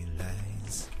any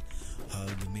lies.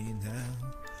 Hug me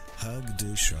now, hug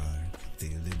the shark,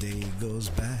 till the day goes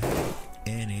by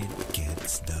and it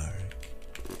gets dark.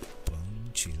 Bone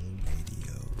Chill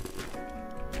Radio.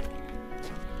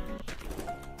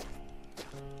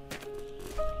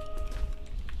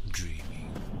 Dreaming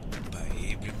by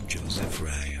Abram Joseph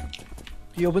Ryan.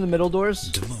 Do you open the middle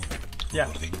doors? The moon, Yeah.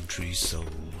 wintry soul,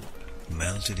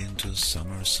 melted into a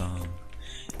summer song,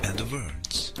 and the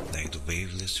words, like the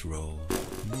waveless roll,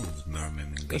 moved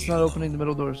murmuringly It's not opening the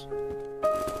middle doors.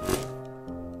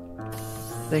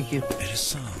 Thank you. And a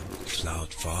song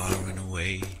flowed far and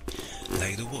away,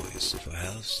 like the voice of a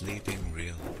half sleeping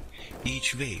rill,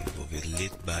 each wave of it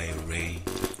lit by a ray,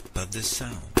 but the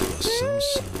sound was so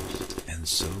soft and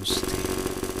so still,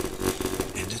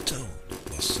 and the tone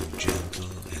was so gentle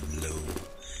and low,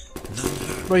 none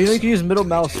heard. Bro, you know you can use middle till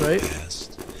mouse, it had right?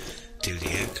 passed, till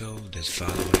the echo that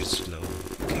followed its flow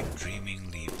came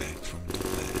dreamingly back from the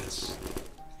past.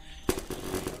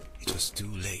 It was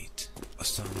too late, a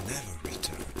song never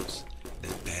returns,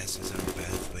 that passes our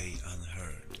pathway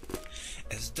unheard,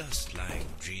 as dust lying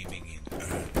dreaming in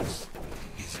urns,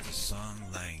 is the song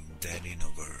lying dead in a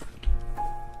word.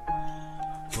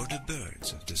 For the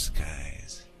birds of the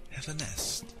skies have a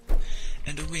nest,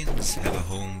 and the winds have a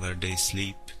home where they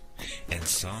sleep, and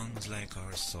songs like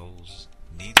our souls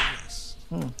need a rest,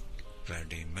 where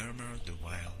they murmur the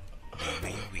while they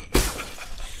may weep.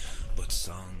 But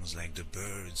songs like the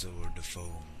birds over the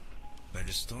foam, where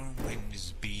the storm wind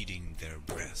is beating their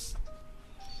breast,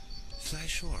 fly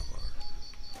shoreward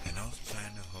and oft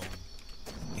find a home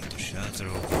in the shelter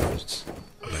of words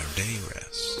where they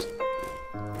rest.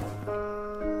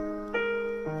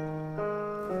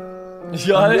 You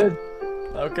got it?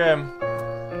 Okay.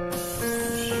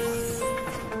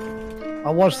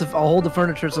 I'll hold the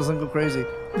furniture so it doesn't go crazy.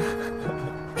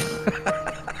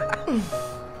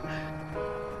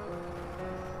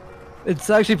 It's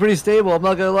actually pretty stable, I'm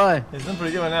not gonna lie. It's been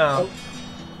pretty good right now.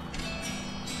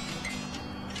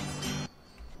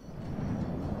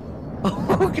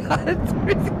 Oh god, it's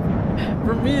crazy.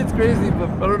 For me it's crazy, but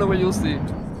I don't know what you'll see.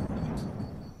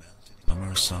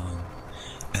 Summer song,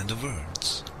 and the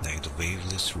words, like the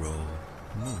waveless roll,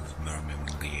 move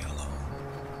murmuringly along.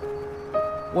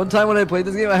 One time when I played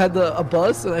this game, I had a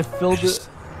bus and I filled it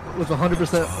with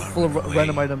 100% full of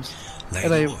random items. Like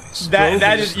And I the voice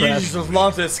That it is you just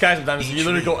launch to the sky sometimes. You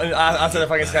literally go outside the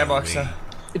fucking skybox. just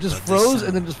but the froze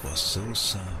and then sound just was so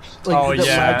soft. like Oh that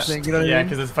yeah, lag thing, you know what I yeah, mean?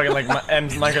 because it's fucking like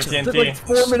Minecraft It took TNT. like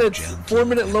 4 minutes,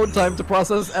 4-minute load time to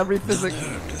process every None physics.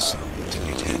 heard the song till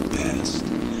it had passed,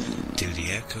 till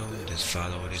the echo that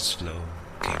followed its flow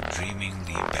came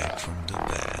dreamingly back from the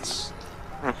past.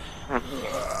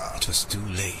 It was too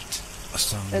late. A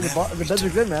song Hey, never the beds are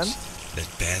good, man. returns that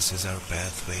passes our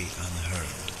pathway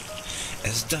unheard,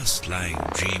 as dust lying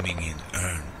dreaming in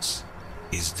urns,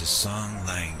 is the song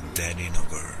lying dead in a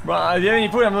word. Bro, do you have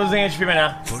any food? I'm losing HP right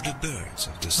now. For the birds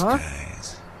of the Huh?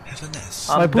 skies have a nest.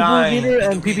 I'm My poo-poo dying. meter and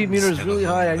and the pee-pee winds meter is have a really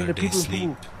home high. I where need a they pee-poo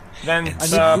sleep, Then and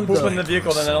I need poop food, in the though.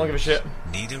 vehicle, then I don't give a shit.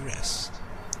 need a rest,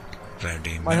 where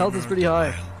they My health is murmur pretty the high.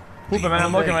 while Poop it, they man.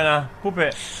 I'm wait. looking right now. Poop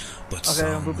it. But Okay,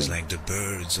 I'm songs pooping. like the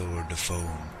birds over the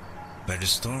foam, where the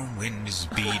storm wind is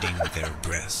beating their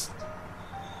breast,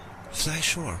 fly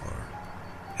shoreward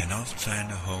and oft find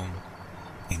a home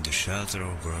in the shelter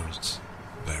of words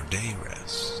where they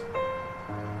rest.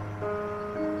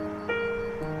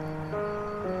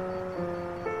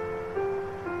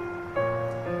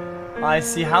 I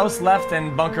see house left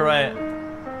and bunker right.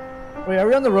 Wait, are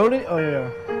we on the road? Oh yeah.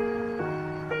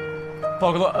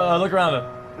 Poke, look around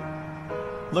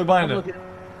it. Look behind I'm it. looking.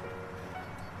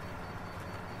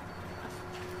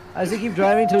 I say keep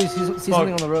driving until you see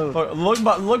something on the road. Poke,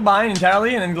 look behind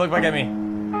entirely and then look back at me.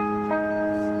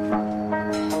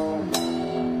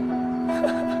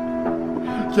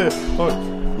 Okay,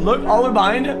 Poke, look all the way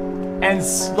behind and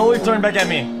slowly turn back at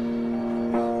me.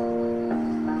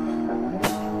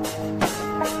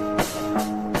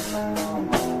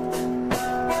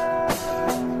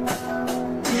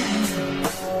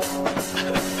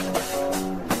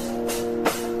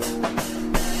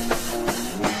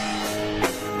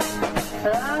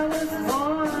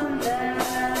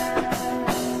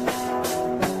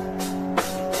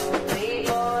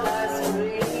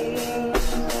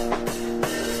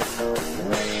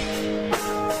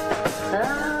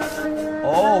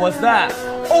 Oh, what's that?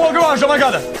 Oh, a garage! Oh my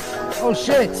god! Oh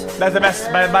shit! That's the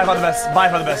best. By far the best. By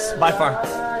far the best. By far.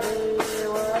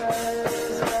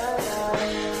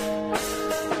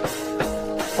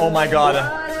 Oh my god.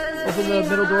 Open the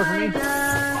middle door for me.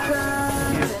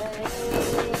 Thank you.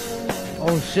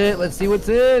 Oh shit, let's see what's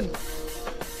in.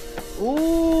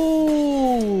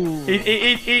 Ooh.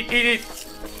 Eat.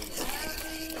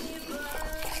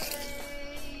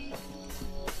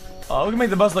 Oh, we can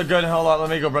make the bus look good. Hold on, let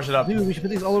me go brush it up. Dude, we should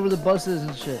put these all over the buses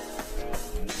and shit.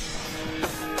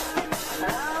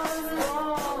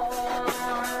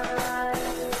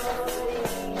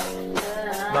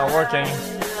 Not working.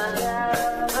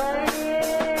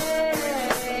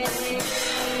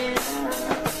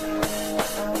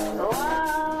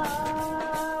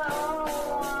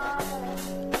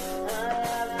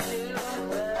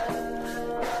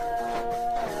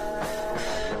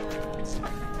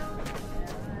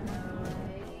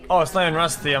 Oh, it's not even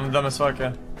rusty. I'm dumb as fuck.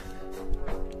 Yeah.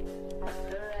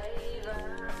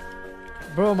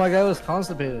 Bro, my guy was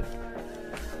constipated.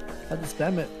 Had to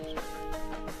spam it.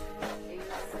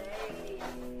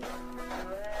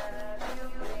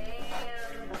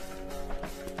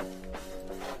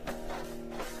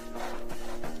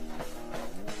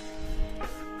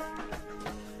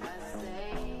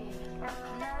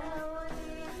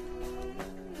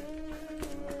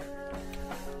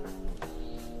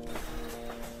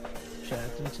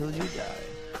 Until you die.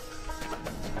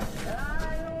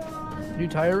 New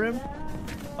tire rim?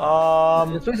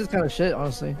 This place is kind of shit,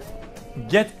 honestly.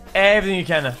 Get everything you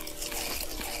can.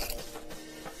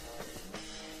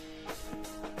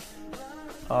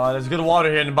 There's good water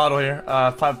here in the bottle here.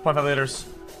 5.5 liters.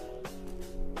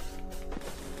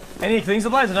 Any cleaning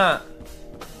supplies or not?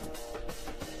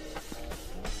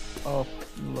 Oh,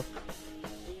 look.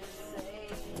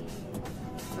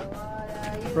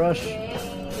 Brush.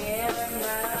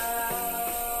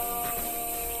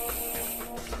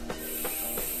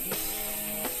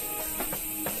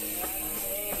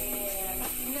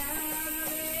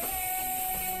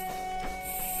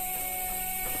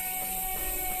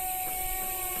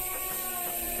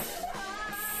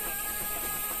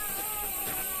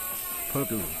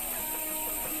 Pogu.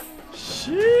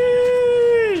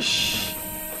 Sheesh.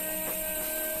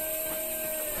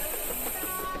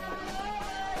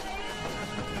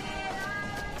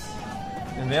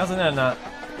 Anything else in there or not?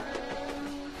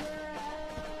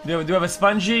 Do you have a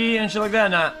spongy and shit like that or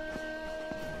not?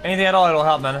 Anything at all, it'll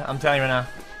help, man. I'm telling you right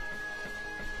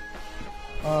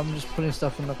now. I'm just putting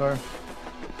stuff in the car.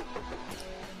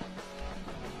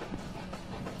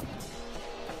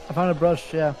 I found a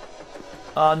brush, yeah.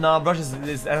 No, brush is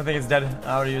I don't think it's dead.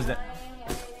 I already used it.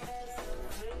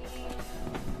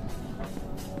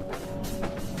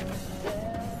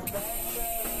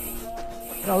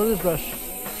 No, look at this brush.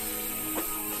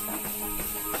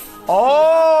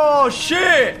 Oh,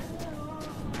 shit!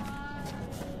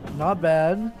 Not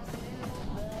bad.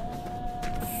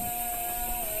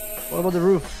 What about the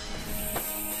roof?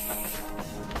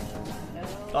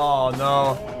 Oh,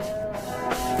 no.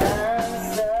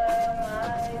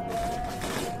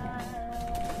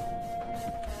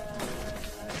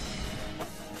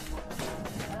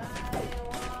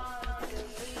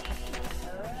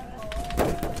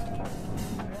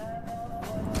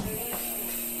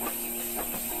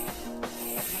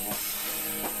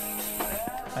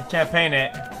 I can't paint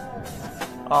it.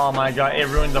 Oh my god, it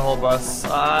ruined the whole bus.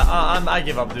 I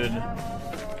give up, dude.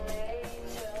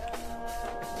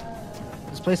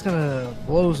 This place kind of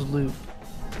blows loot.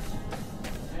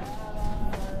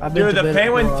 Dude, the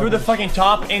paint went through the fucking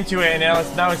top into it,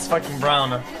 and now it's fucking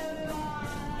brown.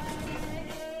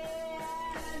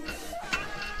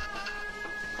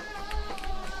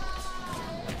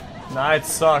 Nah, it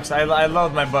sucks. I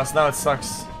love my bus. Now it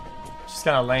sucks. It's just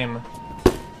kind of lame.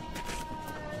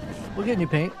 We'll get new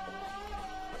paint.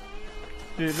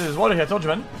 Dude, there's water here. I told you,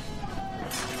 man.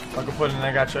 I'll go put it in.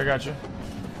 I got you.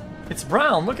 It's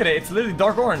brown. Look at it. It's literally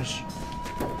dark orange.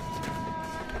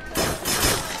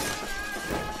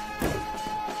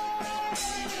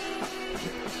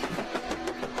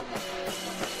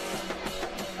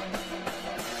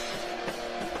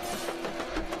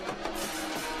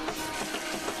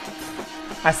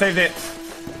 I saved it.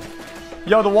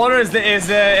 Yo, the water is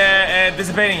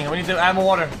dissipating. We need to add more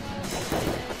water.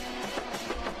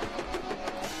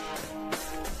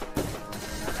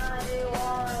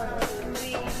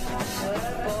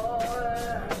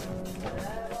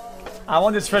 I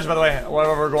want this fridge, by the way,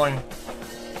 wherever we're going.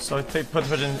 So put the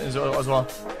fridge in as well.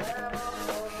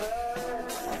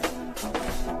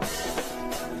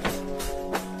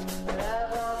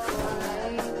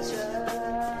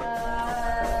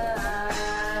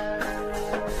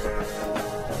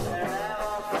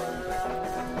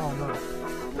 Oh no.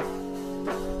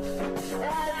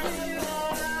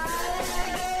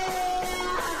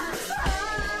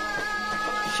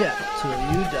 Shit. till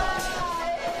you die.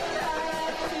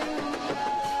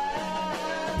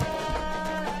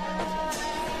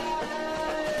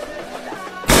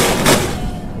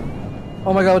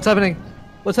 Oh my god, what's happening?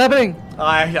 What's happening?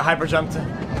 I hyper jumped.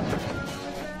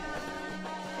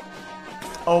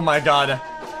 Oh my god.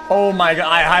 Oh my god,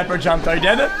 I hyper jumped. Are you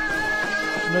dead?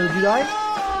 No, did you die?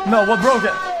 No, what broke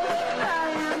it?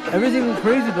 Everything went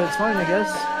crazy, but it's fine, I guess.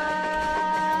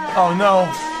 Oh no.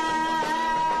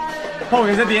 Oh,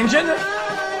 is that the engine?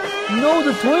 No,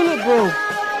 the toilet broke.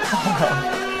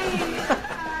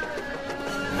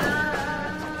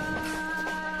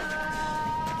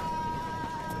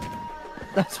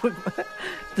 That's what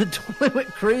the toilet went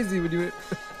crazy when you went.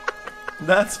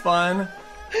 That's fun.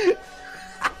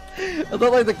 I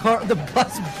thought like the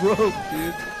bus broke,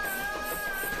 dude.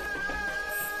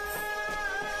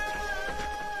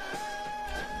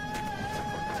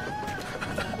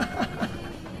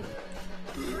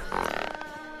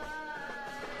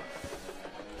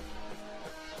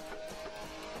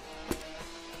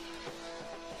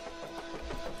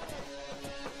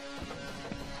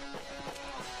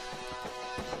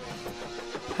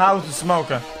 How's the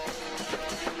smoker?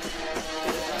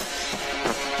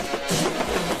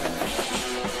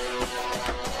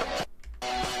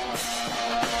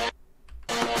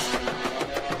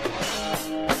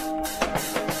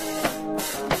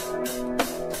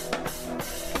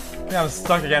 Yeah, I'm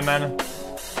stuck again, man.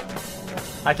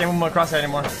 I can't move my crosshair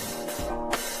anymore.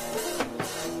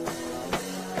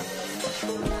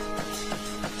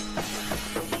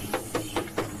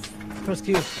 Press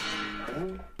Q.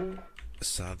 A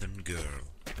Southern Girl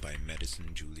by Madison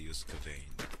Julius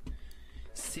Cavane.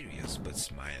 Serious but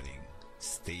smiling,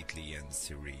 stately and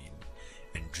serene,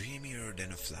 and dreamier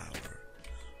than a flower.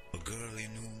 A girl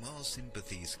in whom all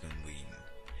sympathies convene,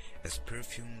 as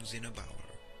perfumes in a bower.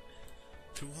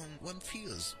 Through whom one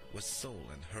feels what soul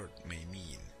and heart may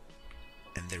mean,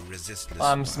 and their resistless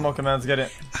I'm smoking, man. Let's get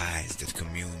it. eyes that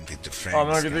commune with the friends. Oh,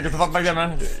 no, get the fuck back there,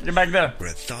 man. Get back there. Where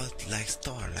thought like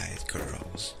starlight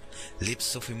curls,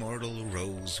 lips of immortal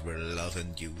rose, where love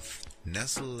and youth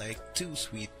nestle like two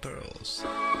sweet pearls.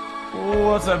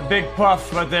 Oh, that's a big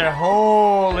puff right there.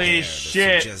 Holy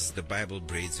shit. Just the Bible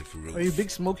braids of roof. Are you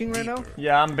big smoking right now? deeper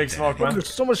Yeah, I'm big smoke, Oh, man.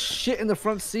 there's so much shit in the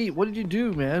front seat. What did you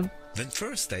do, man? When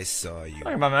first I saw you,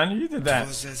 Hey, my man, you did it that.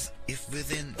 was as if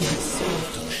within my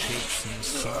soul took shape some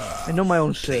song. I know my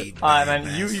own shit. played by Alright, a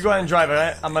man, you master go ahead and drive it,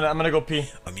 alright? I'm gonna go pee.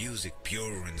 A music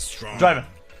pure and strong. Drive it.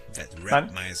 That Man.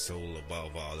 wrapped my soul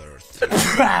above all earth.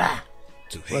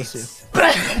 To Bless hate you.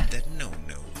 that know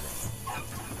no wrong.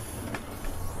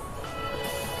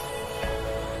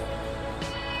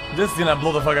 This is gonna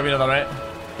blow the fuck up, you know that, right?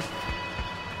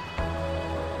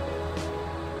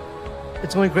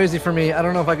 It's going crazy for me. I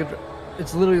don't know if I could.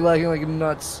 It's literally lagging like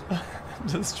nuts.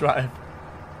 Just drive.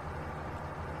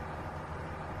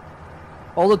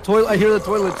 All the toilet. I hear the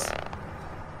toilets.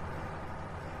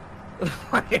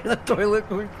 I hear the toilet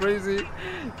going crazy.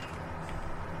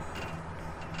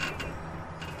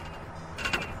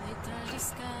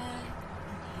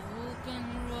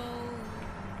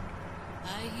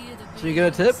 So you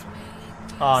get a tip?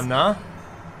 Oh, nah.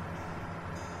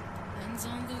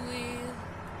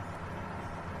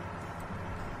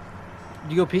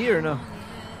 Did you go pee or no?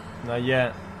 Not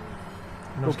yet.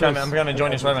 I'm Go just gonna, piss. I'm gonna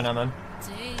join you right now, man.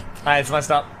 Alright, it's my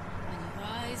stop.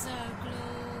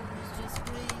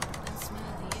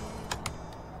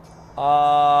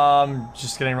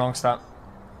 Just getting wrong stop.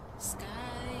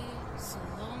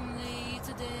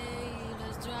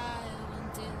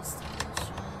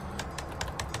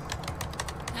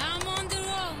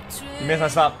 You missed my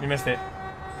stop. You missed it.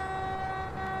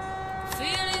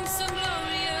 Feeling so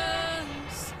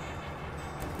glorious.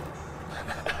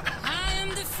 I am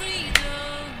the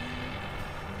freedom.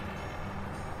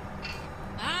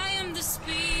 I am the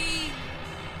speed.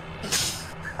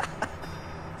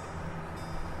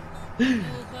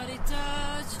 Nobody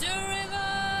touched the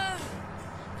river,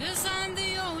 'cause I'm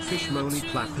the only Fishmoney one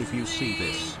clap if you see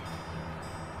truly. this.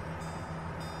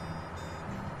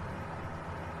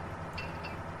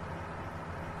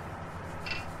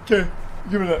 Okay,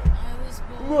 give me that. I was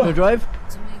born Wanna drive?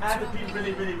 to make I have to trouble. pee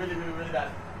really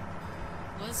bad.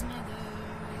 Was mother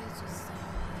is just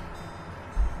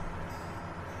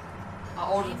I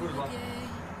ordered food, man. to be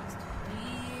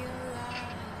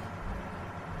alive.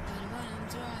 But when I'm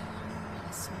dry, I'm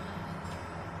gonna smile.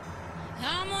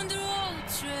 I'm on the road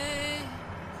train,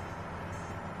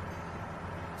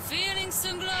 feeling so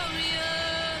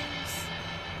glorious.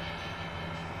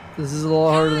 This is a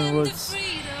lot harder I than it am the looks. freedom.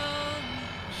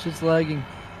 Shit's lagging.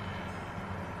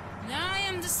 I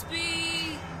am the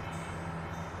speed.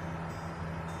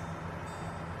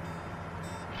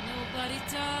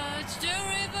 touch the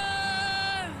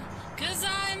river, 'cause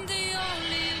I'm the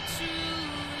only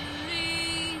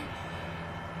truly.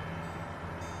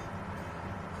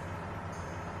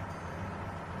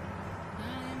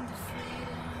 I'm the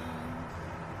freedom.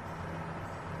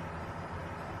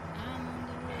 I'm on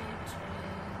the road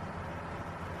trail.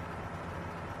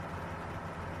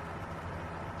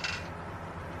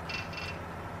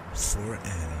 For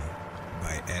Annie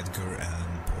by Edgar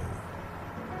Allan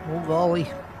Poe. Oh golly.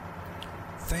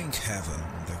 Thank heaven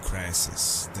the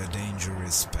crisis, the danger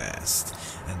is past,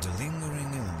 and the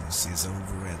lingering illness is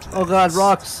over at last. Oh god,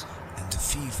 rocks. And the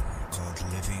fever called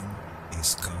living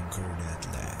is conquered at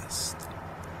last.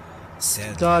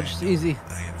 Sadly, Dodge, I know easy.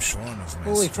 I am shorn of my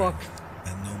Holy strength, fuck.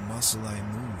 and no muscle I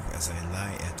move as I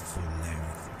lie at full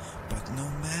length. But no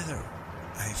matter,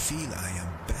 I feel I am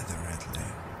better at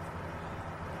length.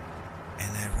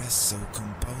 And I rest so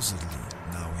composedly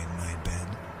now in my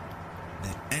bed,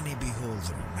 that any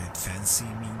beholder might fancy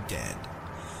me dead,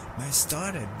 might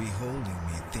start at beholding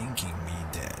me thinking me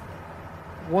dead.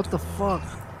 What the fuck?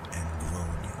 Moaning and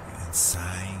groaning and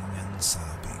sighing and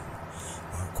sobbing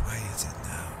are quieted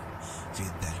now,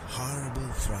 with that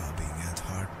horrible throbbing at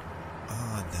heart.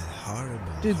 Ah, that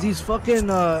horrible. Dude, these horrible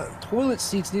fucking toilet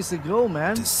seats needs to go,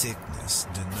 man. The sickness,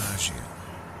 the nausea,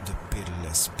 the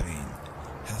pitiless pain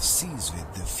have ceased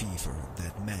with the fever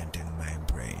that mad in my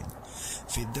brain,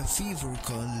 with the fever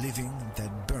called living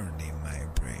that burned in my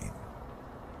brain.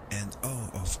 And oh,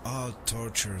 of all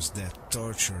tortures that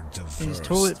tortured the These first,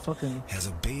 toilet fucking. has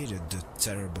abated the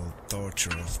terrible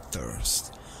torture of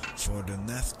thirst. For the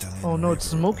naphthalene Oh no, it's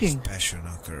river smoking. of passion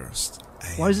accursed, I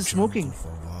Why is am it smoking? drunk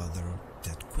of a water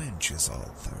that quenches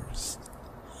all thirst,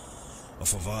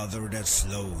 of a water that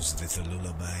flows with a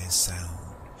lullaby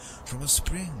sound, from a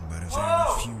spring but a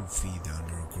very few feet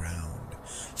underground,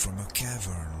 from a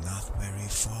cavern not very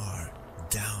far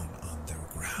down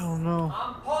underground. Oh no.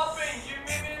 I'm popping, give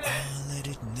me a And minute. let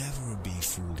it never be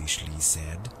foolishly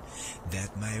said,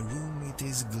 that my room it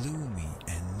is gloomy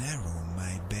and narrow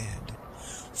my bed,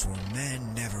 for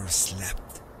man never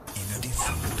slept in a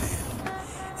different bed,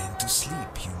 and to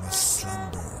sleep you must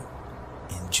slumber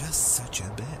in just such a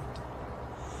bed.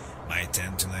 My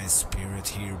tantalized spirit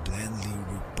here blandly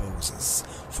reposes,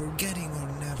 forgetting or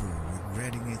never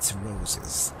regretting its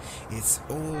roses, its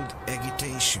old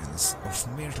agitations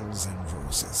of myrtles and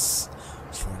roses.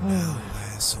 For now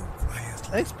I so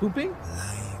quietly Thanks, pooping?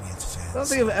 lying at fancy. I don't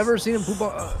think I've ever seen him poop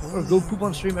on, or go poop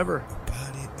on stream ever. A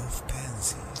body of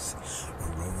pansies, a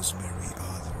rosemary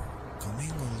odor,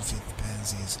 commingled with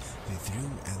pansies, with you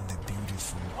and the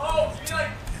beautiful Oh, little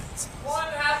like pansies.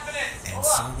 1/2 minute. And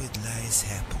so it lies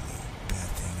happily,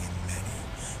 bathing in many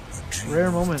a dream Rare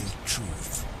of moment. the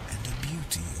truth and the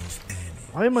beauty of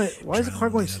Annie. Why is the car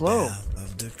going Drowned in a slow? bath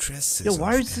of the tresses Yo,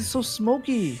 why of is it so Annie.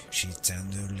 smoky? She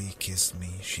tenderly kissed me,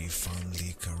 she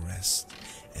fondly caressed,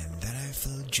 and then I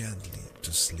fell gently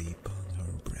to sleep on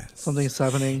her breast. Something's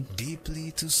happening.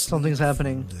 Deeply to sleep Something's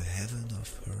happening. from the heaven of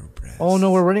her breast. Oh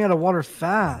no, we're running out of water The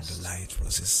fast. light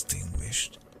was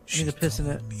extinguished. I need to piss in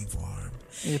called it. me warm,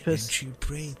 I need to piss. and she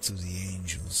prayed to the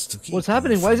angels to keep What's me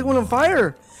happening? Why is it from going on harm,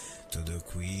 fire? to the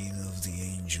queen of the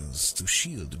angels to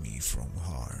shield me from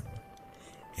harm.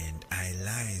 And I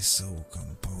lie so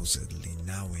composedly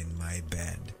now in my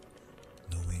bed,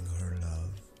 knowing her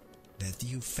love, that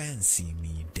you fancy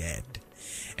me dead.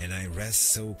 And I rest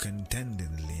so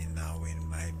contentedly now in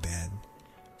my bed,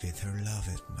 with her love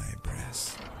at my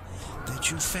breast, that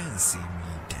you fancy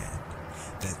me dead,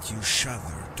 that you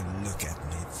shudder to look at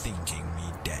me thinking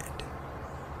me dead.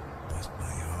 But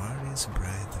my heart is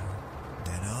brighter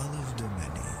than all of the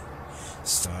many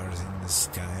stars in the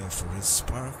sky, for it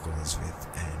sparkles with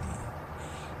Annie.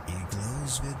 It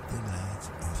glows with the light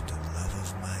of the love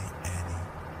of my Annie,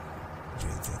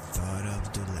 with the thought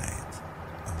of the light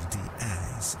of the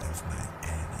eyes of my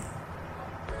Annie.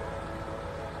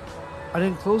 I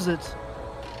didn't close it.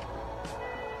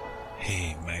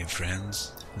 Hey, my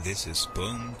friends, this is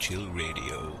Bone Chill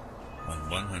Radio on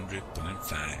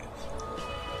 100.5.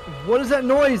 What is that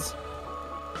noise?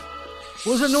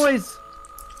 What is that noise?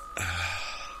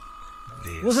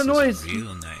 This What's the is noise? a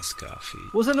real nice coffee.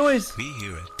 What's that noise? We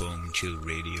here at Bone Chill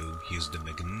Radio use the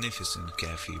magnificent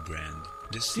coffee brand,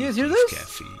 the you guys hear Seapeach this?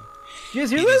 Coffee. Do you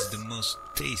guys hear It this? is the most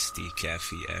tasty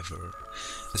coffee ever.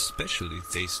 Especially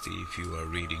tasty if you are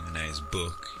reading a nice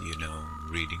book, you know,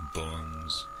 reading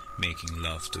poems, making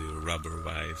love to your rubber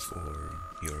wife or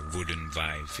your wooden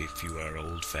wife if you are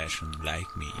old-fashioned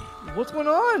like me. What's going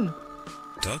on?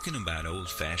 Talking about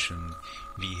old-fashioned,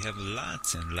 we have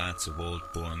lots and lots of old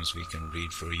poems we can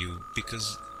read for you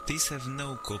because these have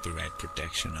no copyright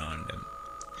protection on them.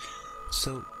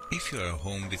 So If you are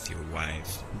home with your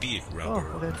wife, be it rubber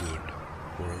or wood,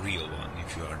 or a real one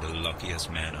if you are the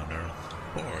luckiest man on earth,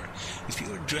 or if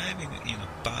you are driving in a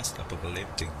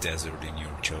post-apocalyptic desert in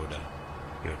your Choda,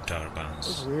 your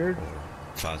Tarbans, or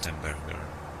Faltenberger,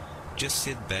 just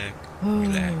sit back,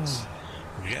 relax,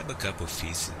 grab a cup of sea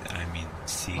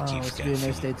Wow, it's gonna be a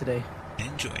nice day today.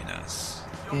 and join us.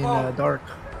 In dark.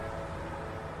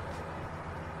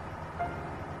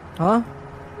 Huh?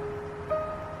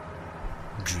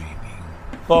 Dreaming.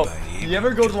 Well, you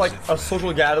ever go to like a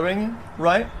social gathering,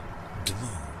 right?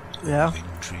 Yeah.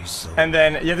 And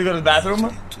then you have to go to the bathroom,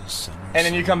 and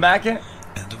then you come back, and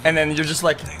then you're just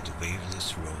like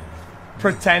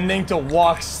pretending to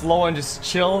walk slow and just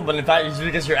chill, but in fact it's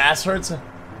because your ass hurts.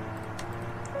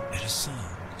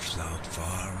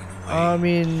 I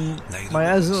mean, my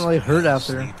ass doesn't like hurt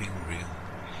after.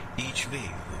 Each wave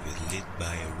will be lit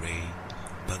by a ray,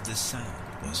 but the sound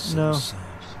was so No.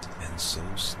 soft and so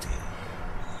still.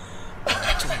 And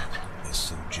the talk was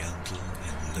so gentle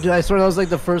and low. Dude, I swear that was like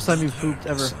the first time you pooped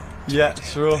ever. Yeah,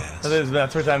 true. That is been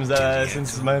 3 times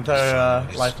since my entire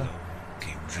life.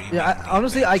 Yeah,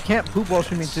 honestly, I can't poop while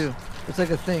streaming too. It's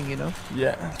like a thing, you know?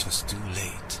 Yeah. It was too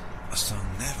late. A song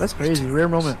never That's crazy. Rare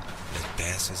moment. that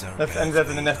passes our That's and that's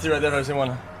an NFT right there, I've seen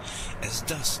one. As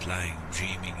dust lying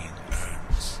dreaming in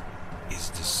urns, is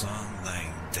the song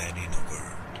lying dead in a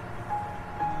bird.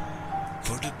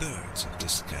 For the birds of the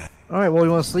sky. Alright, well,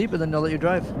 you want to sleep and then I'll let you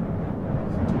drive.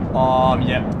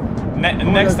 Yeah.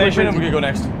 Next station, and we can go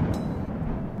next.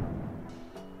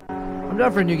 I'm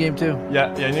down for a new game too.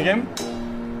 Yeah, new game?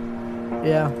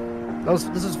 Yeah.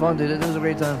 This is fun, dude. It was a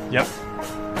great time. Yep.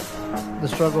 The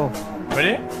struggle.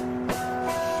 Ready?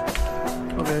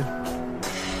 Okay.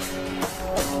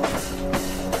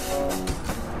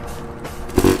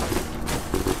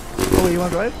 Oh, wait, you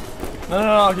want to drive?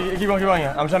 No, keep going.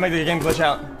 I'm trying to make the game glitch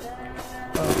out.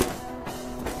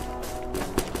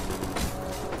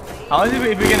 I want to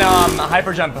see if we can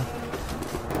hyper jump.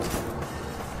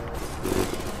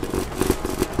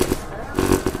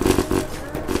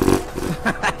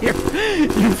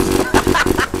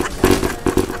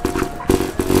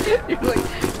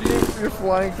 You're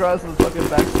flying across the fucking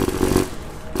back.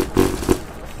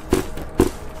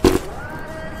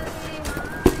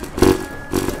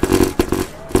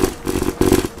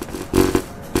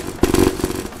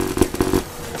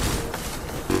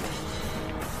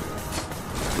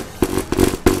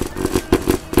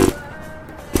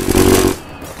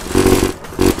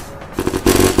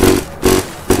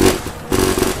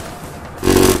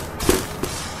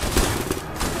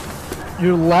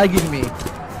 You're lagging me.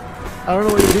 I don't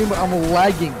know what you're doing, but I'm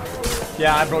lagging.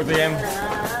 Yeah, I broke the game.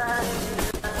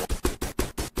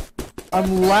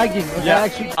 I'm lagging. Like Yeah. I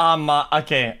actually.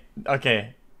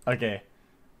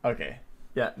 Okay.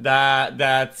 Yeah,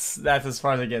 that's as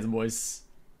far as it gets, boys.